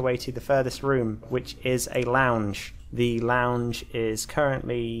 you make your way to the furthest room, which is a lounge. The lounge is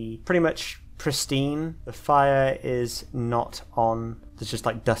currently pretty much pristine. The fire is not on. There's just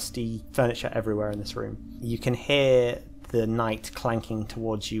like dusty furniture everywhere in this room. You can hear the knight clanking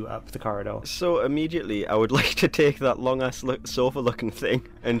towards you up the corridor. So immediately I would like to take that long-ass sofa looking thing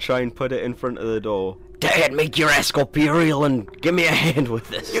and try and put it in front of the door. Dad, make your ass go imperial and give me a hand with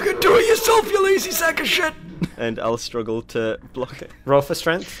this. You can do it yourself, you lazy sack of shit! And I'll struggle to block it. Roll for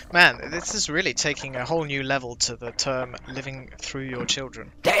strength. Man, this is really taking a whole new level to the term living through your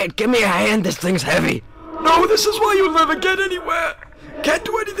children. Dad, give me a hand, this thing's heavy. No, this is why you'll never get anywhere. Can't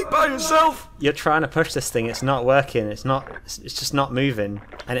do anything by yourself. You're trying to push this thing, it's not working, it's just not moving,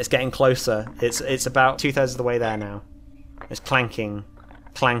 and it's getting closer. It's about 2/3 of the way there now. It's clanking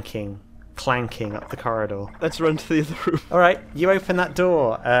up the corridor. Let's run to the other room. Alright, you open that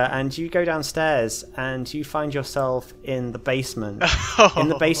door, and you go downstairs, and you find yourself in the basement. In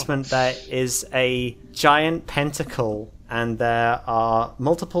the basement there is a giant pentacle, and there are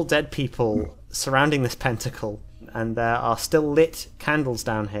multiple dead people surrounding this pentacle. And there are still lit candles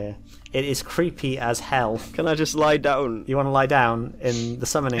down here. It is creepy as hell. Can I just lie down? You want to lie down in the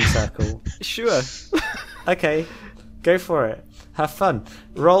summoning circle? Sure. Okay, go for it. Have fun.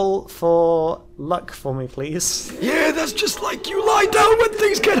 Roll for luck for me, please. Yeah, that's just like you. Lie down when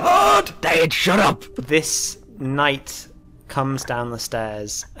things get hard. Dad, shut up. This knight comes down the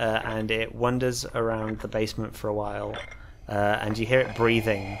stairs and it wanders around the basement for a while. And you hear it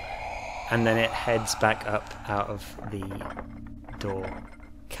breathing. And then it heads back up out of the door.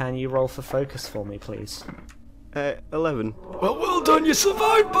 Can you roll for focus for me, please? 11. Well done. You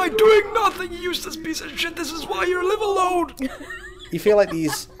survived by doing nothing, you useless piece of shit. This is why you're live alone. You feel like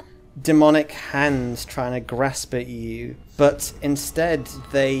these demonic hands trying to grasp at you, but instead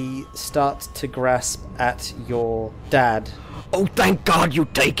they start to grasp at your dad. Oh, thank God you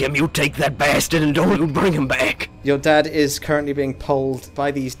take him. You take that bastard and don't you bring him back. Your dad is currently being pulled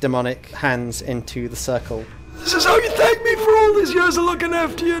by these demonic hands into the circle. This is how you thank me for all these years of looking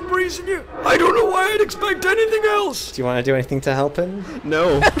after you and raising you. I don't know why I'd expect anything else. Do you want to do anything to help him?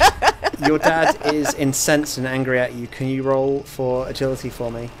 No. Your dad is incensed and angry at you. Can you roll for agility for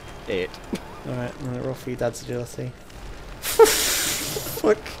me? 8. Alright, I'm going to roll for your dad's agility.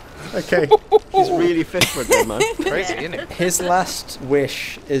 Fuck. Okay. He's really fit for it, man. Crazy, isn't it? His last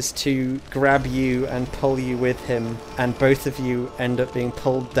wish is to grab you and pull you with him, and both of you end up being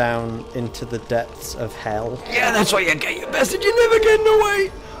pulled down into the depths of hell. Yeah, that's what you get, you bastard. You're never getting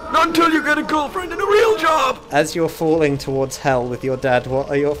away. Not until you get a girlfriend and a real job. As you're falling towards hell with your dad, what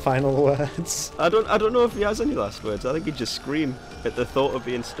are your final words? I don't know if he has any last words. I think he'd just scream at the thought of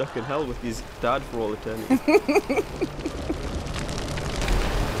being stuck in hell with his dad for all eternity.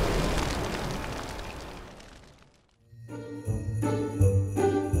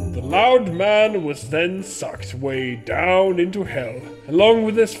 The loud man was then sucked way down into hell, along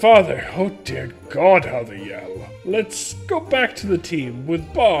with his father. Oh dear God, how they yell. Let's go back to the team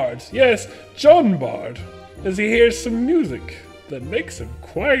with Bard. Yes, John Bard, as he hears some music that makes him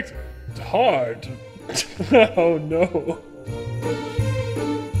quite hard. Oh no.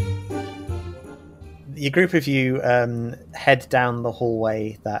 A group of you head down the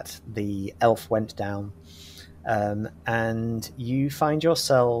hallway that the elf went down. And you find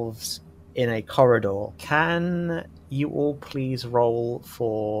yourselves in a corridor. Can you all please roll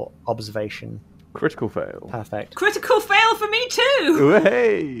for observation? Critical fail. Perfect. Critical fail for me too!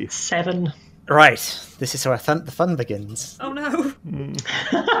 Hey! 7. Right, this is where the fun begins. Oh no.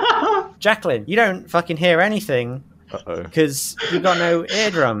 Jacqueline, you don't fucking hear anything. Uh-oh. Because you've got no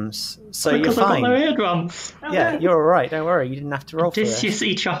eardrums, so because you're fine. I've got no eardrums. Oh, Yeah, no. you're alright, don't worry, you didn't have to roll for Did this. you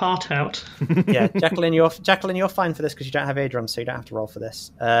eat your heart out? Yeah, Jacqueline, you're fine for this because you don't have eardrums, so you don't have to roll for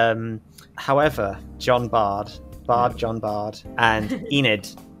this. However, John Bard, and Enid,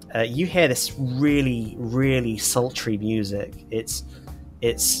 you hear this really, really sultry music. It's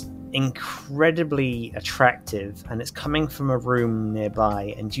incredibly attractive, and it's coming from a room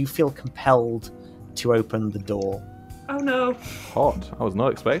nearby, and you feel compelled to open the door. Oh no. Hot. I was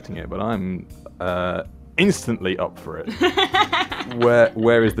not expecting it, but I'm instantly up for it.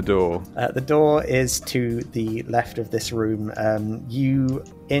 Where is the door? The door is to the left of this room. You,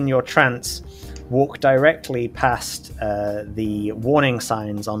 in your trance, walk directly past the warning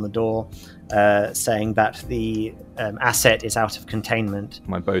signs on the door, saying that the asset is out of containment.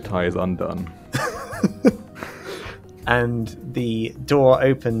 My bow tie is undone. And the door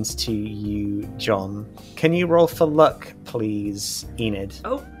opens to you, John. Can you roll for luck, please, Enid?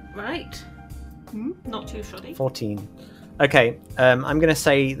 Oh, right. Not too shoddy. 14. Okay, I'm going to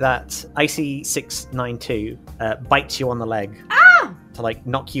say that IC692 bites you on the leg to like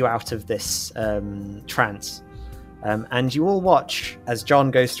knock you out of this trance. And you all watch as John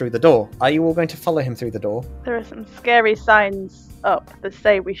goes through the door. Are you all going to follow him through the door? There are some scary signs up that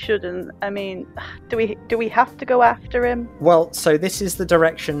say we shouldn't. I mean, do we have to go after him? Well, so this is the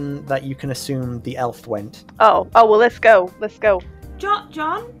direction that you can assume the elf went. Oh, well, let's go. Let's go.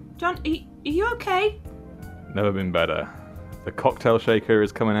 John, are you okay? Never been better. The cocktail shaker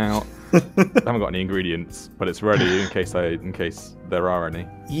is coming out. I haven't got any ingredients, but it's ready in case there are any.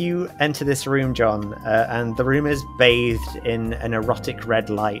 You enter this room, John, and the room is bathed in an erotic red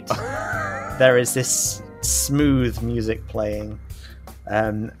light. There is this smooth music playing,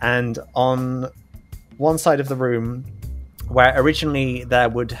 and on one side of the room, where originally there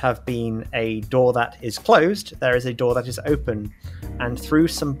would have been a door that is closed, there is a door that is open, and through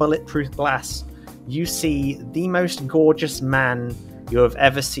some bulletproof glass, you see the most gorgeous man you have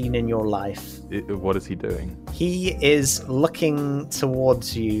ever seen in your life. What is he doing? He is looking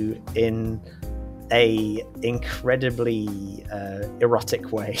towards you in a incredibly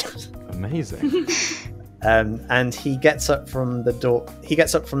erotic way. Amazing. And he gets up from the door. He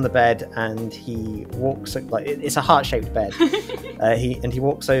gets up from the bed and he walks like it's a heart-shaped bed. He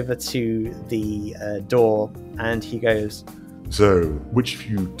walks over to the door and he goes, "So, which of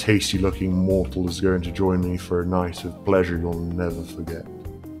you tasty-looking mortal is going to join me for a night of pleasure you'll never forget?"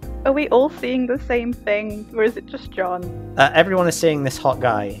 Are we all seeing the same thing, or is it just John? Everyone is seeing this hot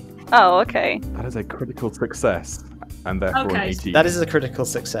guy. Oh, okay. That is a critical success, and therefore an 18. That is a critical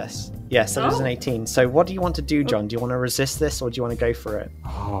success. Yes, that is an 18. So what do you want to do, John? Do you want to resist this, or do you want to go for it?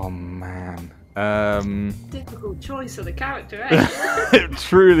 Oh, man. Difficult choice of the character, eh? It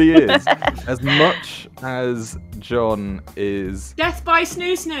truly is. As much as John is... Death by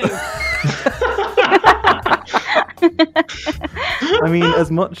snoo snoo. I mean,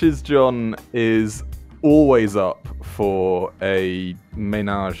 as much as John is always up for a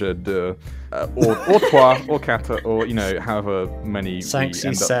ménage à deux, or trois, or quatre, or, you know, however many we Thanks,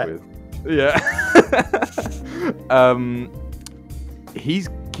 end set. up with. Yeah. He's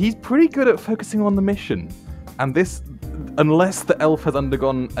pretty good at focusing on the mission. And this, unless the elf has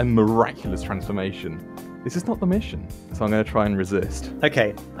undergone a miraculous transformation, this is not the mission. So I'm going to try and resist.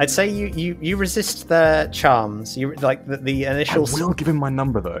 Okay, I'd say you resist their charms. You like the initial. I will give him my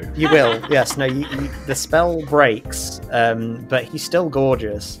number though. You will, yes. No, the spell breaks, but he's still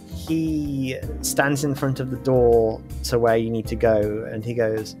gorgeous. He stands in front of the door to where you need to go, and he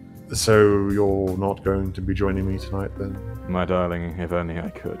goes, "So you're not going to be joining me tonight, then?" My darling, if only I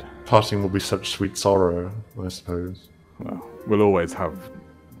could. Parting will be such sweet sorrow, I suppose. Well, we'll always have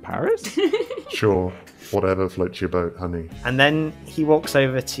Paris? Sure, whatever floats your boat, honey. And then he walks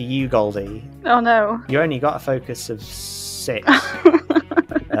over to you, Goldie. Oh no. You only got a focus of 6.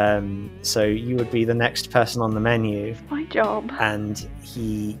 So you would be the next person on the menu. My job. And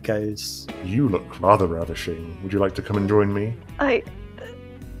he goes, "You look rather ravishing. Would you like to come and join me?"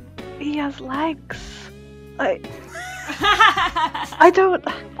 He has legs. I don't...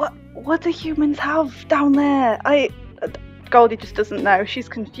 What do humans have down there? Goldie just doesn't know. She's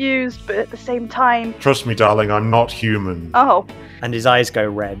confused, but at the same time... Trust me, darling, I'm not human. Oh. And his eyes go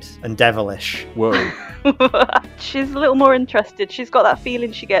red and devilish. Whoa. She's a little more interested. She's got that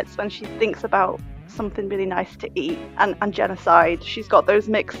feeling she gets when she thinks about something really nice to eat and genocide. She's got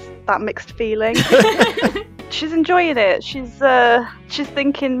that mixed feeling. She's enjoying it. She's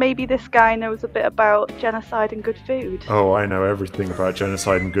thinking maybe this guy knows a bit about genocide and good food. Oh, I know everything about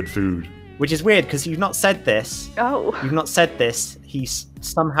genocide and good food. Which is weird, because you've not said this. Oh. You've not said this. He's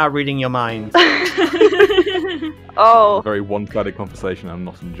somehow reading your mind. Oh. A very one-sided conversation. I'm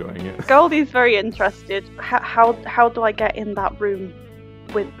not enjoying it. Goldie's very interested. How do I get in that room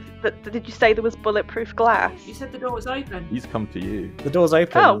with... Did you say there was bulletproof glass? You said the door was open. He's come to you. The door's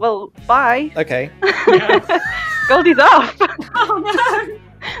open. Oh, well, bye. Okay. Goldie's off. Oh, no.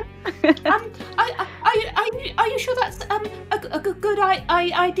 Are you sure that's a good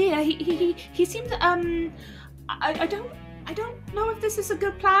idea? He seems I I don't know if this is a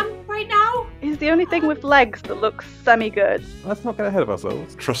good plan right now. He's the only thing with legs that looks semi-good. Let's not get ahead of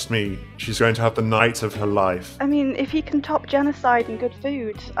ourselves. Trust me, she's going to have the night of her life. I mean, if he can top genocide and good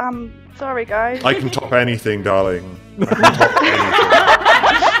food, sorry guys. I can top anything, darling. I can top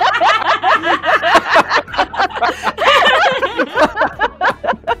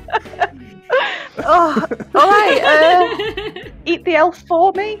Oh, alright, eat the elf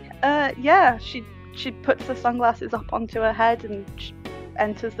for me? Yeah, she puts the sunglasses up onto her head and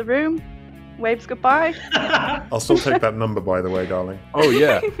enters the room, waves goodbye. I'll still take that number, by the way, darling. Oh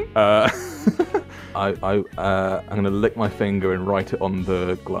yeah. I'm gonna lick my finger and write it on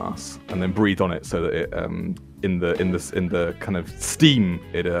the glass, and then breathe on it so that it in the kind of steam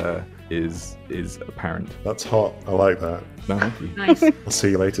it is apparent. That's hot. I like that. No, thank you. Nice. I'll see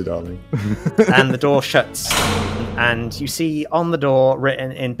you later, darling. And the door shuts, and you see on the door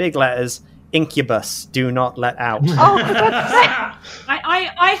written in big letters, "Incubus, do not let out." Oh, for God's sake!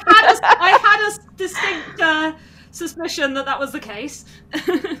 I had a distinct suspicion that was the case.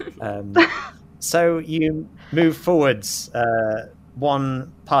 So you move forwards,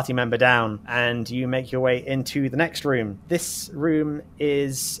 one party member down, and you make your way into the next room. This room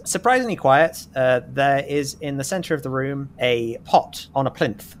is surprisingly quiet. There is in the center of the room a pot on a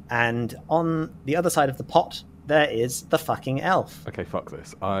plinth, and on the other side of the pot there is the fucking elf. Okay, fuck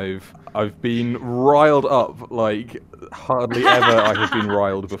this. I've been riled up like hardly ever I have been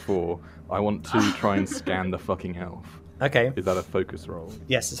riled before. I want to try and scan the fucking elf. Okay. Is that a focus roll?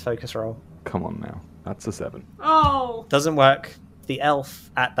 Yes, it's focus roll. Come on now. That's a 7. Oh. Doesn't work. The elf,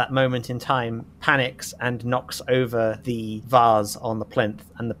 at that moment in time, panics and knocks over the vase on the plinth,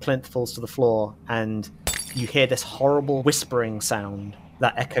 and the plinth falls to the floor, and you hear this horrible whispering sound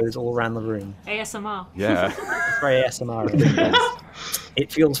that echoes all around the room. ASMR. Yeah. It's very ASMR.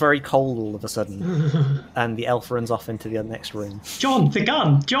 It feels very cold all of a sudden, and the elf runs off into the next room. John, the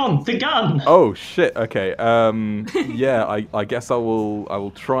gun! John, the gun! Oh shit! Okay. Yeah. I guess I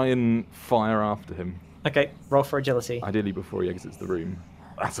will try and fire after him. Okay. Roll for agility. Ideally before he exits the room.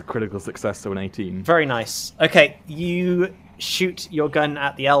 That's a critical success, so an 18. Very nice. Okay, you shoot your gun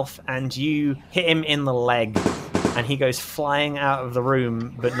at the elf, and you hit him in the leg. And he goes flying out of the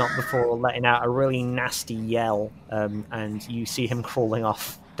room, but not before letting out a really nasty yell. And you see him crawling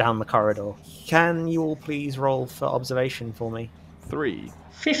off down the corridor. Can you all please roll for observation for me? 3.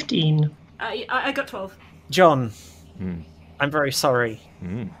 15. I got 12. John, I'm very sorry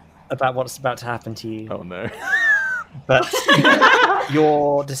about what's about to happen to you. Oh no. But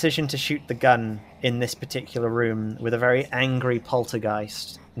your decision to shoot the gun in this particular room with a very angry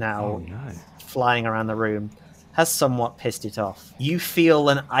poltergeist now flying around the room has somewhat pissed it off. You feel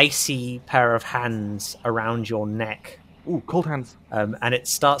an icy pair of hands around your neck. Ooh, cold hands. And it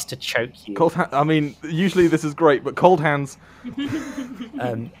starts to choke you. Cold hands. I mean, usually this is great, but cold hands.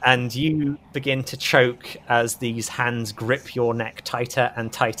 And you begin to choke as these hands grip your neck tighter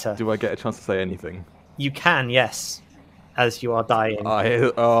and tighter. Do I get a chance to say anything? You can, yes, as you are dying.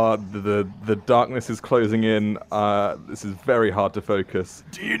 The darkness is closing in. This is very hard to focus.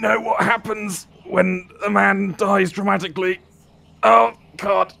 Do you know what happens when a man dies dramatically? Oh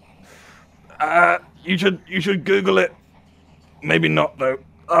God! You should Google it. Maybe not though.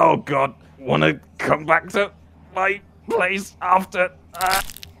 Oh God! Wanna come back to my place after?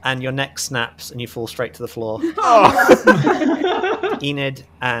 And your neck snaps and you fall straight to the floor. Enid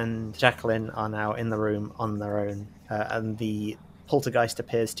and Jacqueline are now in the room on their own, and the poltergeist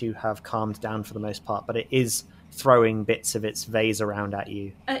appears to have calmed down for the most part, but it is throwing bits of its vase around at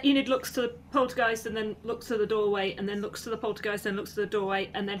you. Enid looks to the poltergeist and then looks to the doorway and then looks to the poltergeist and looks to the doorway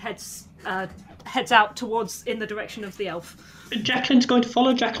and then heads out towards in the direction of the elf. Jacqueline's going to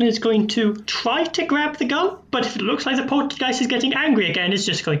follow. Jacqueline is going to try to grab the gun, but if it looks like the poltergeist is getting angry again, it's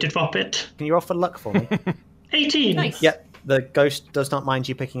just going to drop it. Can you roll for luck for me? 18. Nice. Yep. The ghost does not mind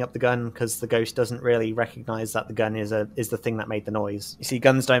you picking up the gun because the ghost doesn't really recognize that the gun is the thing that made the noise. You see,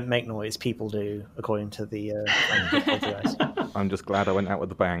 guns don't make noise; people do, according to the poltergeist. I'm just glad I went out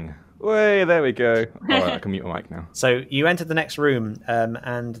with a bang. Way, there we go. All right, I can mute my mic now. So you enter the next room,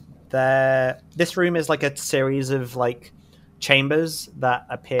 and this room is like a series of like chambers that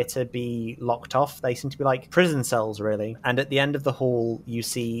appear to be locked off. They seem to be like prison cells, really. And at the end of the hall, you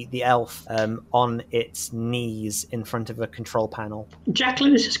see the elf on its knees in front of a control panel.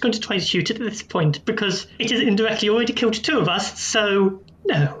 Jacqueline is just going to try to shoot it at this point because it has indirectly already killed 2 of us, so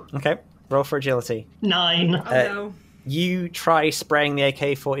no. Okay, roll for agility. 9. Oh no. You try spraying the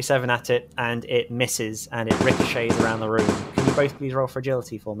AK-47 at it, and it misses, and it ricochets around the room. Can you both please roll for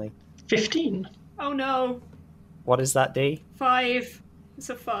agility for me? 15. Oh no. What is that, D? 5. It's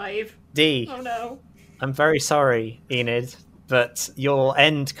a 5. D. Oh no. I'm very sorry, Enid, but your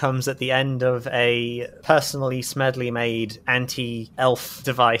end comes at the end of a personally Smedley made anti-elf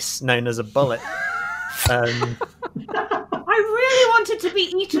device known as a bullet. I really wanted to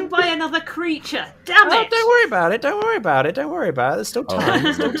be eaten by another creature. Damn it! Don't worry about it. Don't worry about it. Don't worry about it. There's still time.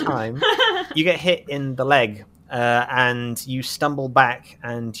 There's still time. You get hit in the leg. And you stumble back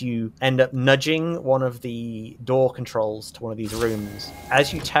and you end up nudging one of the door controls to one of these rooms.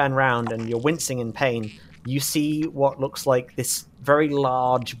 As you turn around and you're wincing in pain, you see what looks like this very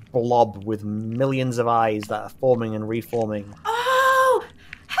large blob with millions of eyes that are forming and reforming. Oh,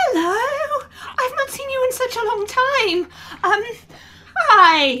 hello! I've not seen you in such a long time.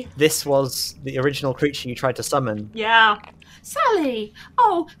 Hi! This was the original creature you tried to summon. Yeah. Sally!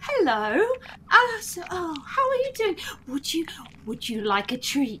 Oh, hello! How are you doing? Would you like a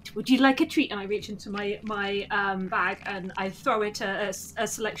treat? Would you like a treat? And I reach into my bag and I throw it a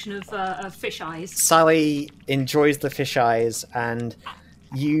selection of fish eyes. Sally enjoys the fish eyes and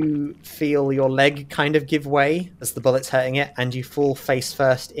you feel your leg kind of give way as the bullet's hurting it and you fall face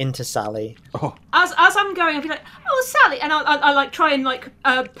first into Sally. Oh. As I'm going, I'll be like, oh, Sally! And I like try and like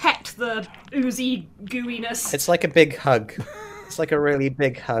pet the oozy gooiness. It's like a big hug. It's like a really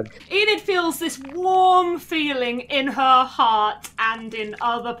big hug. Enid feels this warm feeling in her heart and in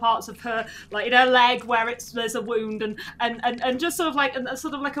other parts of her, like in her leg where there's a wound and just sort of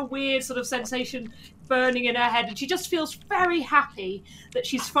like a weird sort of sensation burning in her head, and she just feels very happy that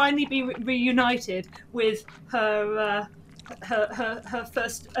she's finally been reunited with her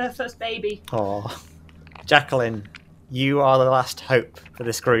first baby. Oh, Jacqueline, you are the last hope for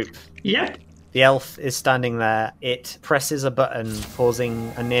this group. Yep. The elf is standing there. It presses a button,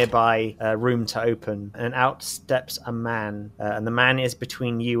 causing a nearby room to open, and out steps a man. And the man is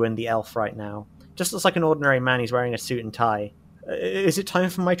between you and the elf right now. Just looks like an ordinary man. He's wearing a suit and tie. Is it time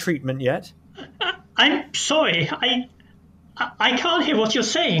for my treatment yet? I'm sorry. I can't hear what you're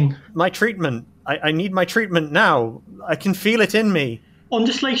saying. My treatment. I need my treatment now. I can feel it in me. On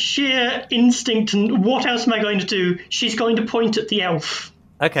just like sheer instinct and what else am I going to do? She's going to point at the elf.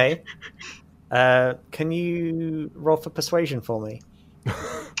 Okay. Can you roll for persuasion for me?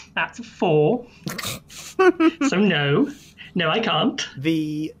 That's a 4. So no, I can't.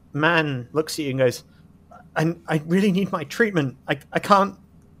 The man looks at you and goes, I really need my treatment. I can't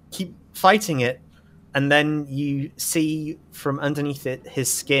keep fighting it. And then you see from underneath it, his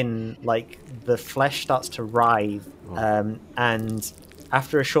skin, like the flesh starts to writhe. And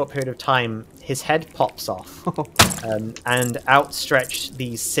after a short period of time, his head pops off and outstretch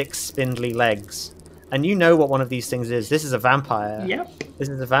these 6 spindly legs. And you know what one of these things is. This is a vampire. Yep. This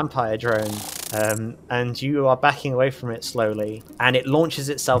is a vampire drone. And you are backing away from it slowly. And it launches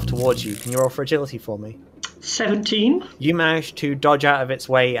itself towards you. Can you roll for agility for me? 17. You manage to dodge out of its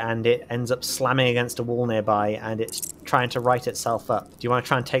way and it ends up slamming against a wall nearby and it's trying to right itself up. Do you want to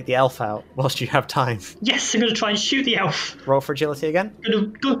try and take the elf out whilst you have time? Yes, I'm going to try and shoot the elf. Roll for agility again?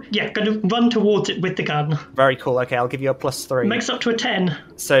 Going to run towards it with the gun. Very cool. Okay, I'll give you a +3. Makes up to a 10.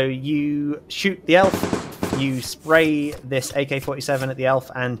 So you shoot the elf, you spray this AK-47 at the elf,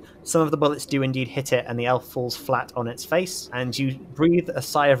 and some of the bullets do indeed hit it and the elf falls flat on its face, and you breathe a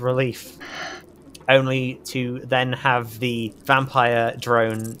sigh of relief. Only to then have the vampire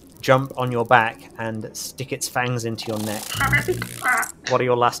drone jump on your back and stick its fangs into your neck. What are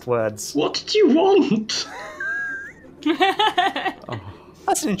your last words? What did you want?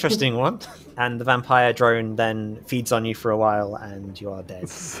 That's an interesting one. And the vampire drone then feeds on you for a while and you are dead.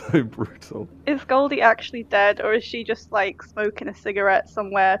 So brutal. Is Goldie actually dead, or is she just like smoking a cigarette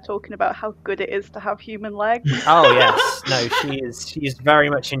somewhere talking about how good it is to have human legs? Oh yes. No, she is very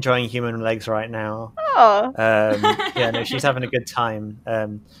much enjoying human legs right now. Oh. Yeah, no, she's having a good time.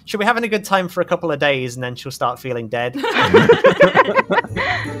 She'll be having a good time for a couple of days and then she'll start feeling dead.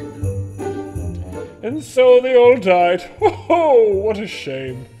 And so they all died. Oh, what a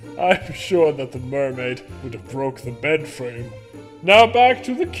shame. I'm sure that the mermaid would have broke the bed frame. Now back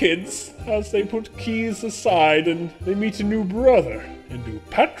to the kids, as they put keys aside and they meet a new brother, a new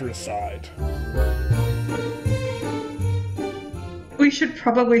patricide. We should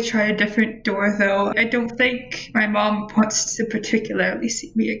probably try a different door, though. I don't think my mom wants to particularly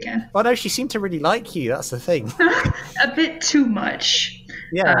see me again. Well, no, she seemed to really like you, that's the thing. A bit too much.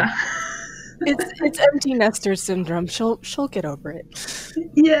 Yeah. It's empty nester syndrome. She'll get over it.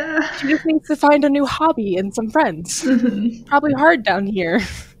 Yeah. She just needs to find a new hobby and some friends. Mm-hmm. Probably hard down here.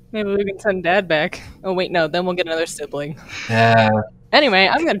 Maybe we can send Dad back. Oh wait, no. Then we'll get another sibling. Yeah. Anyway,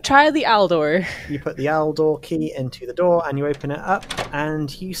 I'm gonna try the owl door. You put the owl door key into the door and you open it up, and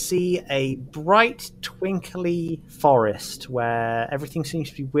you see a bright, twinkly forest where everything seems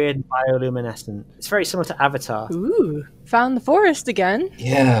to be weird and bioluminescent. It's very similar to Avatar. Ooh, found the forest again.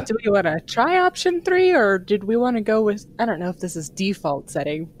 Yeah. Do we want to try option 3, or did we want to go with, I don't know if this is default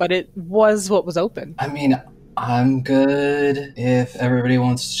setting, but it was what was open. I mean, I'm good if everybody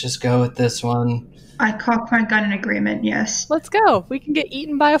wants to just go with this one. I cock my gun in agreement, yes. Let's go. We can get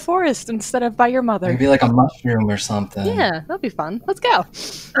eaten by a forest instead of by your mother. Maybe like a mushroom or something. Yeah, that'll be fun. Let's go.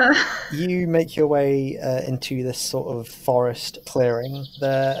 You make your way into this sort of forest clearing.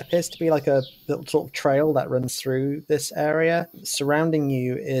 There appears to be like a little sort of trail that runs through this area. Surrounding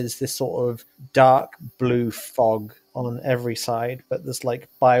you is this sort of dark blue fog on every side, but there's like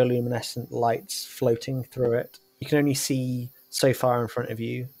bioluminescent lights floating through it. You can only see so far in front of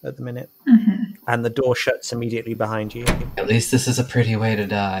you at the minute. And the door shuts immediately behind you. At least this is a pretty way to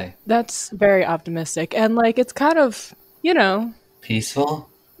die. That's very optimistic. And, like, it's kind of, you know... Peaceful?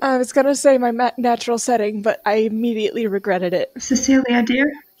 I was gonna say my natural setting, but I immediately regretted it. Cecilia,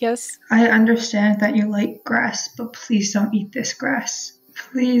 dear? Yes? I understand that you like grass, but please don't eat this grass.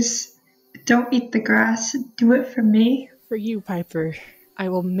 Please, don't eat the grass. Do it for me. For you, Piper. I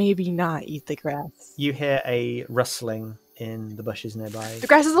will maybe not eat the grass. You hear a rustling in the bushes nearby. The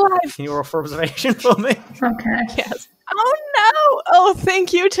grass is alive! Can you roll for observation for me? Okay. Yes. Oh no! Oh,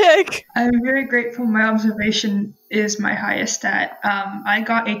 thank you, Tick! I'm very grateful my observation is my highest stat. I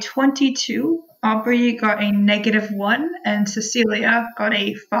got a 22, Aubrey got a -1, and Cecilia got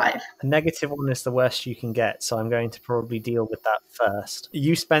a 5. A -1 is the worst you can get, so I'm going to probably deal with that first.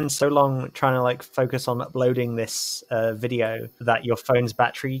 You spend so long trying to like focus on uploading this video that your phone's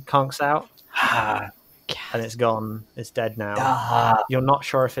battery conks out. And it's gone. It's dead now. You're not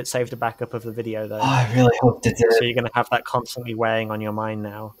sure if it saved a backup of the video, though. Oh, I really hoped it did. So you're going to have that constantly weighing on your mind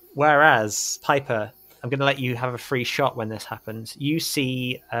now. Whereas, Piper, I'm going to let you have a free shot when this happens. You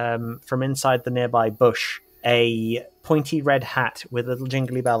see, from inside the nearby bush, a pointy red hat with a little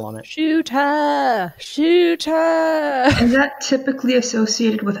jingly bell on it. Shoot her! Shoot her! Is that typically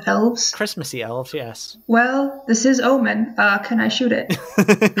associated with elves? Christmassy elves, yes. Well, this is Omen. Can I shoot it?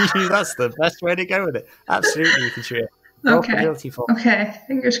 That's the best way to go with it. Absolutely, you can shoot it. Okay,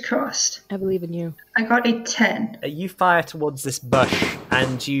 fingers crossed. I believe in you. I got a 10. You fire towards this bush,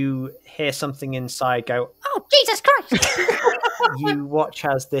 and you hear something inside go, "Oh, Jesus Christ!" You watch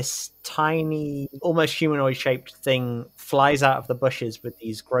as this tiny, almost humanoid-shaped thing flies out of the bushes with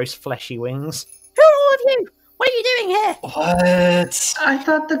these gross, fleshy wings. Who are all of you? What are you doing here? What? I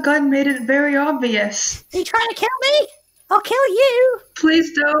thought the gun made it very obvious. Are you trying to kill me? I'll kill you.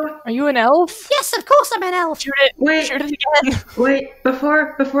 Please don't. Are you an elf? Yes, of course I'm an elf. Shoot it. Wait. Shoot it again. Wait,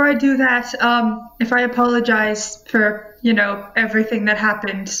 before I do that, if I apologize for, everything that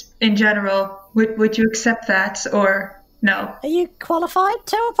happened in general, would you accept that, or no? Are you qualified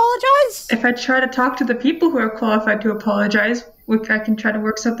to apologize? If I try to talk to the people who are qualified to apologize, I can try to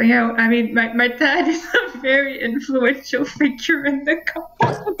work something out. I mean, my dad is a very influential figure in the couple.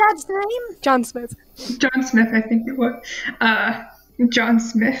 What's your dad's name? John Smith. John Smith, I think it was. John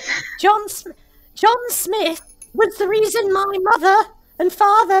Smith. John Smith was the reason my mother and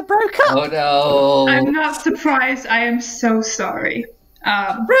father broke up. Oh no. I'm not surprised. I am so sorry.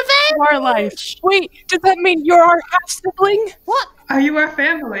 Revenge! Our life. Wait, does that mean you're our half-sibling? What? Are you our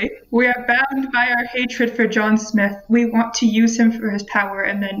family? We are bound by our hatred for John Smith. We want to use him for his power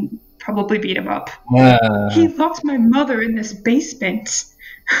and then probably beat him up. He locked my mother in this basement.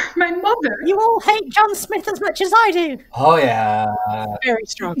 My mother! You all hate John Smith as much as I do. Oh yeah. Very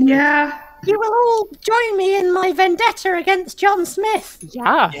strong. Yeah. You will all join me in my vendetta against John Smith.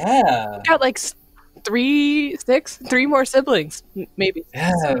 Yeah. Yeah. Got like 3 more siblings, maybe.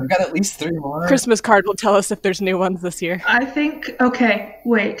 Yeah, we've got at least 3 more. Christmas card will tell us if there's new ones this year. I think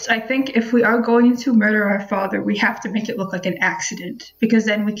if we are going to murder our father, we have to make it look like an accident, because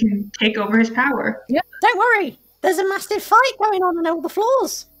then we can take over his power. Yeah. Don't worry, there's a massive fight going on all the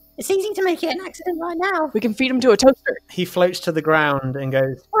floors. It's easy to make it an accident right now. We can feed him to a toaster. He floats to the ground and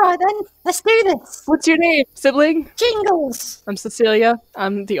goes, All right then, let's do this. What's your name, sibling? Jingles. I'm Cecilia.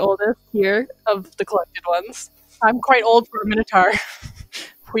 I'm the oldest here of the collected ones. I'm quite old for a Minotaur.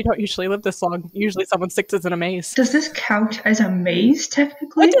 We don't usually live this long. Usually someone sticks us in a maze. Does this count as a maze,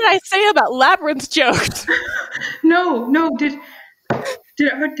 technically? What did I say about labyrinth jokes? No, did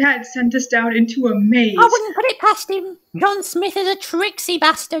our dad send us down into a maze? I wouldn't put it past him. John Smith is a tricksy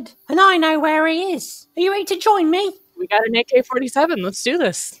bastard, and I know where he is. Are you ready to join me? We got an AK-47. Let's do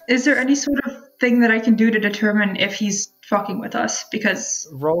this. Is there any sort of thing that I can do to determine if he's fucking with us? Because...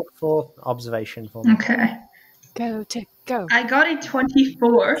 Roll for observation for me. Okay. Go, Tick, go. I got a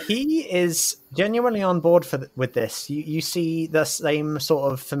 24. He is genuinely on board with this. You see the same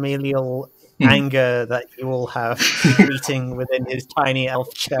sort of familial anger that you all have beating within his tiny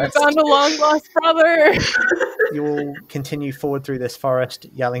elf chest. We found a long lost brother. You all continue forward through this forest,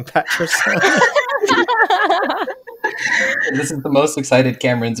 yelling Petrus. This is the most excited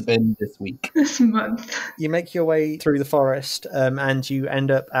Cameron's been this week. This month. You make your way through the forest, and you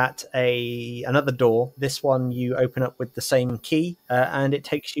end up at another door. This one you open up with the same key, and it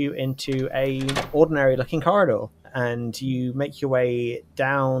takes you into a ordinary-looking corridor. And you make your way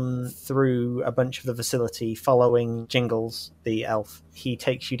down through a bunch of the facility, following Jingles, the elf. He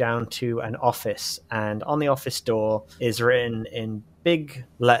takes you down to an office, and on the office door is written in big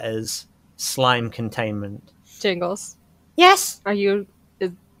letters, "Slime Containment." Jingles. Yes? Are you...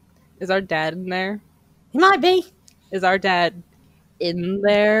 Is our dad in there? He might be. Is our dad in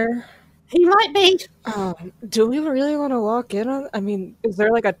there? He might be. Do we really want to walk in on... I mean, is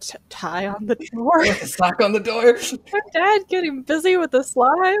there like a tie on the door? A sock on the door? Is our dad getting busy with the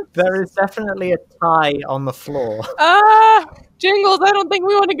slime? There is definitely a tie on the floor. Jingles, I don't think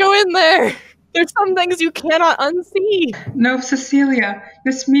we want to go in there. There's some things you cannot unsee. No, Cecilia.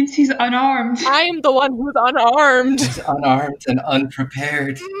 This means he's unarmed. I am the one who's unarmed. He's unarmed and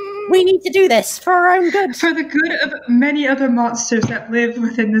unprepared. We need to do this for our own good. For the good of many other monsters that live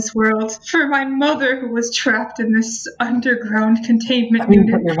within this world. For my mother who was trapped in this underground containment unit.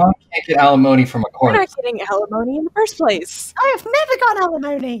 But your mom can't get alimony from a We're corpse. not getting alimony in the first place. I have never got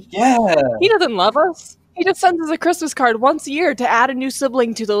alimony. Yeah. He doesn't love us. He just sends us a Christmas card once a year to add a new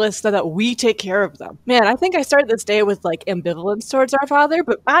sibling to the list so that we take care of them. Man, I think I started this day with like ambivalence towards our father,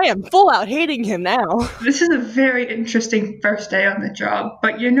 but I am full out hating him now. This is a very interesting first day on the job,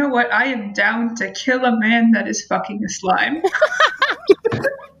 but you know what? I am down to kill a man that is fucking a slime.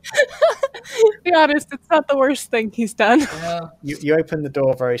 Be honest, it's not the worst thing he's done. Yeah. You open the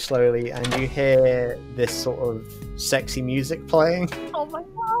door very slowly, and you hear this sort of sexy music playing. Oh my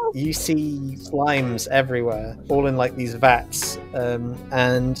god. You see slimes everywhere, all in like these vats,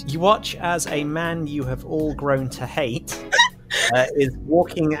 and you watch as a man you have all grown to hate is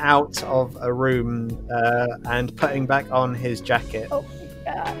walking out of a room and putting back on his jacket. Oh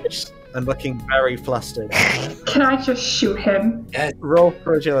my gosh. And looking very flustered. Can I just shoot him? Roll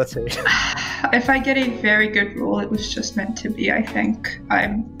for agility. If I get a very good roll, it was just meant to be, I think.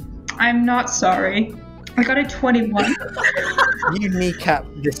 I'm not sorry. I got a 21. You kneecap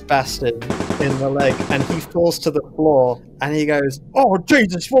this bastard in the leg, and he falls to the floor, and he goes, "Oh,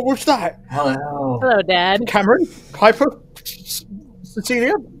 Jesus, what was that?" Hello. Hello, Dad. Cameron? Piper?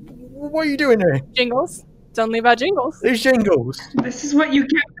 Cecilia? What are you doing here? Jingles. Tell me about Jingles. There's Jingles. This is what you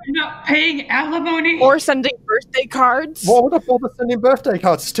get for not paying alimony. Or sending birthday cards. What would I bother sending birthday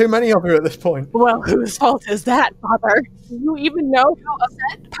cards? There's too many of you at this point. Well, whose fault is that, Father? Do you even know how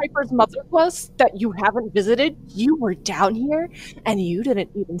upset Piper's mother was that you haven't visited? You were down here, and you didn't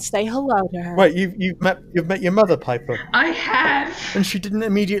even say hello to her. Wait, you've met your mother, Piper? I have. And she didn't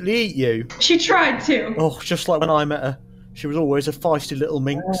immediately eat you? She tried to. Oh, just like when I met her. She was always a feisty little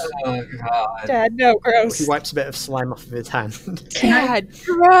minx. Oh, God. Dad, no, gross. He wipes a bit of slime off of his hand. Dad,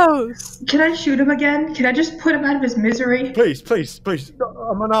 gross. Can I shoot him again? Can I just put him out of his misery? Please.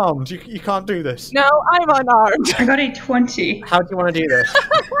 I'm unarmed. You can't do this. No, I'm unarmed. I got a 20. How do you want to do this?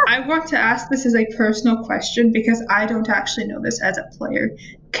 I want to ask this as a personal question because I don't actually know this as a player.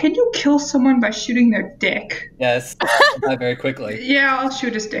 Can you kill someone by shooting their dick? Yes. Not very quickly. Yeah, I'll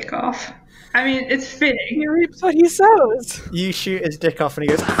shoot his dick off. I mean, it's fitting. He reaps what he sows. You shoot his dick off and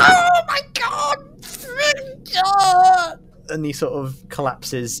he goes, "Oh my god!" And he sort of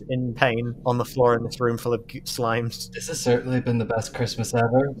collapses in pain on the floor in this room full of slimes. This has certainly been the best Christmas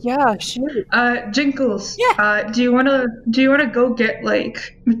ever. Yeah, shoot. Jinkles. Yeah. Do you wanna go get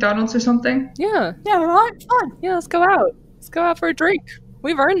like McDonald's or something? Yeah. Yeah, right, fine. Yeah, let's go out. Let's go out for a drink.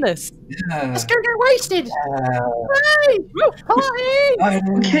 We've earned this. Yeah. Let's go get wasted. Hey!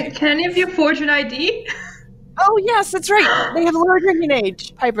 Party! Can any of you forge an ID? Oh, yes, that's right. They have a lower drinking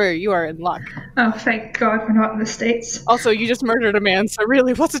age. Piper, you are in luck. Oh, thank God we're not in the States. Also, you just murdered a man, so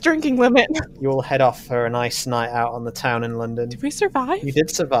really, what's a drinking limit? You all head off for a nice night out on the town in London. Did we survive? You did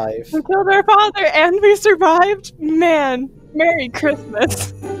survive. We killed our father and we survived? Man, Merry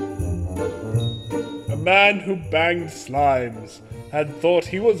Christmas. A man who banged slimes had thought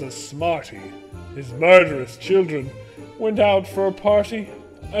he was a smarty. His murderous children went out for a party.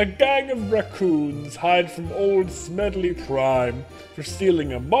 A gang of raccoons hide from old Smedley Prime, for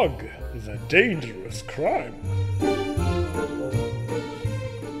stealing a mug is a dangerous crime.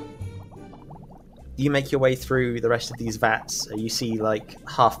 You make your way through the rest of these vats. You see like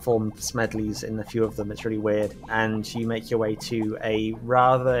half-formed Smedleys in a few of them. It's really weird. And you make your way to a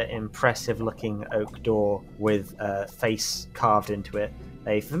rather impressive-looking oak door with a face carved into it.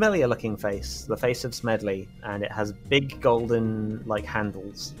 A familiar-looking face, the face of Smedley, and it has big golden like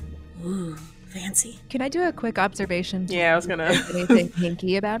handles. Ooh, fancy. Can I do a quick observation? Yeah, I was gonna. Anything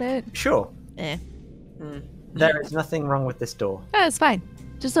hinky about it? Sure. There is nothing wrong with this door. Oh, it's fine.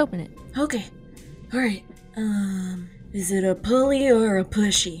 Just open it. Okay. All right. Is it a pulley or a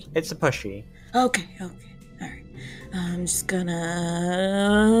pushy? It's a pushy. Okay. All right. I'm just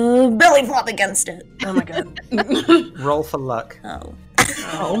gonna belly flop against it. Oh my god. Roll for luck. Oh.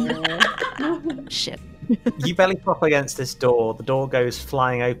 Shit. You belly flop against this door, the door goes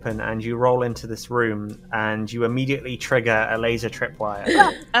flying open, and you roll into this room, and you immediately trigger a laser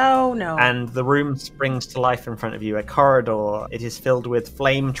tripwire. Oh no. And the room springs to life in front of you. A corridor. It is filled with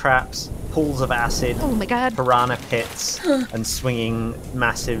flame traps, pools of acid, oh my god, piranha pits, and swinging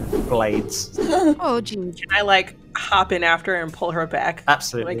massive blades. Oh geez. Can I like hop in after her and pull her back?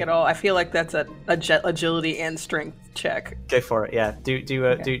 Absolutely. Like at all? I feel like that's a agility and strength check. Go for it. Yeah. Do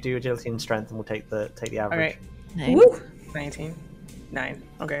agility and strength, and we'll take the average. All right. Nice. Woo! 19. 9.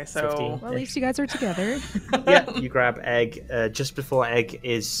 Okay, so 15. Well, at least you guys are together. Yeah. You grab Egg just before Egg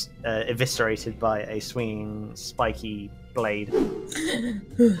is eviscerated by a swinging, spiky blade.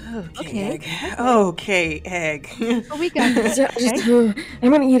 Okay. Egg. Okay, Egg. Oh, we got this. I'm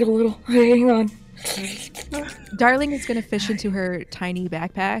gonna eat a little. Hang on. Darling is gonna fish into her tiny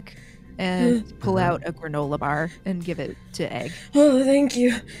backpack and pull out a granola bar and give it to Egg. Oh, thank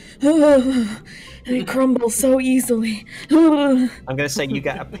you. Oh, it crumbles so easily. I'm going to say you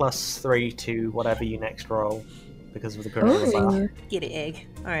get a +3 to whatever you next roll because of the granola bar. Get it, Egg.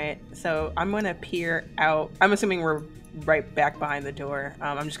 All right, so I'm gonna peer out. I'm assuming we're right back behind the door.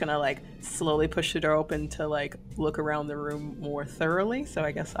 I'm just gonna like slowly push the door open to like look around the room more thoroughly. So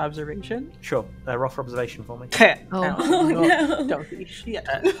I guess observation. Sure. Roll for observation for me. No. Don't see shit.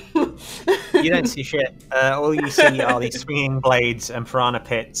 You don't see shit. All you see are these swinging blades and piranha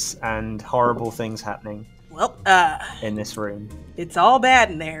pits and horrible things happening. Well, in this room. It's all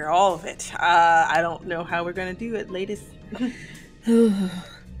bad in there, all of it. I don't know how we're gonna do it, ladies.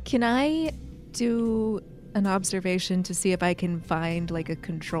 Can I do an observation to see if I can find like a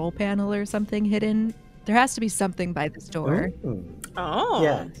control panel or something hidden? There has to be something by this door. Ooh. Oh.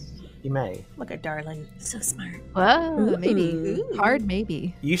 Yes, you may. Look at Darling. So smart. Whoa, maybe. Hard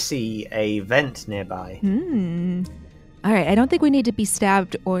maybe. You see a vent nearby. All right, I don't think we need to be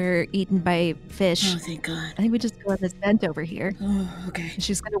stabbed or eaten by fish. Oh, thank God. I think we just go in this vent over here. Oh, okay.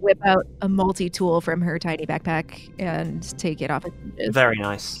 She's going to whip out a multi-tool from her tiny backpack and take it off. Very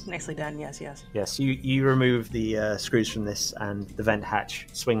nice. Nicely done, yes. Yes, you remove the screws from this and the vent hatch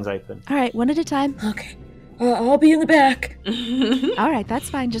swings open. All right, one at a time. Okay. I'll be in the back. All right, that's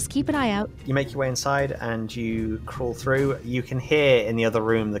fine. Just keep an eye out. You make your way inside and you crawl through. You can hear in the other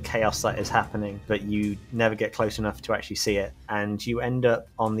room the chaos that is happening, but you never get close enough to actually see it. And you end up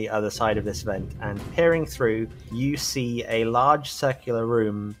on the other side of this vent. And peering through, you see a large circular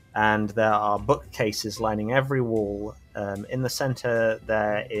room, and there are bookcases lining every wall. In the center,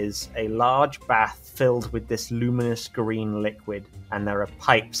 there is a large bath filled with this luminous green liquid, and there are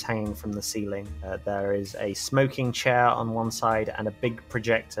pipes hanging from the ceiling. There is a smoking chair on one side and a big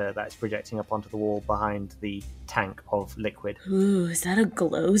projector that's projecting up onto the wall behind the tank of liquid. Ooh, is that a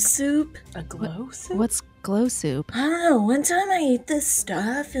glow soup? A glow soup? What's glow soup? I don't know. One time I ate this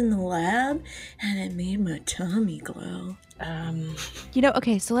stuff in the lab, and it made my tummy glow.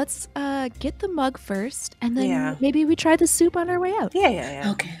 Okay, so let's get the mug first, and then maybe we try the soup on our way out.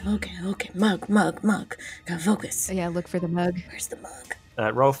 Yeah. Okay. Mug. Gotta focus. Yeah, look for the mug. Where's the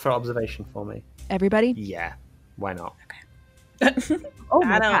mug? Roll for observation for me. Everybody? Yeah, why not? Oh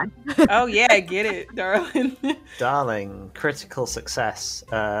my God. Oh yeah, I get it, darling. Darling, critical success.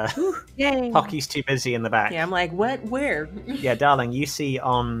 Yay. Pocky's too busy in the back. Yeah, I'm like, what? Where? Yeah, darling, you see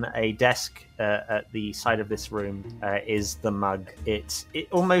on a desk at the side of this room is the mug. It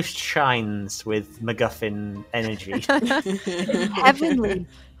almost shines with MacGuffin energy. Heavenly.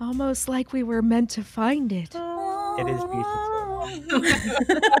 Almost like we were meant to find it. It is beautiful.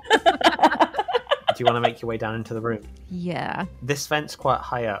 Do you want to make your way down into the room? Yeah. This vent's quite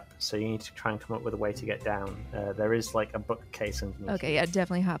high up, so you need to try and come up with a way to get down. There is like a bookcase underneath. Okay, yeah,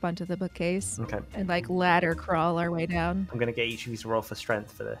 definitely hop onto the bookcase. Okay. And like ladder crawl our way down. I'm going to get each of you to roll for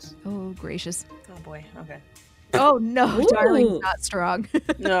strength for this. Oh, gracious. Oh boy, okay. Oh no, Ooh. Darling's not strong.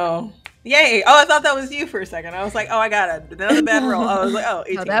 No. Yay! Oh, I thought that was you for a second. I was like, oh, I got another bad roll. I was like, oh,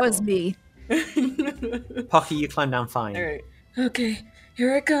 18. No, that was me. Pocky, you climb down fine. All right. Okay.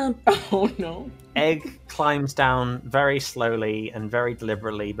 Here I come. Oh no. Egg climbs down very slowly and very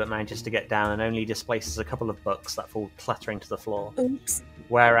deliberately, but manages to get down and only displaces a couple of books that fall clattering to the floor. Oops.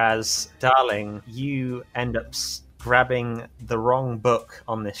 Whereas, Darling, you end up grabbing the wrong book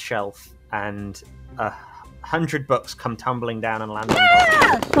on this shelf, and 100 books come tumbling down and land on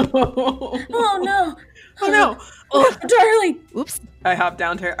Darling. Oh no. Oh no. Oh, darling. Oops. I hop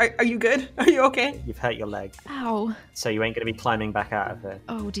down to her. Are you good? Are you okay? You've hurt your leg. Ow. So you ain't going to be climbing back out of it.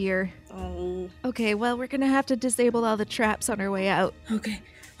 Oh dear. Oh. Okay, well, we're gonna have to disable all the traps on our way out.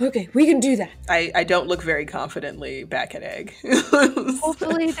 Okay, we can do that. I don't look very confidently back at Egg.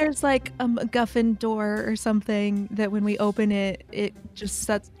 Hopefully there's like a MacGuffin door or something that when we open it, it just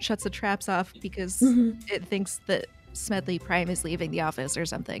shuts the traps off because it thinks that Smedley Prime is leaving the office or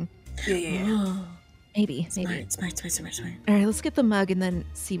something. Yeah. Oh. Maybe. Smart. All right, let's get the mug and then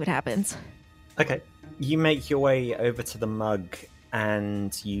see what happens. Okay. You make your way over to the mug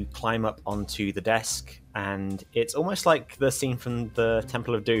and you climb up onto the desk, and it's almost like the scene from the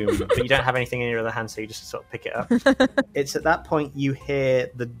Temple of Doom, but you don't have anything in your other hand, so you just sort of pick it up. It's at that point you hear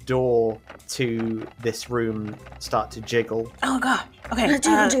the door to this room start to jiggle. Oh god. Okay.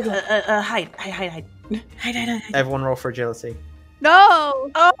 Hide. Everyone roll for agility.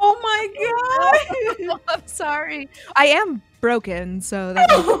 No! Oh my god! I'm sorry. I am broken, so that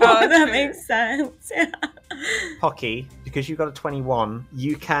that makes sense. Yeah. Pocky, because you got a 21,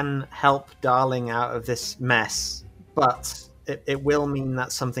 you can help Darling out of this mess, but it will mean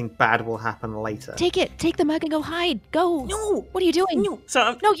that something bad will happen later. Take the mug and go hide. Go. No. What are you doing? No.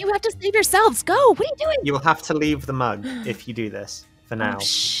 So no, you have to save yourselves. Go. What are you doing? You will have to leave the mug if you do this, for now.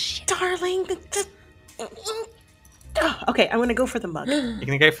 darling. Okay, I'm gonna go for the mug. You're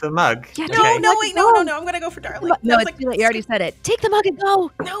gonna go for the mug? Yeah, Okay. No, I'm gonna go for darling. No, it's too late. You already said it. Take the mug and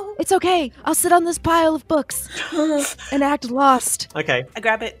go. No. It's okay. I'll sit on this pile of books and act lost. Okay. I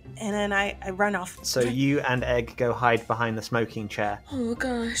grab it and then I run off. So you and Egg go hide behind the smoking chair. Oh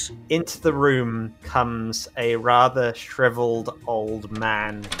gosh. Into the room comes a rather shriveled old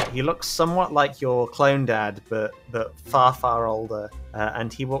man. He looks somewhat like your clone dad, but far, far older.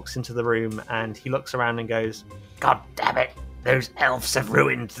 And he walks into the room and he looks around and goes, God damn it, those elves have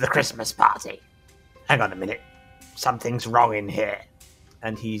ruined the Christmas party. Hang on a minute, something's wrong in here.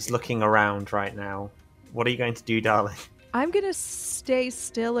 and he's looking around right now. What are you going to do, darling? I'm gonna stay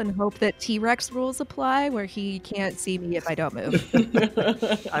still and hope that T-Rex rules apply, where he can't see me if I don't move.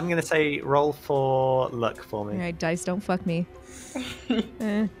 I'm gonna say roll for luck for me. Alright, dice, don't fuck me. Just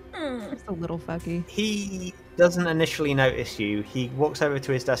a little fucky. He doesn't initially notice you. He walks over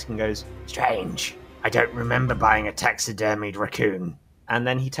to his desk and goes, Strange. I don't remember buying a taxidermied raccoon. And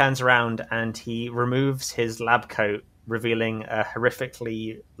then he turns around and he removes his lab coat, revealing a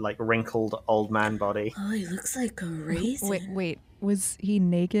horrifically, wrinkled old man body. Oh, he looks like a raisin. Wait. Was he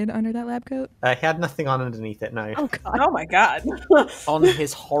naked under that lab coat? He had nothing on underneath it, no. Oh, God. Oh, my God. On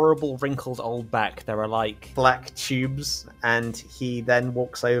his horrible, wrinkled old back, there are, black tubes, and he then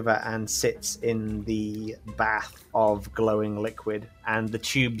walks over and sits in the bath of glowing liquid, and the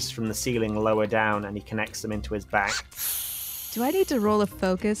tubes from the ceiling lower down, and he connects them into his back. Do I need to roll a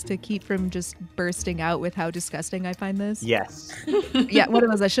focus to keep from just bursting out with how disgusting I find this? Yes. Yeah, one of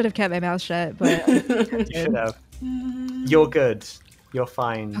those. I should have kept my mouth shut, but... You should have. You're good. You're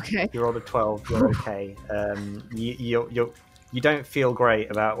fine. Okay. You rolled a 12. You're okay. You don't feel great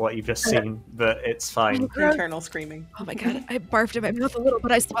about what you've just seen, but it's fine. Internal screaming. Oh my God, I barfed in my mouth a little,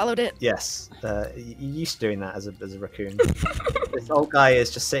 but I swallowed it. Yes. You're used to doing that as a raccoon. This old guy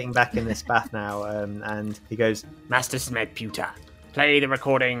is just sitting back in this bath now, and he goes, Master Smed Pewter, play the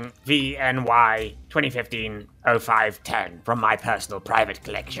recording VNY 2015-0510 from my personal private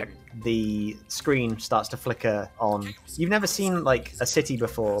collection. The screen starts to flicker on. You've never seen a city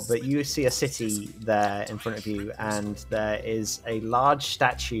before, but you see a city there in front of you, and there is a large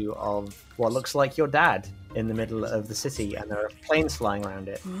statue of what looks like your dad in the middle of the city, and there are planes flying around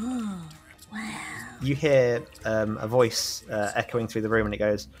it. Oh, wow. You hear a voice echoing through the room, and it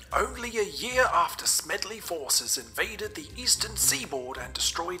goes, Only a year after Smedley forces invaded the eastern seaboard and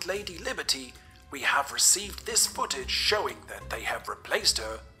destroyed Lady Liberty, we have received this footage showing that they have replaced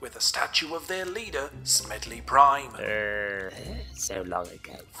her with a statue of their leader, Smedley Prime. So long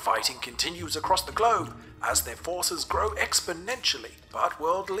ago. Fighting continues across the globe as their forces grow exponentially, but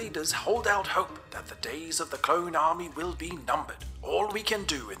world leaders hold out hope that the days of the clone army will be numbered. All we can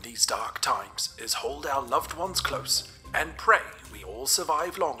do in these dark times is hold our loved ones close and pray we all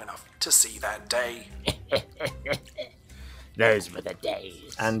survive long enough to see that day. Those were the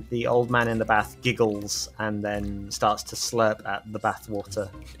days. And the old man in the bath giggles and then starts to slurp at the bath water.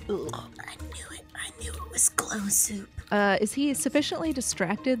 Oh, I knew it. I knew it was glow soup. Is he sufficiently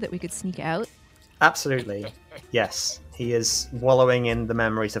distracted that we could sneak out? Absolutely. Yes. He is wallowing in the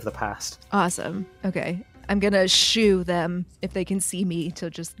memories of the past. Awesome. Okay. I'm gonna shoo them if they can see me to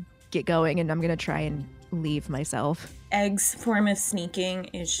just get going, and I'm gonna try and leave myself. Egg's form of sneaking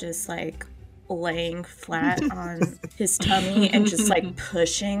is just like laying flat on his tummy and just like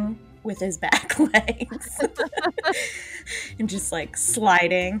pushing with his back legs and just like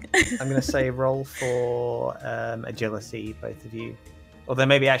sliding. I'm going to say roll for agility, both of you. Although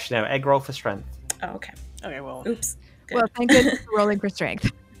maybe actually no, Egg roll for strength. Oh, okay. Okay, well. Oops. Good. Well, thank goodness for rolling for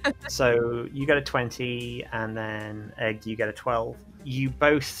strength. So you get a 20, and then Egg, you get a 12. You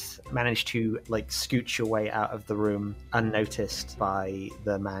both manage to like scooch your way out of the room unnoticed by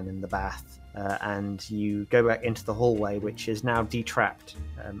the man in the bath. And you go back into the hallway, which is now detrapped,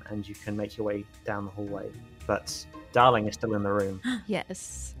 and you can make your way down the hallway. But Darling is still in the room.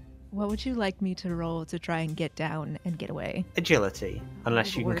 Yes. What would you like me to roll to try and get down and get away? Agility,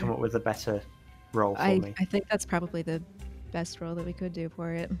 unless you can Lord. come up with a better roll for me. I think that's probably the best roll that we could do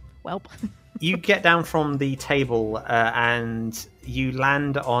for it. Welp. You get down from the table and you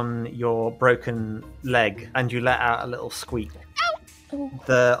land on your broken leg, and you let out a little squeak. Oh.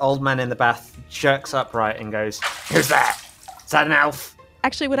 The old man in the bath jerks upright and goes, "Who's that? Is that an elf?"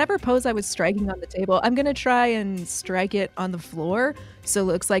 Actually, whatever pose I was striking on the table, I'm going to try and strike it on the floor, so it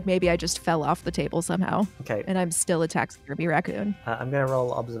looks like maybe I just fell off the table somehow. Okay. And I'm still a taxidermy raccoon. I'm going to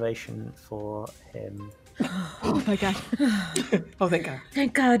roll observation for him. Oh my god. Oh, thank God.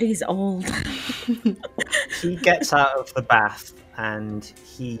 Thank God he's old. He gets out of the bath and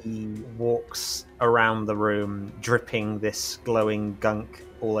he walks around the room, dripping this glowing gunk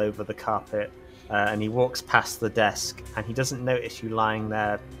all over the carpet. And he walks past the desk, and he doesn't notice you lying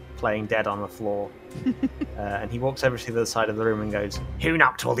there playing dead on the floor. And he walks over to the other side of the room and goes, "Who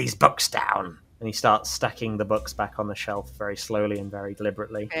knocked all these books down?" And he starts stacking the books back on the shelf very slowly and very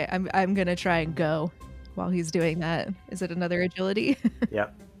deliberately. Okay, I'm going to try and go while he's doing that. Is it another agility?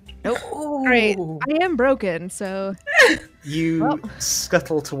 Yep. Nope. Great. I am broken, so... You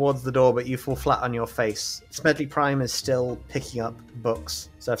scuttle towards the door, but you fall flat on your face. Smedley Prime is still picking up books,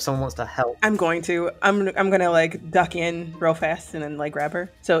 so if someone wants to help... I'm going to like duck in real fast and then like grab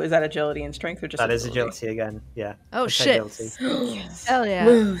her. So is that agility and strength or just That is agility again, yeah. Oh, I'd say shit. agility. Yes. Hell yeah.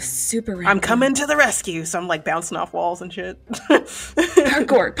 Woo, super random. I'm coming to the rescue, so I'm like bouncing off walls and shit.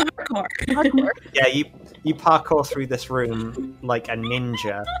 Parkour. Yeah, you parkour through this room like a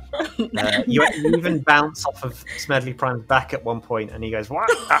ninja. You even bounce off of Smedley Prime's back at one point, and he goes, "What?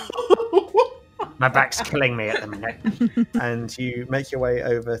 My back's killing me at the minute." And you make your way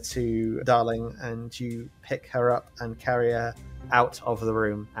over to Darling, and you pick her up and carry her out of the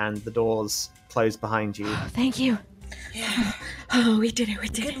room, and the doors close behind you. Thank you. Yeah. Oh, we did it. We You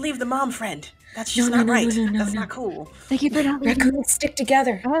did could it. leave the mom friend. That's No, just no, not no, right. no, no, That's no. not cool. Thank you for not leaving. Raccoons stick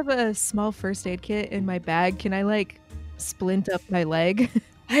together. I have a small first aid kit in my bag. Can I, like, splint up my leg?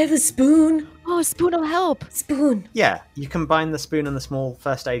 I have a spoon. Oh, a spoon will help. Spoon. Yeah, you combine the spoon and the small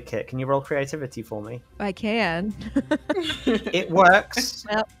first aid kit. Can you roll creativity for me? I can. It works.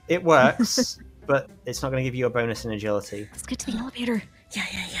 Well. It works, but it's not going to give you a bonus in agility. Let's get to the elevator. Yeah.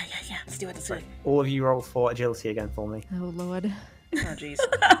 Let's do it. Let's do it. All of you roll for agility again for me. Oh, Lord. Oh, jeez.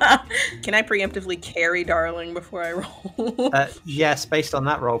 Can I preemptively carry Darling before I roll? Yes, based on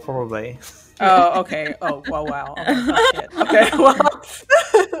that roll, probably. Oh, okay. Oh, well, wow. Okay, well.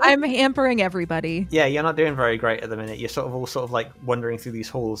 I'm hampering everybody. Yeah, you're not doing very great at the minute. You're all like wandering through these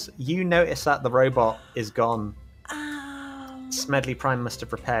halls. You notice that the robot is gone. Smedley Prime must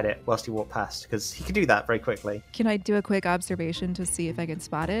have repaired it whilst he walked past, because he could do that very quickly. Can I do a quick observation to see if I can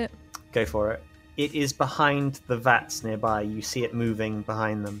spot it? Go for it. It is behind the vats nearby. You see it moving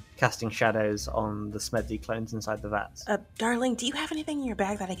behind them, casting shadows on the Smedley clones inside the vats. Darling, do you have anything in your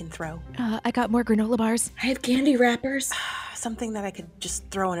bag that I can throw? I got more granola bars. I have candy wrappers. Something that I could just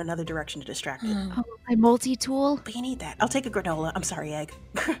throw in another direction to distract it. Oh, my multi-tool. But you need that. I'll take a granola. I'm sorry, Egg.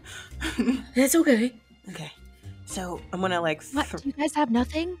 That's okay. Okay. So I'm gonna like. What? Do you guys have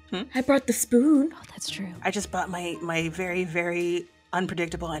nothing? I brought the spoon. Oh, that's true. I just brought my very, very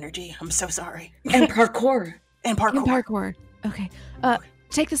unpredictable energy. I'm so sorry. And parkour. And parkour. Okay.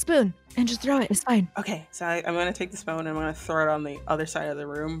 Take the spoon and just throw it. It's fine. Okay, so I'm gonna take the spoon and I'm gonna throw it on the other side of the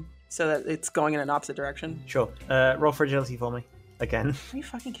room so that it's going in an opposite direction. Sure. Roll for agility for me. Again. Are you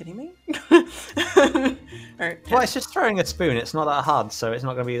fucking kidding me? Alright. Well, it's just throwing a spoon. It's not that hard, so it's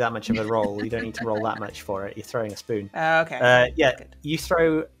not going to be that much of a roll. You don't need to roll that much for it. You're throwing a spoon. Okay. Yeah, you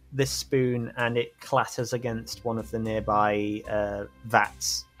throw this spoon and it clatters against one of the nearby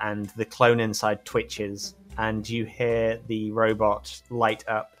vats, and the clone inside twitches, and you hear the robot light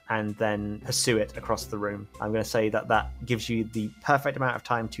up and then pursue it across the room. I'm going to say that gives you the perfect amount of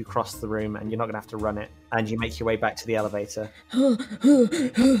time to cross the room, and you're not going to have to run it. And you make your way back to the elevator.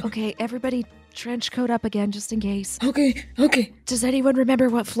 Okay, everybody trench coat up again just in case. Okay. Does anyone remember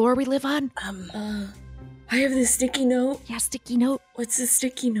what floor we live on? I have the sticky note. Yeah, sticky note. What's the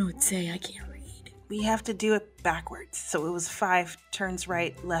sticky note say? I can't read. We have to do it backwards. So it was 5 turns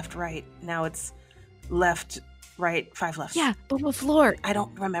right, left, right. Now it's left, right, 5 left. Yeah, but what floor? I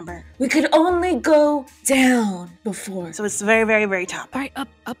don't remember. We could only go down before. So it's very, very, very top. All right,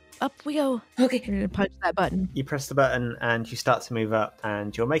 up we go. Okay. We're gonna punch that button. You press the button and you start to move up,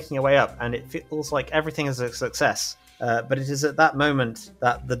 and you're making your way up, and it feels like everything is a success. But it is at that moment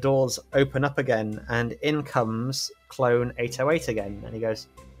that the doors open up again, and in comes Clone 808 again. And he goes,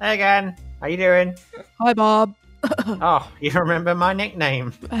 "Hey again, how you doing?" Hi, Bob. Oh, you remember my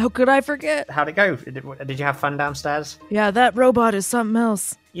nickname? How could I forget? How'd it go? Did you have fun downstairs? Yeah, that robot is something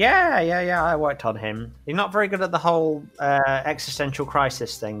else. Yeah, I worked on him. You're not very good at the whole existential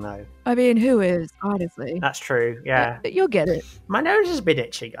crisis thing, though. I mean, who is, honestly? That's true, yeah. You'll get it. My nose is a bit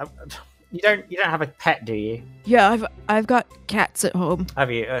itchy. You don't have a pet, do you? Yeah, I've got cats at home.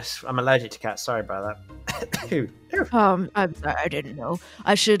 Have you? I'm allergic to cats. Sorry about that. I'm sorry, I didn't know.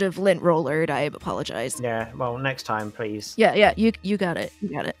 I should have lint rollered. I apologize. Yeah, well, next time, please. Yeah, you got it. You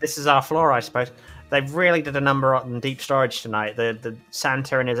got it. This is our floor, I suppose. They've really did a number on deep storage tonight. The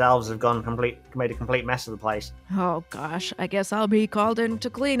Santa and his elves have made a complete mess of the place. Oh gosh, I guess I'll be called in to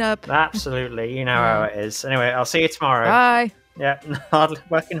clean up. Absolutely, you know how it is. Anyway, I'll see you tomorrow. Bye. Yeah,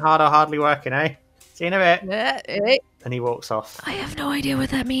 working hard or hardly working, eh? See you in a bit. And he walks off. I have no idea what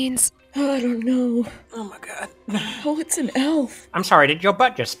that means. Oh, I don't know. Oh my god. Oh, it's an elf. I'm sorry, did your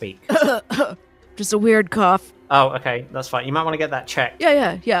butt just speak? Just a weird cough. Oh, okay, that's fine. You might want to get that checked.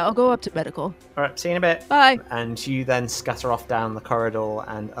 Yeah, I'll go up to medical. Alright, see you in a bit. Bye. And you then scatter off down the corridor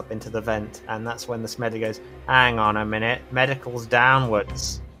and up into the vent, and that's when the Smedley goes, "Hang on a minute, medical's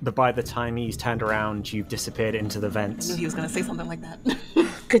downwards." But by the time he's turned around, you've disappeared into the vents. I knew he was gonna say something like that.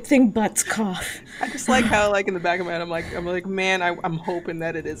 Good thing butts cough. I just like how, like, in the back of my head, I'm like, man, I'm hoping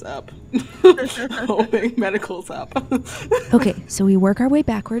that it is up. Hoping medical's up. Okay, so we work our way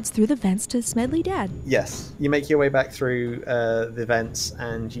backwards through the vents to Smedley Dad. Yes, you make your way back through the vents,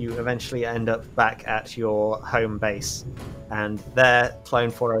 and you eventually end up back at your home base. And there,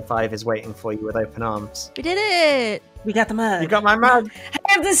 Clone 405 is waiting for you with open arms. We did it! We got the mug. You got my mug.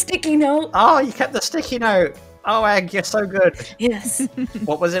 I have the sticky note. Oh, you kept the sticky note. Oh, Egg, you're so good. Yes.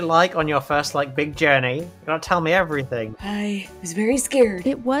 What was it like on your first, big journey? You gotta tell me everything. I was very scared.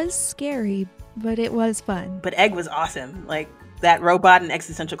 It was scary, but it was fun. But Egg was awesome. Like, that robot and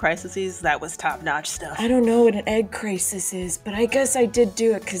existential crises, that was top-notch stuff. I don't know what an egg crisis is, but I guess I did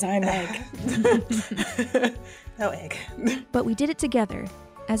do it because I'm Egg. No Egg. But we did it together,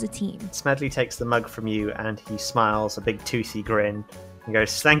 as a team. Smedley takes the mug from you, and he smiles a big toothy grin and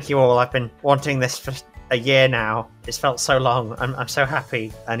goes, "Thank you all. I've been wanting this for a year now. It's felt so long. I'm so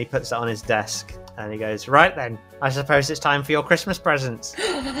happy." And he puts it on his desk, and he goes, "Right then, I suppose it's time for your Christmas presents."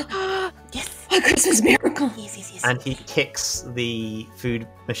 Yes, a Christmas miracle. Yes. And he kicks the food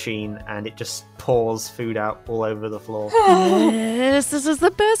machine, and it just pours food out all over the floor. This is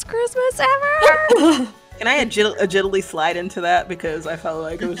the best Christmas ever! Can I agility slide into that? Because I felt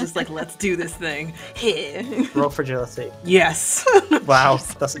like it was just like, let's do this thing. Here. Roll for agility. Yes. Wow,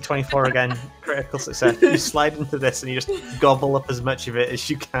 that's a 24 again. Critical success. You slide into this and you just gobble up as much of it as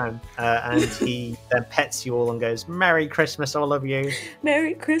you can. And he then pets you all and goes, "Merry Christmas, all of you."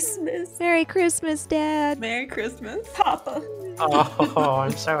 Merry Christmas. Merry Christmas, Dad. Merry Christmas, Papa. Oh,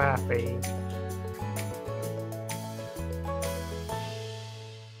 I'm so happy.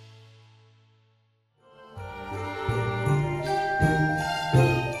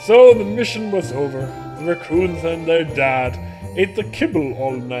 So the mission was over. The raccoons and their dad ate the kibble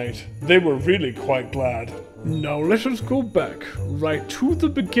all night. They were really quite glad. Now let us go back, right to the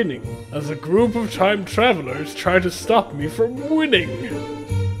beginning, as a group of time travelers try to stop me from winning.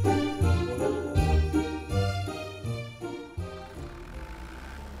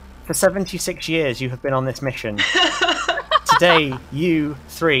 For 76 years you have been on this mission. Today, you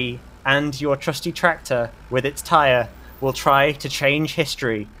three and your trusty tractor with its tyre will try to change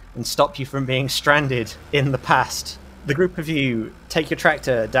history and stop you from being stranded in the past. The group of you take your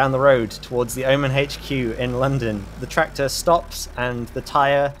tractor down the road towards the Omen HQ in London. The tractor stops and the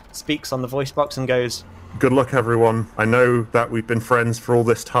tyre speaks on the voice box and goes, "Good luck, everyone. I know that we've been friends for all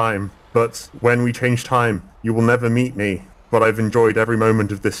this time, but when we change time, you will never meet me. But I've enjoyed every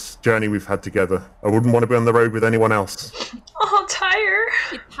moment of this journey we've had together. I wouldn't want to be on the road with anyone else." Oh, Tyre.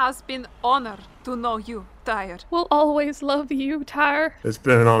 has been honored to know you, Tyre. We'll always love you, Tyre. It's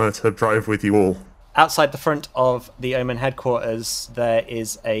been an honor to drive with you all. Outside the front of the Omen headquarters, there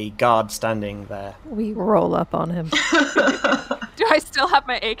is a guard standing there. We roll up on him. Do I still have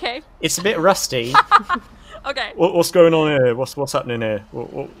my AK? It's a bit rusty. Okay. What's going on here? What's happening here?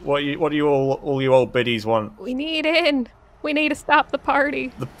 What do you all you old biddies want? We need in. We need to stop the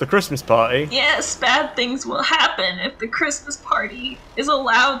party. The Christmas party? Yes, bad things will happen if the Christmas party is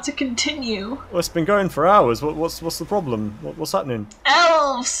allowed to continue. Well, it's been going for hours. What's the problem? What's happening?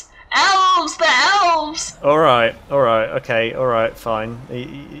 Elves! Elves! The elves! All right, okay, all right, fine.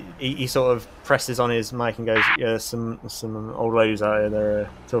 He sort of presses on his mic and goes, "Yeah, some old ladies out here. They're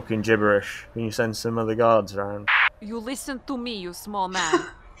talking gibberish. Can you send some other guards around?" You listen to me, you small man.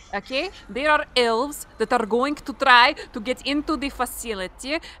 Okay? There are elves that are going to try to get into the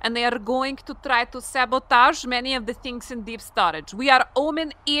facility, and they are going to try to sabotage many of the things in deep storage. We are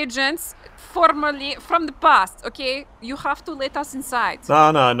Omen agents, formerly from the past, okay? You have to let us inside.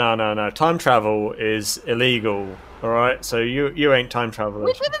 No. Time travel is illegal, alright? So you ain't time travelers.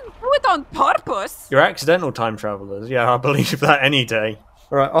 We didn't do it on purpose. You're accidental time travelers. Yeah, I believe that any day.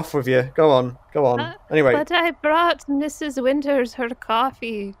 Alright, off with you. Go on. Anyway. But I brought Mrs. Winters her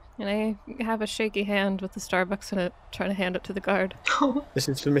coffee. And I have a shaky hand with the Starbucks in it, trying to hand it to the guard. This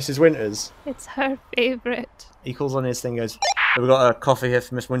is for Mrs. Winters. It's her favorite. He calls on his thing, goes, "Have we got a coffee here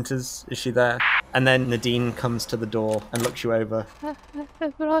for Miss Winters? Is she there?" And then Nadine comes to the door and looks you over. I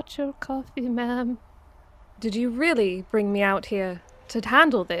brought your coffee, ma'am. Did you really bring me out here to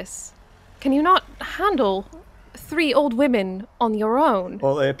handle this? Can you not handle 3 old women on your own?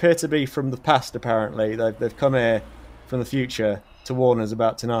 Well, they appear to be from the past, apparently. They've come here from the future to warn us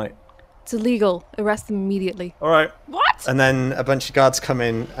about tonight. It's illegal. Arrest them immediately. All right. What? And then a bunch of guards come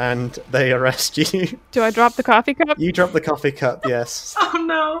in and they arrest you. Do I drop the coffee cup? You drop the coffee cup, yes. Oh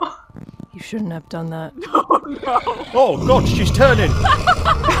no. You shouldn't have done that. Oh no. Oh God, she's turning.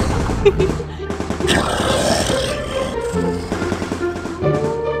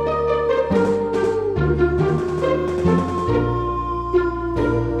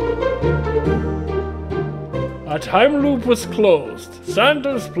 A time loop was closed.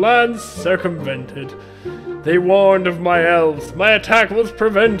 Santa's plans circumvented. They warned of my elves. My attack was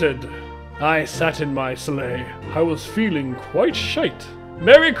prevented. I sat in my sleigh. I was feeling quite shite.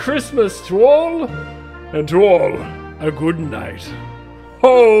 Merry Christmas to all, and to all a good night.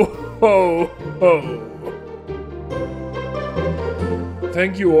 Ho, ho, ho.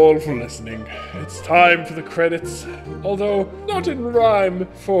 Thank you all for listening. It's time for the credits, although not in rhyme,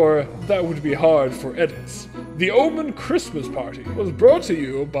 for that would be hard for edits. The Omen Christmas Party was brought to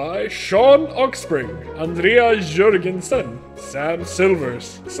you by Sean Oxspring, Andrea Jurgensen, Sam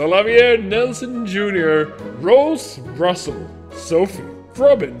Silvers, Xavier Nelson Jr., Rose Russell, Sophie,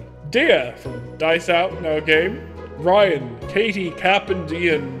 Robin, Dea from Dice Out Now Game, Ryan, Katie, Cap, and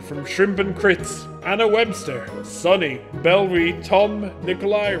Ian from Shrimp and Crits, Anna Webster, Sonny, Belry, Tom,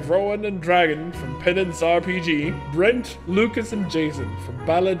 Nikolai, Rowan, and Dragon from Penance RPG, Brent, Lucas, and Jason from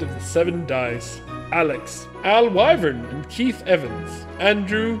Ballad of the Seven Dice, Alex, Al Wyvern, and Keith Evans,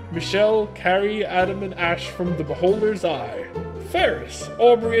 Andrew, Michelle, Carrie, Adam, and Ash from The Beholder's Eye, Ferris,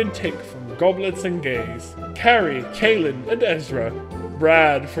 Aubrey, and Tick from Goblets and Gaze, Carrie, Kaylin, and Ezra,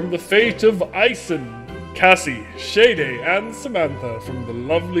 Brad from The Fate of Ison, Cassie, Shade, and Samantha from The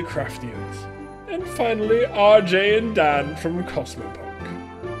Lovely Craftians, and finally RJ and Dan from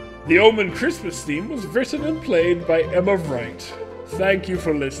Cosmopunk. The Omen Christmas theme was written and played by Emma Wright. Thank you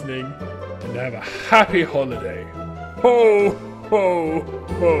for listening, and have a happy holiday. Ho, ho,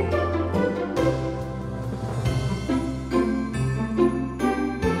 ho.